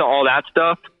one. comes to all that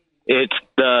stuff, it's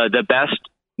the best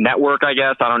network, I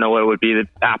guess. I don't know what it would be, the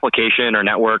application or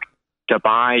network to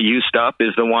buy used stuff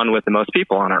is the one with the most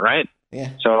people on it, right? Yeah.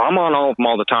 So I'm on all of them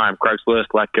all the time. Craigslist,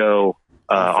 Letgo,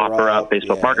 OfferUp,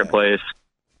 Facebook yeah. Marketplace.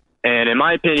 And in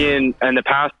my opinion, in the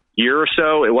past year or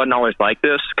so, it wasn't always like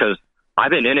this because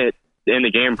I've been in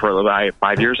the game for about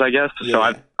 5 years, I guess. Yeah. So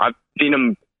I've seen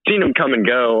them come and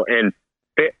go. And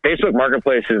Facebook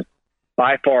Marketplace is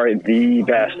by far the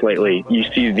best lately. You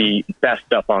see the best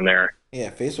stuff on there. Yeah,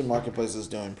 Facebook Marketplace is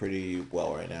doing pretty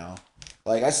well right now.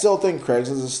 Like, I still think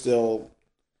Craigslist is still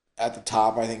at the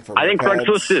top, I think, for I think mopeds.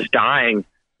 Craigslist is dying.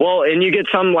 Well, and you get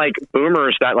some like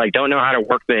boomers that like don't know how to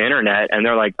work the internet, and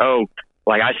they're like, "Oh,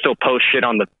 like I still post shit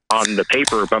on the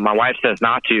paper, but my wife says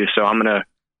not to, so I'm gonna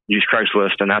use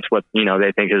Craigslist," and that's what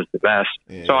they think is the best.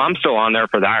 Yeah. So I'm still on there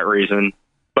for that reason.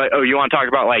 But you want to talk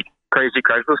about like crazy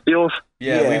Craigslist deals?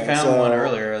 Yeah, we Yeah, found so- one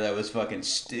earlier that was fucking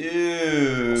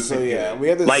stupid. So, yeah, good. we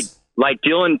had this... Like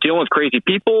dealing with crazy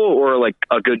people or like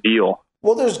a good deal?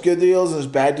 Well, there's good deals and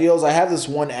there's bad deals. I have this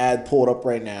one ad pulled up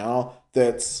right now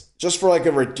that's just for like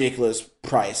a ridiculous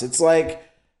price. It's like,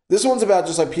 this one's about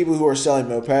just like people who are selling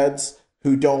mopeds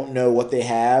who don't know what they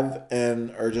have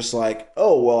and are just like,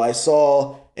 oh, well, I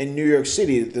saw in New York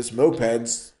City that this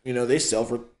mopeds, they sell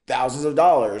for thousands of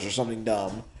dollars or something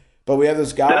dumb. But we have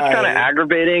this guy. That's kind of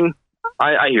aggravating.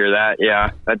 I hear that.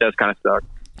 Yeah, that does kind of suck.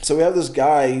 So we have this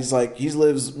guy, he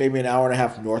lives maybe an hour and a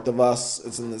half north of us.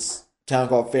 It's in this town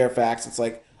called Fairfax. It's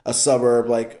like a suburb,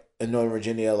 like in Northern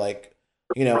Virginia, like,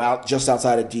 out just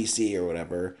outside of DC or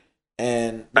whatever.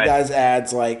 And the Right. guy's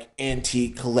ad's like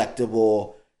antique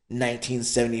collectible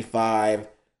 1975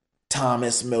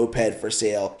 Thomas moped for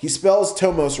sale. He spells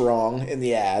Tomos wrong in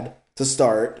the ad to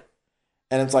start.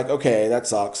 And it's like, okay, that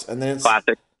sucks. And then it's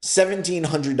Classic.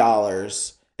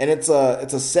 $1,700. And it's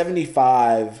a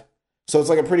 75. So it's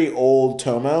like a pretty old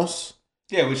Tomos.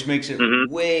 Yeah, which makes it Mhm.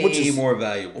 way Which is- more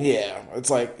valuable. Yeah, it's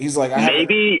like he's like I have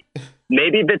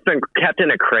Maybe if it's been kept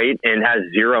in a crate and has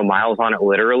 0 miles on it,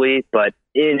 literally, but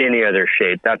in any other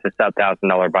shape, that's a sub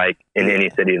 $1,000 bike in any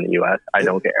city in the U.S. I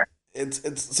don't care.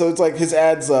 it's like his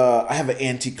ads. I have an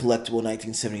antique collectible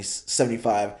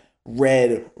 1975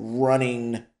 red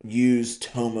running used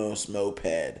Tomos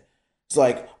moped. It's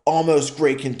like almost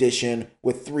great condition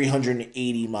with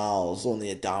 380 miles on the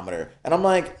odometer, and I'm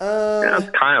like, That's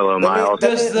kind of low Let me- miles.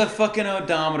 Does the fucking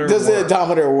odometer does the work?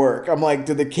 odometer work? I'm like,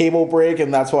 did the cable break,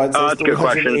 and that's why it says that's a good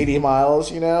question. 380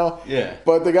 miles? Yeah.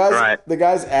 But the Right.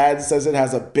 guy's ad says it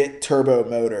has a bit turbo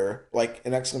motor, like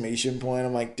an exclamation point.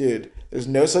 I'm like, dude, there's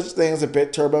no such thing as a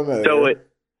bit turbo motor.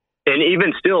 And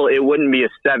even still, it wouldn't be a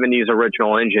 70s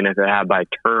original engine if it had by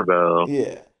turbo.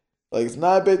 Yeah, like it's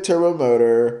not a bit turbo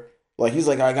motor. Like he's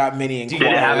like, I got many Do you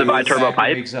Did it have the inquiries. bi-turbo factory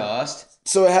pipe? exhaust?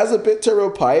 So it has a bit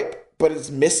turbo pipe, but it's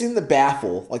missing the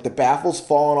baffle. Like the baffle's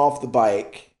falling off the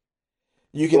bike.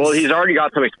 You can. Well, he's already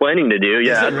got some explaining to do.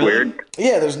 Yeah, Is it that's really? weird.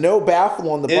 Yeah, there's no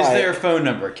baffle on the Is bike. there a phone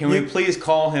number? Can we please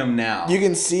call him now? You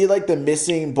can see like the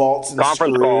missing bolts and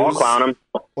Conference screws. call, I'll clown him.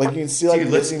 Like you can see like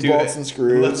Dude, let's missing do bolts it. and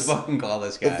screws. Let's fucking call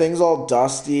this guy. The thing's all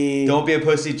dusty. Don't be a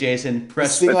pussy, Jason.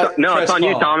 Press. See, like- No, press it's on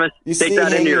you, call. Thomas. You Take see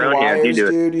that into your hanging own hands. You wires, do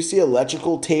it. dude. You see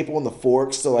electrical tape on the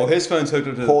forks to Oh, like his phone's hooked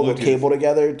up to the hold the Bluetooth. cable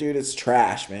together, dude. It's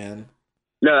trash, man.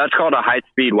 No, that's called a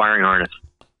high-speed wiring harness.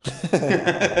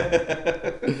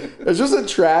 It's just a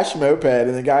trash moped,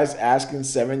 and the guy's asking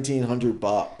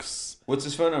 $1,700. What's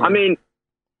his phone number? I mean,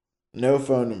 No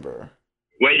phone number.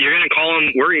 wait, you're gonna call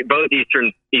him? We're both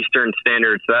Eastern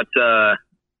Standard, so that's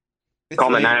It's call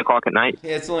him at late. 9:00 at night.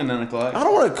 Yeah, it's only 9 o'clock. I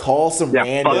don't want to call some Yeah,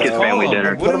 random. fuck his family Call him.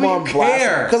 dinner. What do we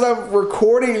care? Because I'm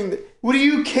recording. What do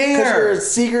you Because care? we're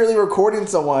secretly recording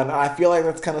someone. I feel like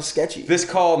that's kind of sketchy. This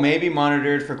call may be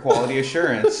monitored for quality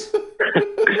assurance.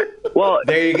 Well,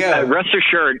 There you go. rest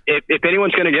assured, if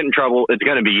anyone's gonna get in trouble, it's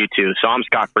gonna be you two. So I'm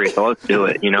scot-free. So let's do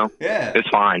it. Yeah. It's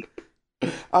fine.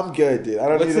 I'm good, dude. I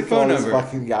don't What's need the to call phone this number?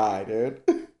 fucking guy, dude.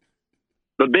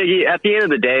 But Biggie, at the end of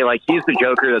the day, like, he's the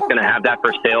Joker that's going to have that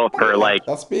for sale for like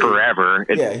That's Biggie. forever.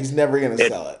 Yeah, he's never gonna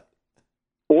sell it.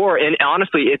 And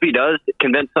honestly, if he does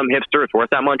convince some hipster it's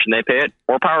worth that much and they pay it,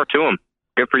 more power to him.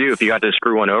 Good for you if you got to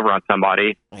screw one over on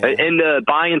somebody. Yeah. In the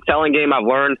buying and selling game, I've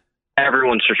learned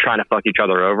everyone's just trying to fuck each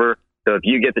other over. So if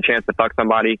you get the chance to fuck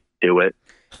somebody, do it.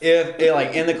 If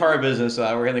like in the car business,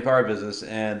 we're in the car business,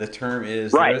 and the term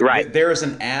is Right. There is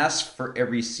an ass for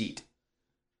every seat.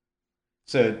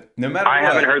 So no matter I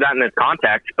haven't heard that in this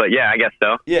context, but yeah, I guess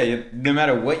so. Yeah, no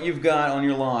matter what you've got on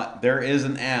your lot, there is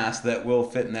an ass that will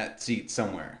fit in that seat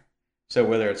somewhere. So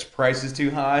whether its price is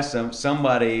too high,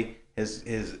 somebody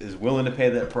is willing to pay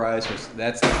that price, or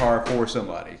that's the car for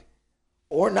somebody.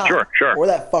 Or not. Sure. Or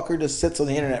that fucker just sits on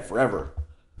the internet forever.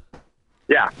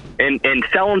 Yeah, and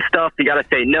selling stuff, you got to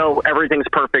say no. Everything's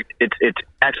perfect. It's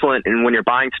excellent. And when you're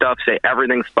buying stuff, say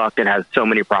everything's fucked and has so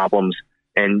many problems.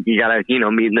 And you got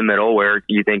to meet in the middle where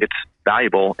you think it's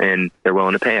valuable and they're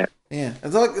willing to pay it. Yeah,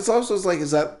 it's also like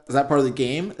is that part of the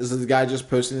game? Is the guy just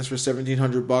posting this for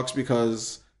 $1,700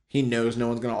 because he knows no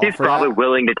one's gonna offer? He's probably that?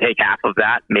 willing to take half of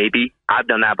that. Maybe I've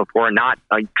done that before, not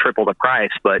like triple the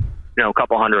price, but a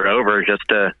couple hundred over just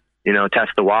to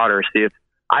test the water, see if.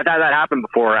 I've had that happen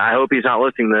before. I hope he's not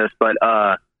listening to this, but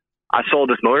I sold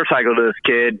this motorcycle to this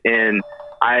kid, and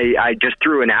I just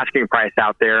threw an asking price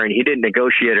out there, and he didn't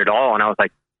negotiate at all. And I was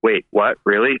like, wait, what?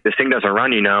 Really? This thing doesn't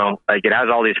run, like it has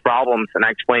all these problems. And I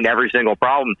explained every single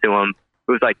problem to him.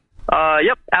 He was like,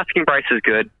 yep, asking price is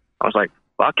good. I was like,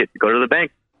 fuck it, go to the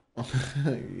bank.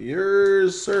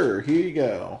 Yours, sir. Here you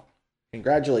go.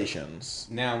 Congratulations.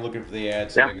 Now I'm looking for the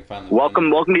ad so I can find the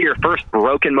Welcome to your first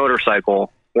broken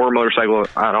motorcycle. Or motorcycle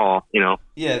at all,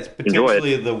 Yeah, it's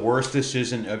potentially the worst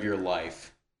decision of your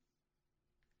life.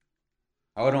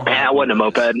 I don't. It wasn't a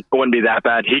moped. It wouldn't be that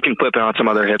bad. He can flip it on some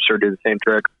other hipster, do the same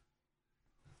trick.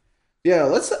 Yeah,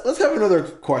 let's have another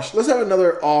question. Let's have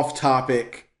another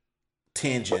off-topic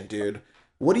tangent, dude.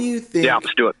 What do you think? Yeah,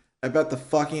 let's do it. About the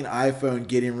fucking iPhone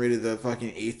getting rid of the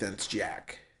fucking 1/8"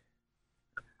 jack.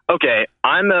 Okay,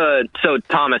 so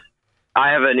Thomas,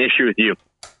 I have an issue with you.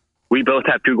 We both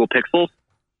have Google Pixels.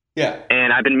 Yeah.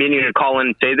 And I've been meaning to call in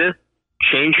and say this.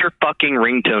 Change your fucking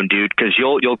ringtone, dude, because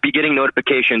you'll be getting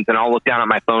notifications, and I'll look down at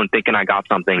my phone thinking I got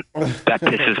something. That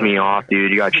pisses me off,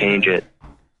 dude. You gotta change it.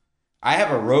 I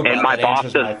have a robot And my that boss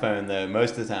answers does- my phone though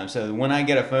most of the time. So when I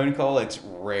get a phone call, it's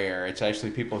rare. It's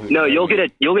actually people who. No, you'll get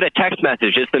a text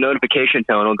message. It's the notification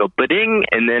tone. It'll go ba-ding,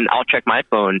 and then I'll check my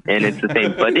phone, and it's the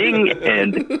same ba-ding,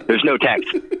 and there's no text,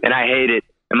 and I hate it.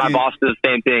 And my boss does the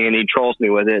same thing, and he trolls me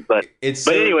with it. But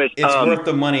anyways, it's worth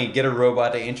the money. Get a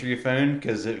robot to answer your phone,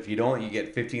 because if you don't, you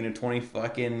get 15 or 20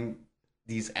 fucking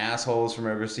these assholes from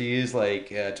overseas, like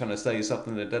trying to sell you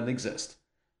something that doesn't exist.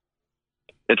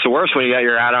 It's the worst when you got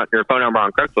your phone number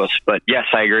on Craigslist. But yes,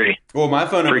 I agree. Well, my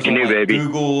phone number's on Freaking new, baby.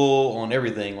 Google, on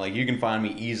everything. Like you can find me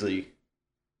easily.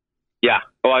 Yeah.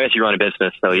 Well, I guess you run a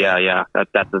business, so yeah.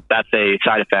 That's a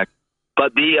side effect.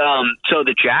 But so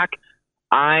the jack.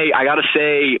 I gotta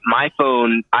say, my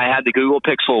phone, I had the Google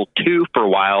Pixel 2 for a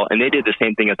while, and they did the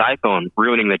same thing as iPhone,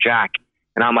 ruining the jack.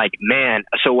 And I'm like, man,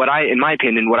 so in my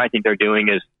opinion, what I think they're doing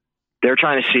is they're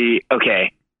trying to see,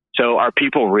 okay, so are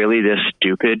people really this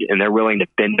stupid, and they're willing to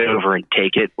bend over and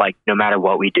take it, like, no matter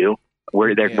what we do?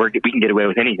 We can get away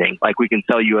with anything. Like, we can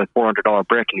sell you a $400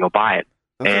 brick, and you'll buy it.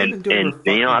 And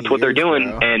that's what they're doing.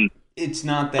 Bro. And it's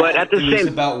not that. But at the it's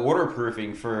same, about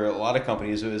waterproofing for a lot of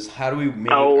companies. It was how do we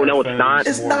make Oh, our no, it's phones not.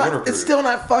 It's more not. waterproof? It's still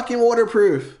not fucking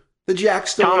waterproof. The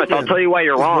jack's still Thomas, open. I'll tell you why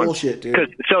you're It's wrong. bullshit, dude.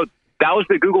 So that was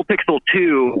the Google Pixel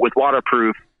 2 with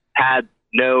waterproof, had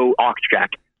no aux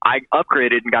jack. I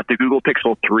upgraded and got the Google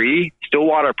Pixel 3, still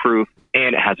waterproof,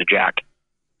 and it has a jack.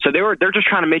 So they're just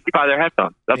trying to make you buy their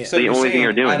headphones. That's So the you're only thing saying,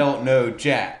 you're doing. I don't know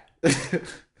Jack.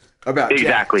 About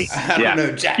Exactly. jacks. I don't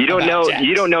know jack You don't about know. jacks.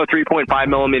 You don't know 3.5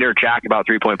 millimeter jack about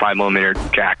 3.5 millimeter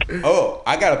jack. Oh,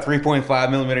 I got a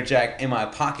 3.5 millimeter jack in my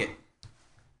pocket.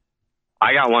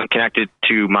 I got one connected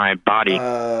to my body.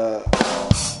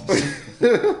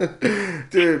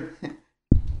 Dude.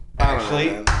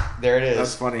 Actually, there it is.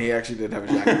 That's funny. He actually did have a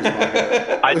jack in his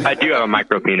pocket. I do have a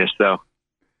micro penis though.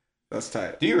 That's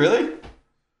tight. Do you really?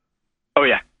 Oh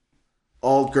yeah.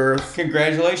 All girth,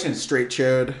 Congratulations. straight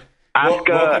chode. Ask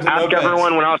welcome to ask Mopeds.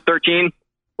 everyone when I was 13.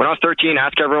 When I was 13,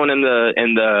 ask everyone in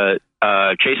the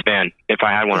Chase van if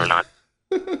I had one or not.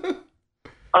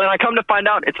 And I come to find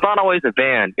out it's not always a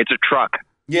van; it's a truck.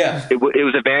 Yeah. It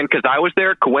was a van because I was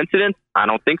there. Coincidence? I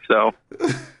don't think so.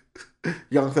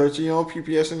 Young 13-year-old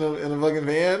PPS in a fucking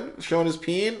van showing his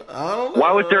peen. I don't know.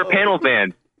 Why was there a panel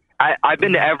van? I've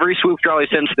been to every Swoop Rally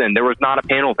since then. There was not a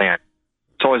panel van.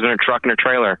 It's always been a truck and a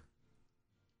trailer.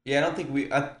 Yeah, I don't think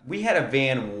we had a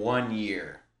van 1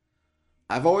 year.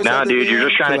 I've always Nah, had the dude, you're van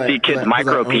just trying to 'cause see kids 'cause I own a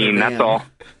micro-peen, that's van. all.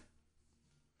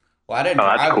 Well, I didn't Oh,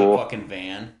 that's drive cool. the fucking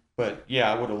van, but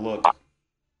yeah, I would have looked.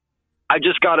 I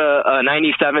just got a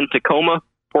 97 Tacoma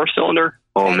 4-cylinder.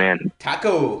 Oh, man.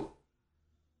 Taco.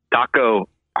 Taco,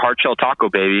 hard-shell taco,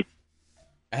 baby.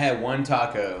 I had one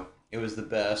taco. It was the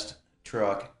best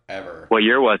truck ever. What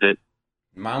year was it?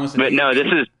 Mine was. But no, this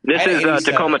is I had an 87.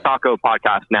 Tacoma Taco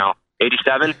podcast now.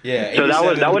 87? Yeah, So that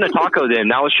 87. wasn't a taco then.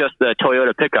 That was just the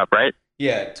Toyota pickup, right?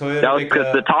 Yeah, Toyota That was because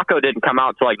pickup. the taco didn't come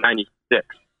out till like 96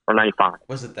 or 95.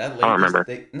 Was it that late? I don't remember.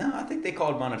 No, I think they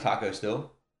called mine a taco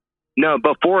still. No,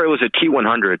 before it was a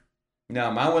T100.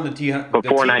 No, mine wasn't the T100.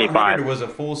 Before the 95. T100 was a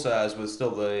full size, was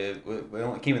still it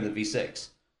only came in the V6.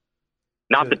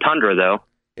 Not the Tundra, though.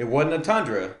 It wasn't a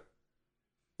Tundra.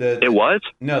 It was?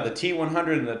 No, the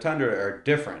T100 and the Tundra are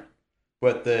different.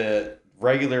 But the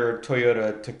regular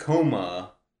Toyota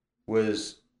Tacoma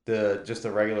was just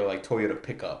the regular like Toyota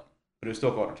pickup. But it was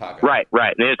still called a taco. Right.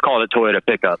 They just called it Toyota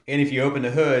pickup. And if you open the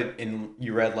hood and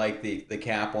you read like the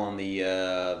cap on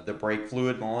the brake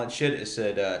fluid and all that shit, it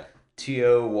said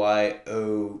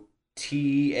TOYOTA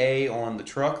on the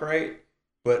truck, right?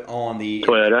 But on the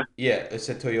Toyota? yeah, it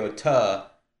said Toyota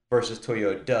versus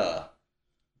Toyota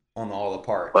on all the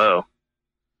parts. Whoa.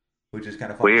 Which is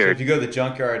kind of funny. So Weird. if you go to the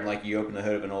junkyard and like you open the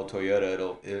hood of an old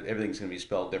Toyota, everything's gonna be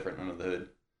spelled different under the hood.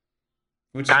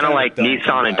 Which is Kind of like a dumb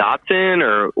Nissan and comeback. Datsun,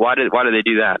 or why do they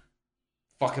do that?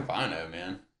 Fuck if I know,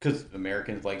 man. Because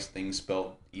Americans like things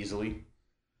spelled easily.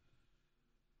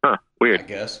 Huh. I Weird.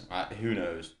 guess. Who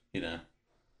knows? You know.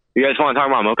 You guys want to talk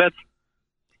about mopeds?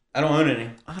 I don't own any.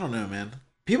 I don't know, man.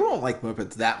 People don't like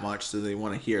mopeds that much, so they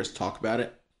want to hear us talk about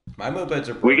it. My mopeds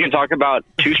are. We can talk about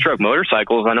 2-stroke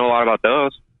motorcycles. I know a lot about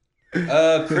those.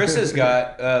 Chris has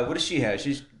got. What does she have?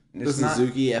 The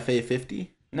Suzuki FA50.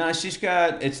 No, she's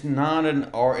got. It's not an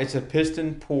R. It's a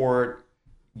piston port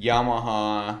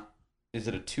Yamaha. Is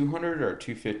it a 200 or a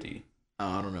 250? Oh,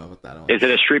 I don't know about that one. Is it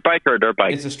a street bike or a dirt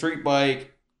bike? It's a street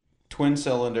bike, twin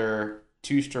cylinder,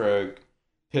 2-stroke,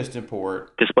 piston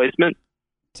port. Displacement?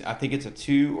 I think it's a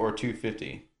 2 or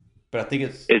 250, but I think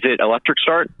Is it electric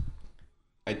start?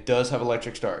 it does have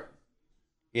electric start.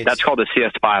 It's That's called a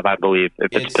CS5, I believe, if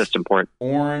it's It's- piston port.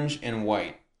 orange and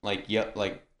white, like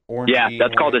orange. Yeah,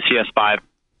 that's called a CS5.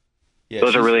 Yeah, Those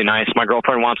are she's- really nice. My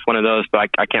girlfriend wants one of those, but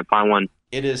I can't find one.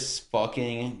 It is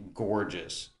fucking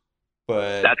gorgeous,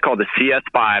 but That's called the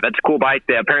CS5. That's a cool bike.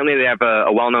 Apparently, they have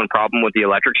a well-known problem with the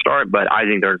electric start, but I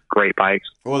think they're great bikes.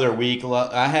 well, they're weak.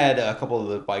 I had a couple of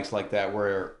the bikes like that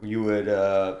where you would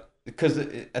because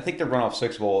I think they're run off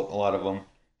 6-volt, a lot of them.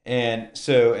 And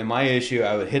so in my issue,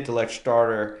 I would hit the electric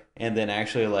starter and then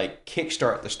actually like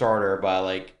kickstart the starter by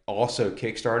like also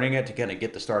kickstarting it to kind of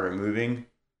get the starter moving,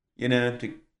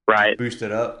 to Right. boost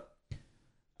it up.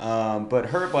 But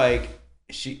her bike,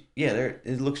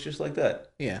 it looks just like that.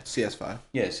 Yeah, CS5.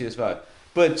 Yeah, CS5.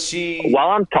 But she,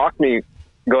 While I'm talking,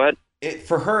 go ahead.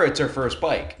 for her, it's her first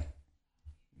bike.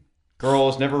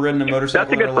 Girl's never ridden a motorcycle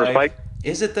That's a good in her first life. bike.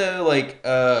 Is it though? Like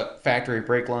factory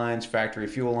brake lines, factory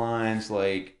fuel lines,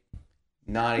 like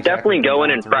not exactly Definitely go in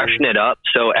gone and through. freshen it up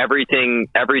so everything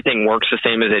works the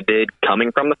same as it did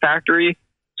coming from the factory.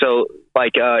 So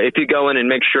like if you go in and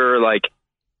make sure like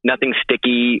nothing's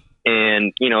sticky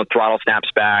and throttle snaps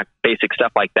back, basic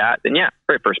stuff like that, then yeah,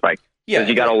 great first bike. Yeah, Because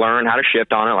you got to learn how to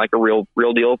shift on it like a real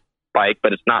deal bike,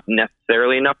 but it's not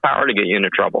necessarily enough power to get you into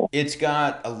trouble. It's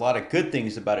got a lot of good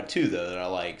things about it too, though, that I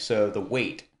like. So the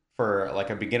weight for like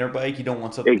a beginner bike, you don't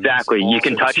want something Exactly. that's You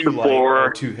can also touch too the light floor.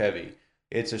 or too heavy.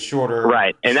 It's a shorter,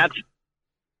 Right. And that's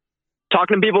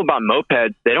talking to people about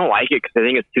mopeds. They don't like it because they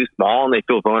think it's too small and they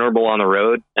feel vulnerable on the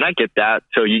road. And I get that.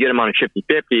 So you get them on a Shifty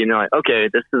 50 and they're like, okay,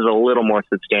 this is a little more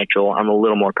substantial. I'm a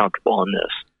little more comfortable on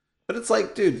this. But it's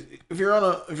like, dude, if you're on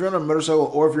a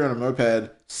motorcycle or if you're on a moped,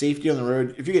 safety on the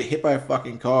road. If you get hit by a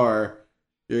fucking car,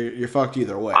 you're fucked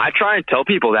either way. I try and tell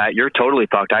people that you're totally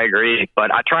fucked. I agree.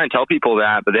 But I try and tell people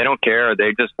that, but they don't care.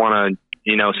 They just want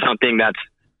to, something that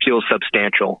feels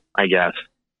substantial, I guess.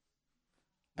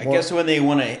 I guess when they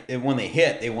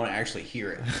hit, they want to actually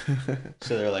hear it.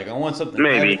 So they're like, I want something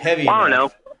Maybe. heavy. I don't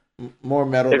enough. know. More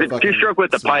metal. If to it's fucking two-stroke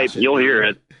with the smash pipe, you'll hear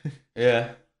it.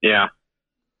 Yeah. Yeah.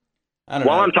 I don't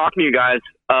While know. I'm talking to you guys,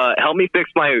 help me fix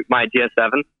my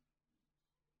DS7.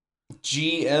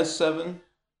 GS7.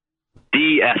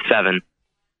 DS7.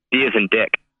 D is in dick.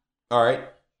 All right.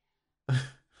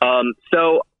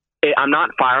 So I'm not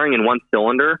firing in one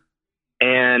cylinder,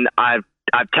 and I've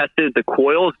tested the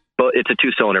coils, but it's a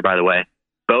 2-cylinder, by the way.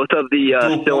 Both of the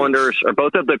Dual cylinders, or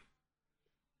both of the,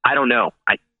 I don't know.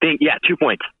 I think, 2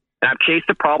 points. And I've chased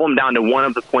the problem down to one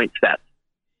of the point sets.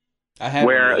 I have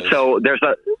where one of those. so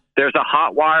there's a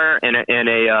hot wire and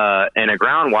a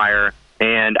ground wire,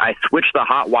 and I switched the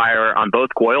hot wire on both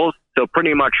coils, so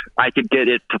pretty much I could get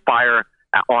it to fire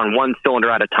on one cylinder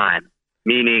at a time,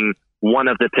 meaning one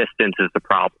of the pistons is the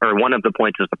problem, or one of the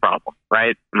points is the problem,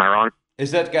 right? Am I wrong?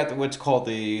 Is that got what's called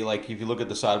the, like, if you look at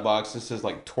the side box, this is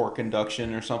like torque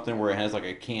induction or something, where it has like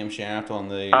a camshaft on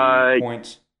the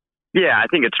points? Yeah, I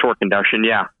think it's torque induction.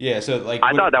 Yeah. Yeah, so like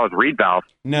I thought that was reed valve.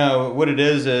 No, what it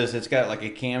is it's got like a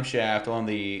camshaft on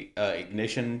the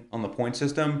ignition on the point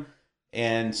system,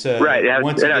 and so Right,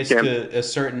 once it gets cam. to a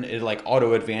certain, it like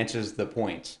auto advances the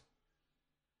points,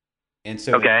 and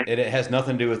so Okay. it has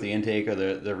nothing to do with the intake or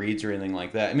the reads or anything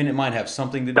like that. I mean, it might have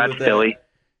something to do That's with that. silly.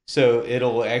 So it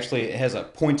has a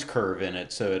points curve in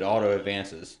it, so it auto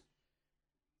advances.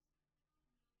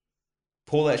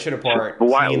 Pull that shit apart,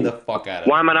 clean the fuck out of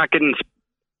Why it. am I not getting?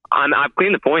 I've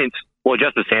cleaned the points. Well,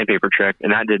 just the sandpaper trick,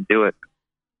 and that did do it.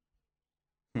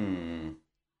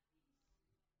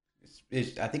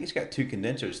 I think it's got two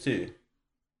condensers too.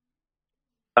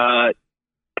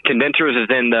 Condensers is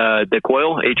in the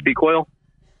coil, HP coil.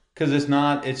 Because it's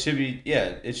not, it should be,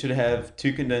 yeah, it should have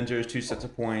two condensers, two sets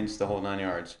of points, the whole 9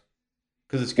 yards.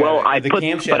 Because it's got Well, I the put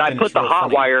camshaft in the it's real hot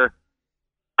funny. wire.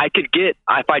 I could get,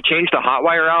 if I change the hot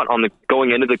wire out on the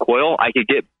going into the coil, I could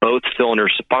get both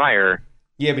cylinders to fire.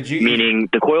 Yeah, but you Meaning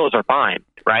the coils are fine,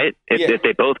 right? If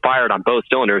they both fired on both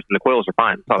cylinders, then the coils are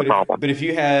fine. It's not a problem. But if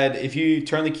you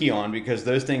turn the key on, because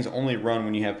those things only run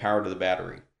when you have power to the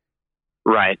battery.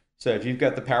 Right. So if you've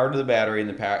got the power to the battery and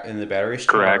the battery's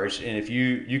Correct. charged, and if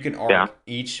you can arc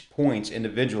each points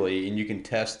individually, and you can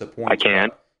test the points. I can.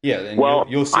 Yeah, and Well,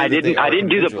 you'll see I that they didn't. I arc didn't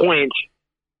do the individually. points.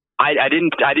 I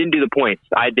didn't do the points.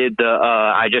 I did the.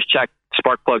 I just checked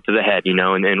spark plug to the head,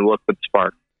 and looked at the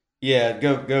spark. Yeah,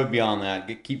 go beyond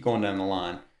that. Keep going down the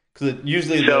line. Because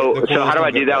usually So the how do I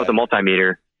coils do don't that go with a bad.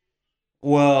 multimeter?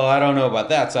 Well, I don't know about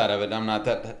that side of it. I'm not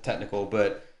that technical,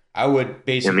 but I would Yeah,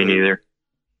 basically me neither.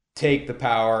 take the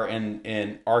power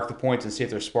and arc the points and see if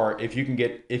they're spark. If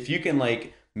you can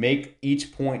like make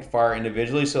each point fire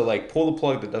individually, so like pull the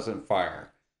plug that doesn't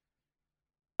fire,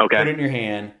 Okay. put it in your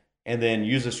hand, and then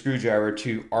use a screwdriver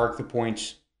to arc the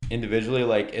points individually,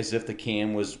 like as if the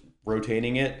cam was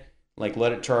rotating it. Like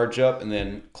let it charge up and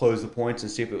then close the points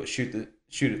and see if it will shoot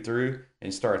it through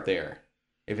and start there.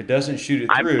 If it doesn't shoot it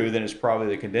through, then it's probably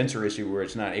the condenser issue where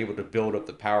it's not able to build up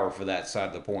the power for that side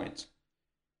of the points.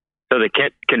 So the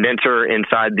condenser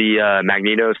inside the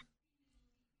magnetos.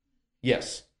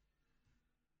 Yes,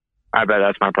 I bet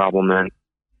that's my problem then.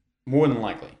 more than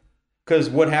likely. Because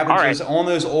what happens All right. is on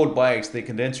those old bikes, the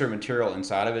condenser material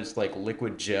inside of it's like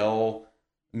liquid gel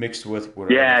mixed with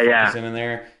whatever the fuck is in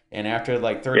there. And after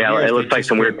like 30 Yeah, years, it looks they like just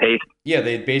some go- weird paste. Yeah,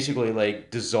 they basically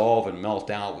like dissolve and melt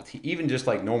out with even just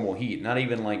like normal heat, not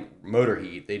even like motor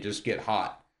heat. They just get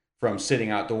hot from sitting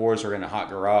outdoors or in a hot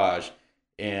garage,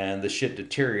 and the shit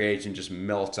deteriorates and just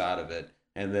melts out of it,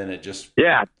 and then it just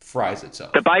fries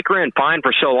itself. The bike ran fine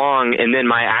for so long, and then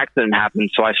my accident happened,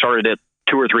 so I started it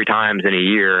 2 or 3 times in a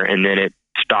year, and then it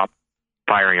stopped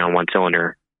firing on one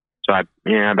cylinder. So I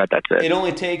bet that's it. It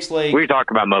only takes like We talk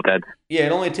about mopeds. Yeah,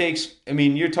 it only takes. I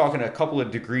mean, you're talking a couple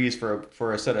of degrees for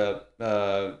a set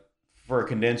of for a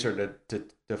condenser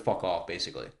to fuck off,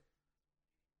 basically.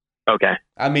 Okay.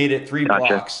 I made it 3 Gotcha.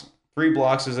 blocks. 3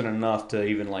 blocks isn't enough to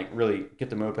even like really get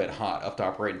the moped hot up to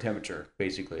operating temperature,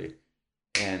 basically,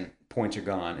 and points are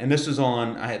gone. And this was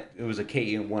on. It was a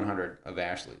KE 100 of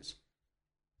Ashley's.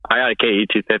 I got a KE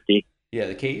 250. Yeah,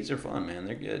 the KEs are fun, man.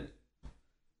 They're good.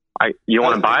 You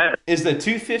want to buy it? Is the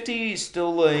 250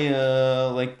 still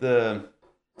a like the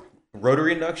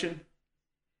rotary induction?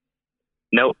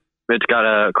 Nope. It's got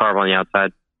a carve on the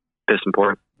outside, piston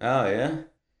port. Oh yeah,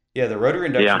 yeah. The rotary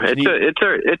induction. Yeah, was neat.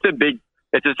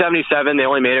 it's a 77. They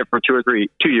only made it for 2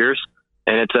 years,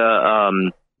 and it's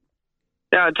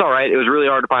it's all right. It was really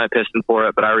hard to find a piston for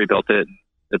it, but I rebuilt it.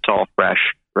 It's all fresh,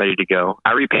 ready to go.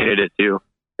 I repainted it too.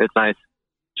 It's nice.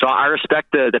 So I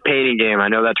respect the painting game. I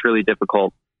know that's really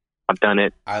difficult. I've done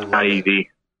it. Not easy.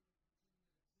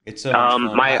 It's so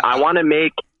much fun. I want to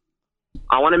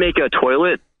make a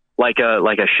toilet like a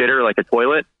shitter, like a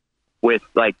toilet with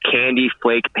like candy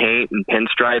flake paint and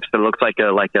pinstripes that looks like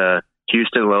a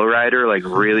Houston lowrider, like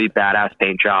really badass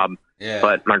paint job. Yeah.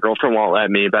 But my girlfriend won't let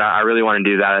me. But I really want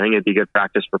to do that. I think it'd be good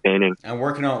practice for painting. I'm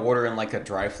working on ordering like a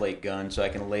dry flake gun so I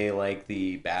can lay like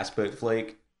the bass boat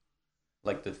flake.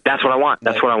 That's what I want.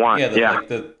 That's what I want. Yeah.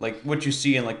 Like what you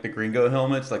see in like the Gringo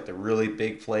helmets, like the really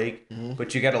big flake. Mm-hmm.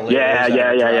 But you got to lay Yeah, those out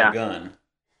of a dry yeah. gun.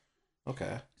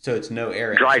 Okay. So it's no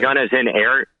air. Dry gun is in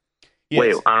air. Yeah,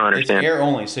 Wait, I don't understand. It's air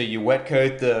only. So you wet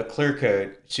coat the clear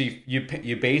coat. So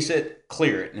you base it,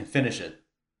 clear it, and finish it.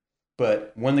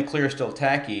 But when the clear is still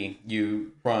tacky,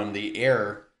 you run the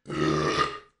air. Ugh.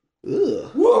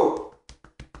 Whoa!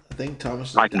 I think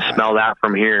Thomas. I can smell that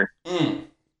from here.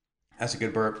 That's a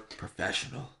good burp.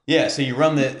 Professional. Yeah, so you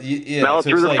run the... Yeah, Smell it so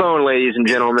through it's the like, phone, ladies and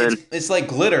gentlemen. It's like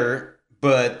glitter,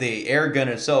 but the air gun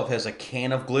itself has a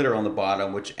can of glitter on the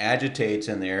bottom, which agitates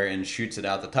in there and shoots it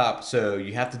out the top. So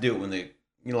you have to do it when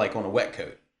like on a wet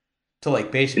coat. To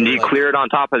like basically... And do you clear it on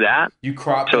top of that? You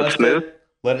crop So it's dust smooth? it,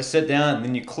 let it sit down, and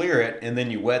then you clear it, and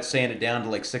then you wet sand it down to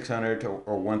like 600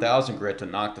 or 1,000 grit to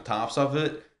knock the tops off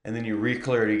it, and then you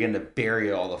re-clear it again to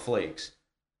bury all the flakes.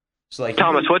 So like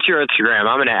Thomas, what's your Instagram?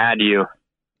 I'm going to add you.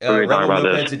 What are we talking about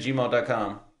this?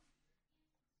 rebelmopeds@gmail.com.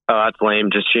 Oh, that's lame.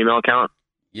 Just Gmail account?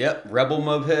 Yep,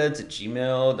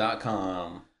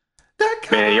 rebelmopeds@gmail.com.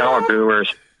 Man, y'all are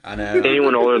boomers. I know.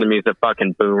 Anyone older than me is a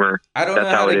fucking boomer. I don't That's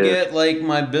know how it to is. get like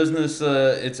my business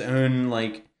its own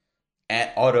like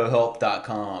at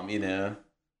autohelp.com, you know.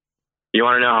 You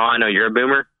want to know how I know you're a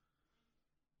boomer?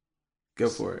 Go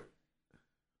for it.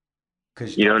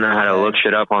 Cause You don't know how to look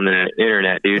shit up on the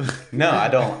internet, dude. No, I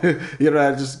don't. You don't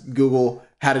have to just Google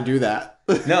how to do that.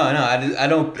 No, I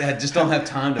don't. I just don't have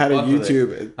time to. How to fuck with it.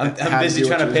 YouTube it. I'm How to busy do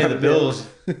what trying to you pay gotta the do. bills.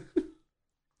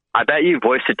 I bet you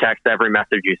voice to text every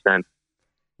message you send.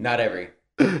 Not every.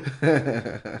 I'm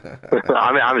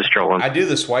just trolling. I do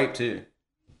the swipe too,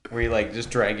 where you like just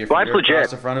drag your Swipe's finger across legit.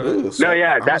 the front of it. Ooh, No, swipe.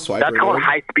 yeah, I'm a that's swiper, called dude.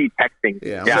 high speed texting.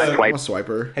 Yeah, yeah, I'm swipe. a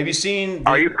swiper. Have you seen?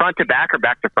 Are you front to back or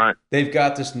back to front? They've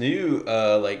got this new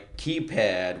like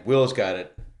keypad. Will's got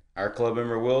it. Our club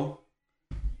member Will.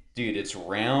 Dude, it's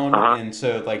round, and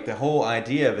so like the whole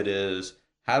idea of it is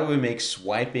how do we make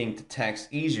swiping to text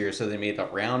easier? So they made a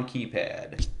round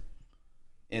keypad,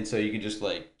 and so you can just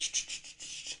like,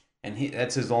 and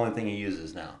that's his only thing he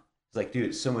uses now. It's like, dude,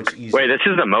 it's so much easier. Wait, this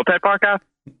is the Moped Podcast?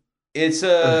 It's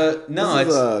no, This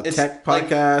is a it's tech like-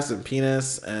 podcast and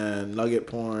penis and nugget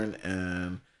porn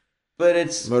and but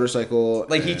it's motorcycle.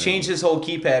 like he and- changed his whole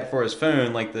keypad for his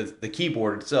phone, like the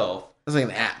keyboard itself. It's like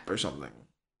an app or something.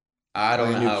 I don't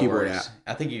Like a know new how it keyboard works. app.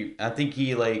 I think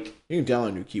he like You can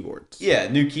download new keyboards. yeah,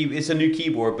 it's a new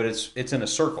keyboard, but it's in a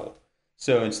circle.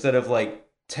 So instead of like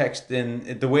text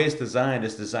in the way it's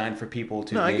designed for people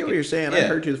to No, I make get what it- you're saying. I Yeah.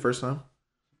 heard you the first time.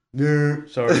 No,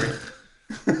 sorry.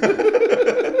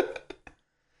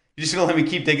 You just gonna let me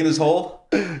keep digging this hole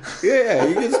Yeah,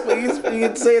 you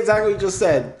can say exactly what you just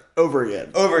said over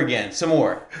again. over again, some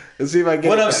more. Let's see if I get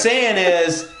What it I'm back. saying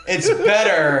is, it's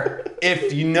better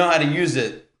if you know how to use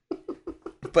it.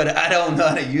 But I don't know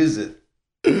how to use it,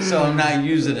 so I'm not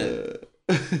using it.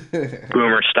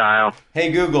 Boomer style. Hey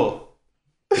Google,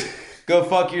 go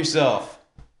fuck yourself.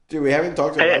 Dude, we haven't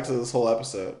talked to Hey. Alexa this whole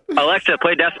episode. Alexa,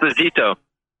 play Despacito.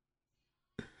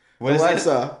 What is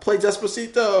Alexa, play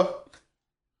Despacito.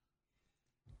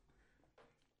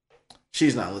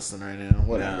 She's not listening right now.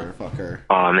 Whatever, No. fuck her.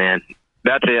 Oh, man.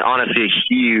 That's honestly a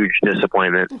huge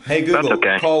disappointment. Hey Google, That's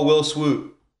okay. call Will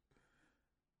Swoop.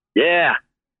 Yeah.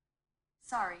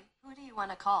 Sorry, who do you want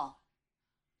to call?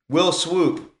 Will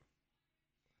Swoop.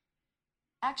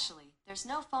 Actually, there's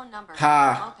no phone number.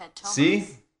 Ha. for Moped Thomas. See?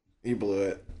 He blew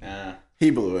it. Uh,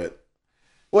 He blew it.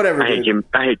 Whatever, I dude.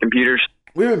 hate computers.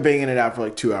 We've been banging it out for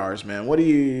like 2 hours, man. What do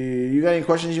you got any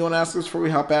questions you want to ask us before we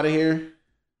hop out of here?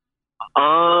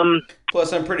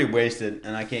 plus, I'm pretty wasted,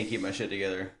 and I can't keep my shit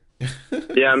together.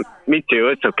 Yeah, me too.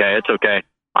 It's okay. It's okay.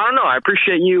 I don't know. I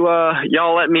appreciate you,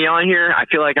 y'all letting me on here. I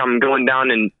feel like I'm going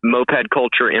down in moped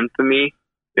culture infamy.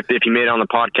 If you made it on the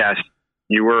podcast,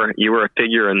 you were a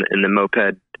figure in the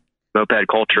moped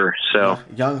culture. So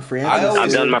Young I Francis. always-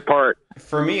 I've done my part.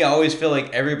 For me, I always feel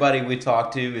like everybody we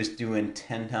talk to is doing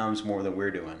 10 times more than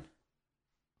we're doing.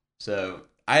 So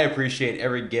I appreciate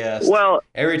every guest. Well,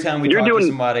 Every time we you're talk to doing-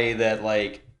 somebody that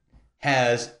like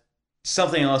has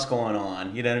something else going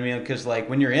on, you know what I mean? Because like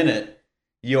when you're in it,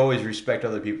 you always respect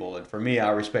other people. And for me,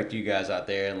 I respect you guys out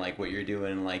there and like what you're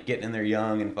doing and like getting in there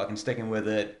young and fucking sticking with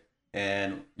it.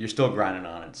 And you're still grinding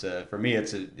on it. So for me,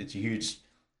 it's a huge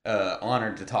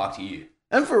honor to talk to you.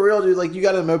 And for real, dude, like you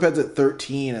got into mopeds at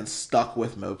 13 and stuck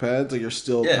with mopeds. Like you're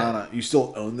still Yeah. you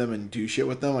still own them and do shit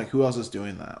with them. Like who else is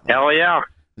doing that? Like, hell yeah.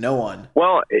 no one.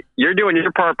 Well, you're doing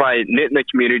your part by knitting the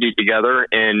community together,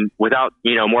 and without,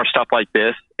 more stuff like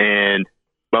this and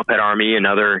Moped Army and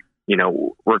other,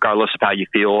 regardless of how you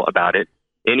feel about it,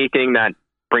 anything that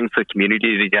brings the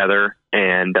community together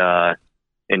and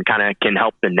kind of can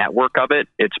help the network of it,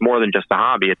 it's more than just a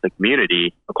hobby. It's a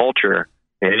community, a culture,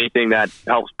 and anything that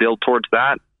helps build towards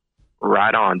that,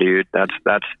 right on, dude.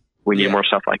 We need Yeah. more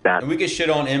stuff like that. And we could shit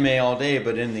on MA all day,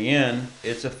 but in the end,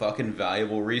 it's a fucking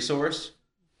valuable resource.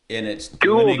 And it's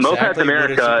Google doing Mopeds exactly what it's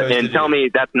America supposed to and do. tell me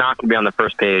that's not going to be on the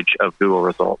first page of Google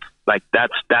results. Like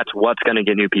that's what's going to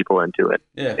get new people into it.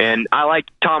 Yeah. And I like,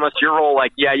 Thomas, your role,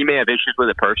 like, yeah, you may have issues with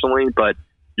it personally, but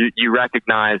you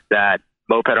recognize that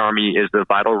Moped Army is the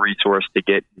vital resource to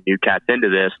get new cats into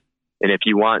this. And if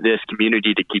you want this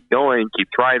community to keep going, keep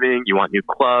thriving, you want new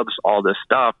clubs, all this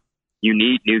stuff, you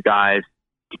need new guys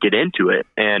to get into it.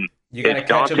 And it's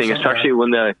daunting, especially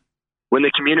when the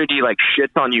community like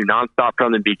shits on you nonstop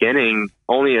from the beginning.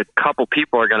 Only a couple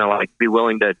people are going to like be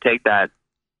willing to take that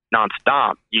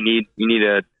nonstop. You need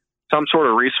some sort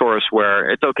of resource where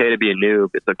it's okay to be a noob.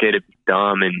 It's okay to be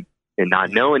dumb and not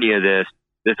know any of this.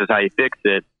 This is how you fix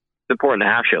it. It's important to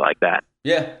have shit like that.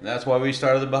 Yeah, that's why we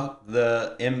started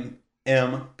the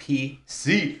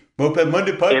MMPC, Moped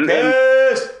Monday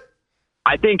podcast.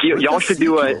 I think y'all should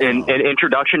do an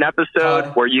introduction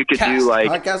episode where you could do like...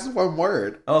 Podcast is one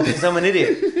word. Oh, because I'm an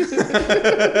idiot.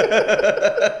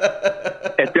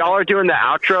 If y'all are doing the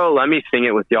outro, let me sing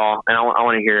it with y'all, and I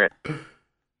want to hear it.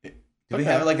 Do we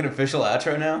have like an official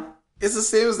outro now? It's the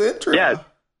same as the intro. Yeah.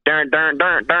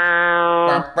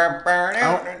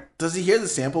 Does he hear the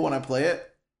sample when I play it?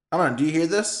 I don't know. Do you hear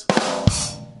this?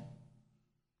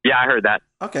 Yeah, I heard that.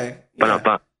 Okay.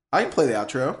 Yeah. I can play the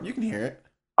outro. You can hear it.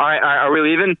 All right. Are we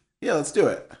leaving? Yeah, let's do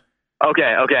it.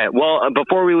 Okay. Well,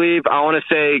 before we leave, I want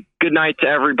to say good night to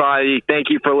everybody.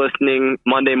 Thank you for listening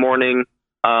Monday morning.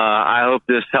 I hope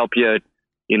this helped you,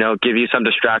 give you some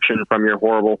distraction from your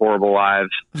horrible, horrible lives.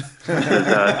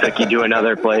 Took you to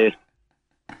another place.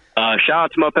 Shout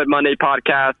out to Moped Monday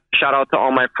podcast. Shout out to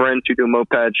all my friends who do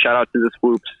mopeds. Shout out to the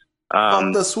Swoops.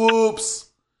 Fuck the Swoops.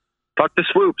 Fuck the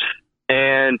Swoops.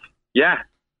 And yeah,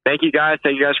 thank you guys.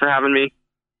 Thank you guys for having me.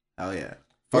 Hell yeah.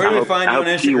 Where do we find you on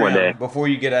Instagram one day. before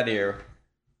you get out of here?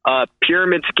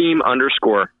 Pyramid Scheme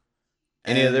 _.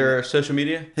 Any other social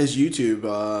media? His YouTube.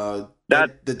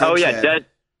 Dead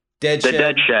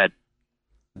Shed.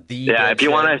 If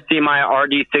you want to see my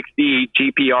RD60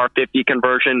 GPR 50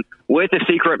 conversion with a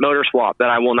secret motor swap that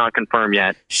I will not confirm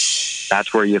yet,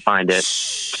 that's where you find it.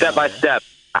 Step by step,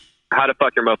 how to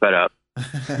fuck your moped up.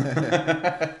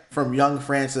 From young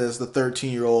Francis, the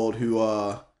 13-year-old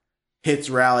who hits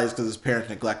rallies because his parents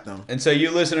neglect them. And so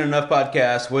you listen to enough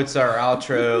podcasts. What's our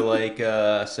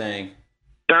outro saying?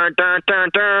 Dun, dun, dun,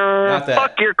 dun. Not that.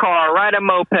 Fuck your car, ride a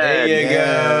moped. There you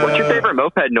go. What's your favorite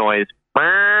moped noise?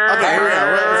 Okay, here we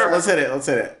go. Let's hit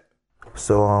it.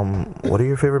 So, what are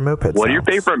your favorite moped sounds? What are your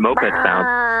favorite moped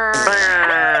sounds?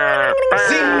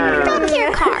 Fuck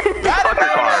your car. Fuck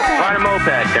your car, ride a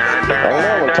moped. Dun, dun, I don't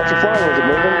know, like touch a flower, was it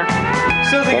moving?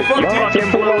 Sounds like No, you it fucked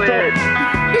just fucking blew locked it.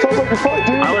 up. Sounds like a fuck,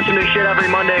 dude. I listen to shit every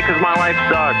Monday because my life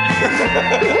sucks.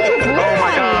 Oh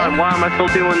my god, why am I still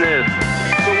doing this?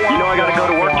 I gotta go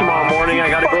to work tomorrow morning. I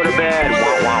gotta go to bed.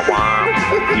 Wah, wah, wah.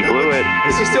 You blew it.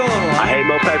 Is he still on the line? I hate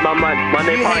Moped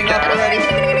Monday You hang up podcast. already?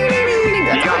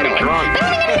 You got me drunk.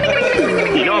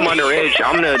 I'm underage.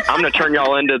 I'm gonna turn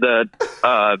y'all into the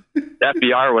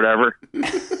FBI or whatever.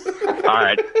 All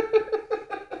right.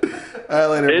 All right,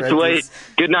 later. It's late.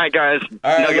 Good night, guys.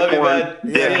 All right, Nugget love you, porn. bud.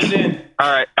 See you soon.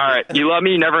 All right. You love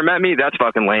me? You never met me? That's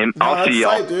fucking lame. I'll see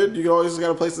y'all. Tight, dude. You always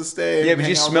got a place to stay. Yeah, but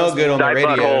you smell good on the Tight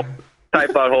radio. butthole. Tight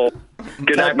butthole.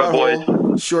 Good night, my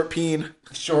boys. Short peen.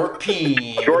 Short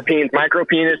peen. Short penis, micro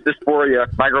penis dysphoria,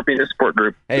 micro penis support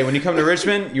group. Hey, when you come to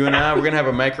Richmond, you and I, we're gonna have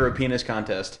a micro penis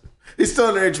contest. He's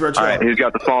still underage, Retro. All right, who's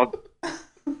got the phone?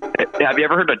 Have you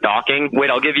ever heard of docking? Wait,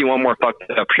 I'll give you one more fucked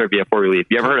up trivia before we leave.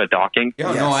 You ever heard of docking? Yo,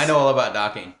 Yes. no, I know all about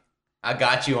docking. I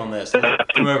got you on this.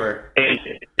 Come over.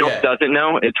 Doesn't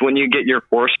know? It's when you get your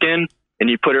foreskin and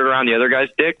you put it around the other guy's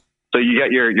dick. So you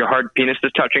got your hard penis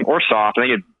is touching, or soft. I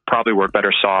think it'd probably work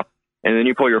better soft. And then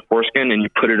you pull your foreskin and you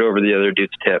put it over the other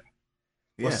dude's tip.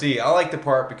 Well, see, I like the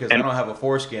part because I don't have a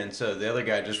foreskin, so the other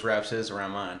guy just wraps his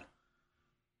around mine.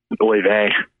 Oy vey.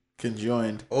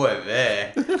 Conjoined. Oy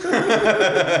vey. All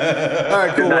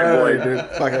right, cool. Good night, Right, boys. dude.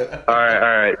 Fuck it. All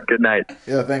right. Good night.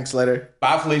 Yeah, thanks. Later.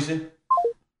 Bye, Felicia.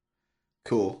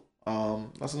 Cool.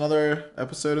 That's another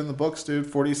episode in the books, dude.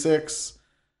 46.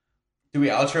 Do we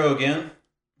outro again?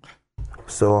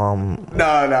 So, No,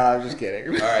 I'm just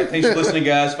kidding. All right. Thanks for listening,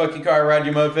 guys. Fuck your car, ride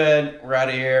your moped. We're out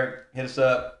of here. Hit us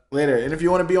up. Later. And if you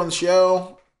want to be on the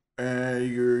show,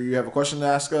 you have a question to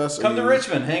ask us, or Come to you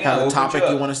Richmond. Hang have out. a We'll topic put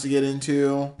you up. want us to get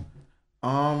into,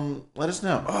 let us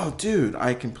know. Oh, dude,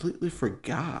 I completely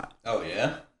forgot. Oh,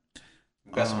 yeah?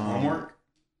 We got some homework?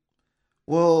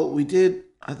 Well, we did.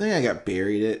 I think I got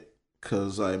buried it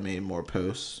because I made more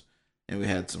posts, and we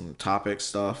had some topic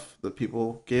stuff that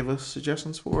people gave us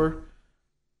suggestions for.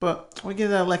 But we'll get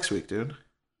that next week, dude.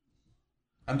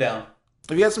 I'm down.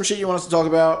 If you got some shit you want us to talk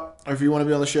about, or if you want to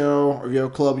be on the show, or if you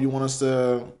have a club you want us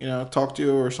to, talk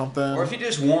to or something. Or if you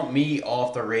just want me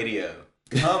off the radio.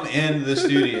 come into the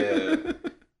studio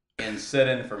and sit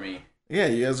in for me. Yeah,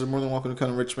 you guys are more than welcome to come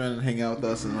to Richmond and hang out with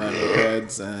us and ride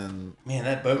mopeds. And Man,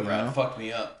 that boat You ride know? fucked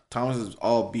me up. Thomas is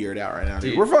all beard out right now.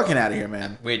 Dude. Dude. We're fucking out of here,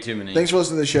 man. Way too many. Thanks for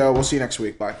listening to the show. We'll see you next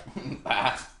week. Bye.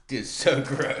 Dude, so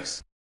gross.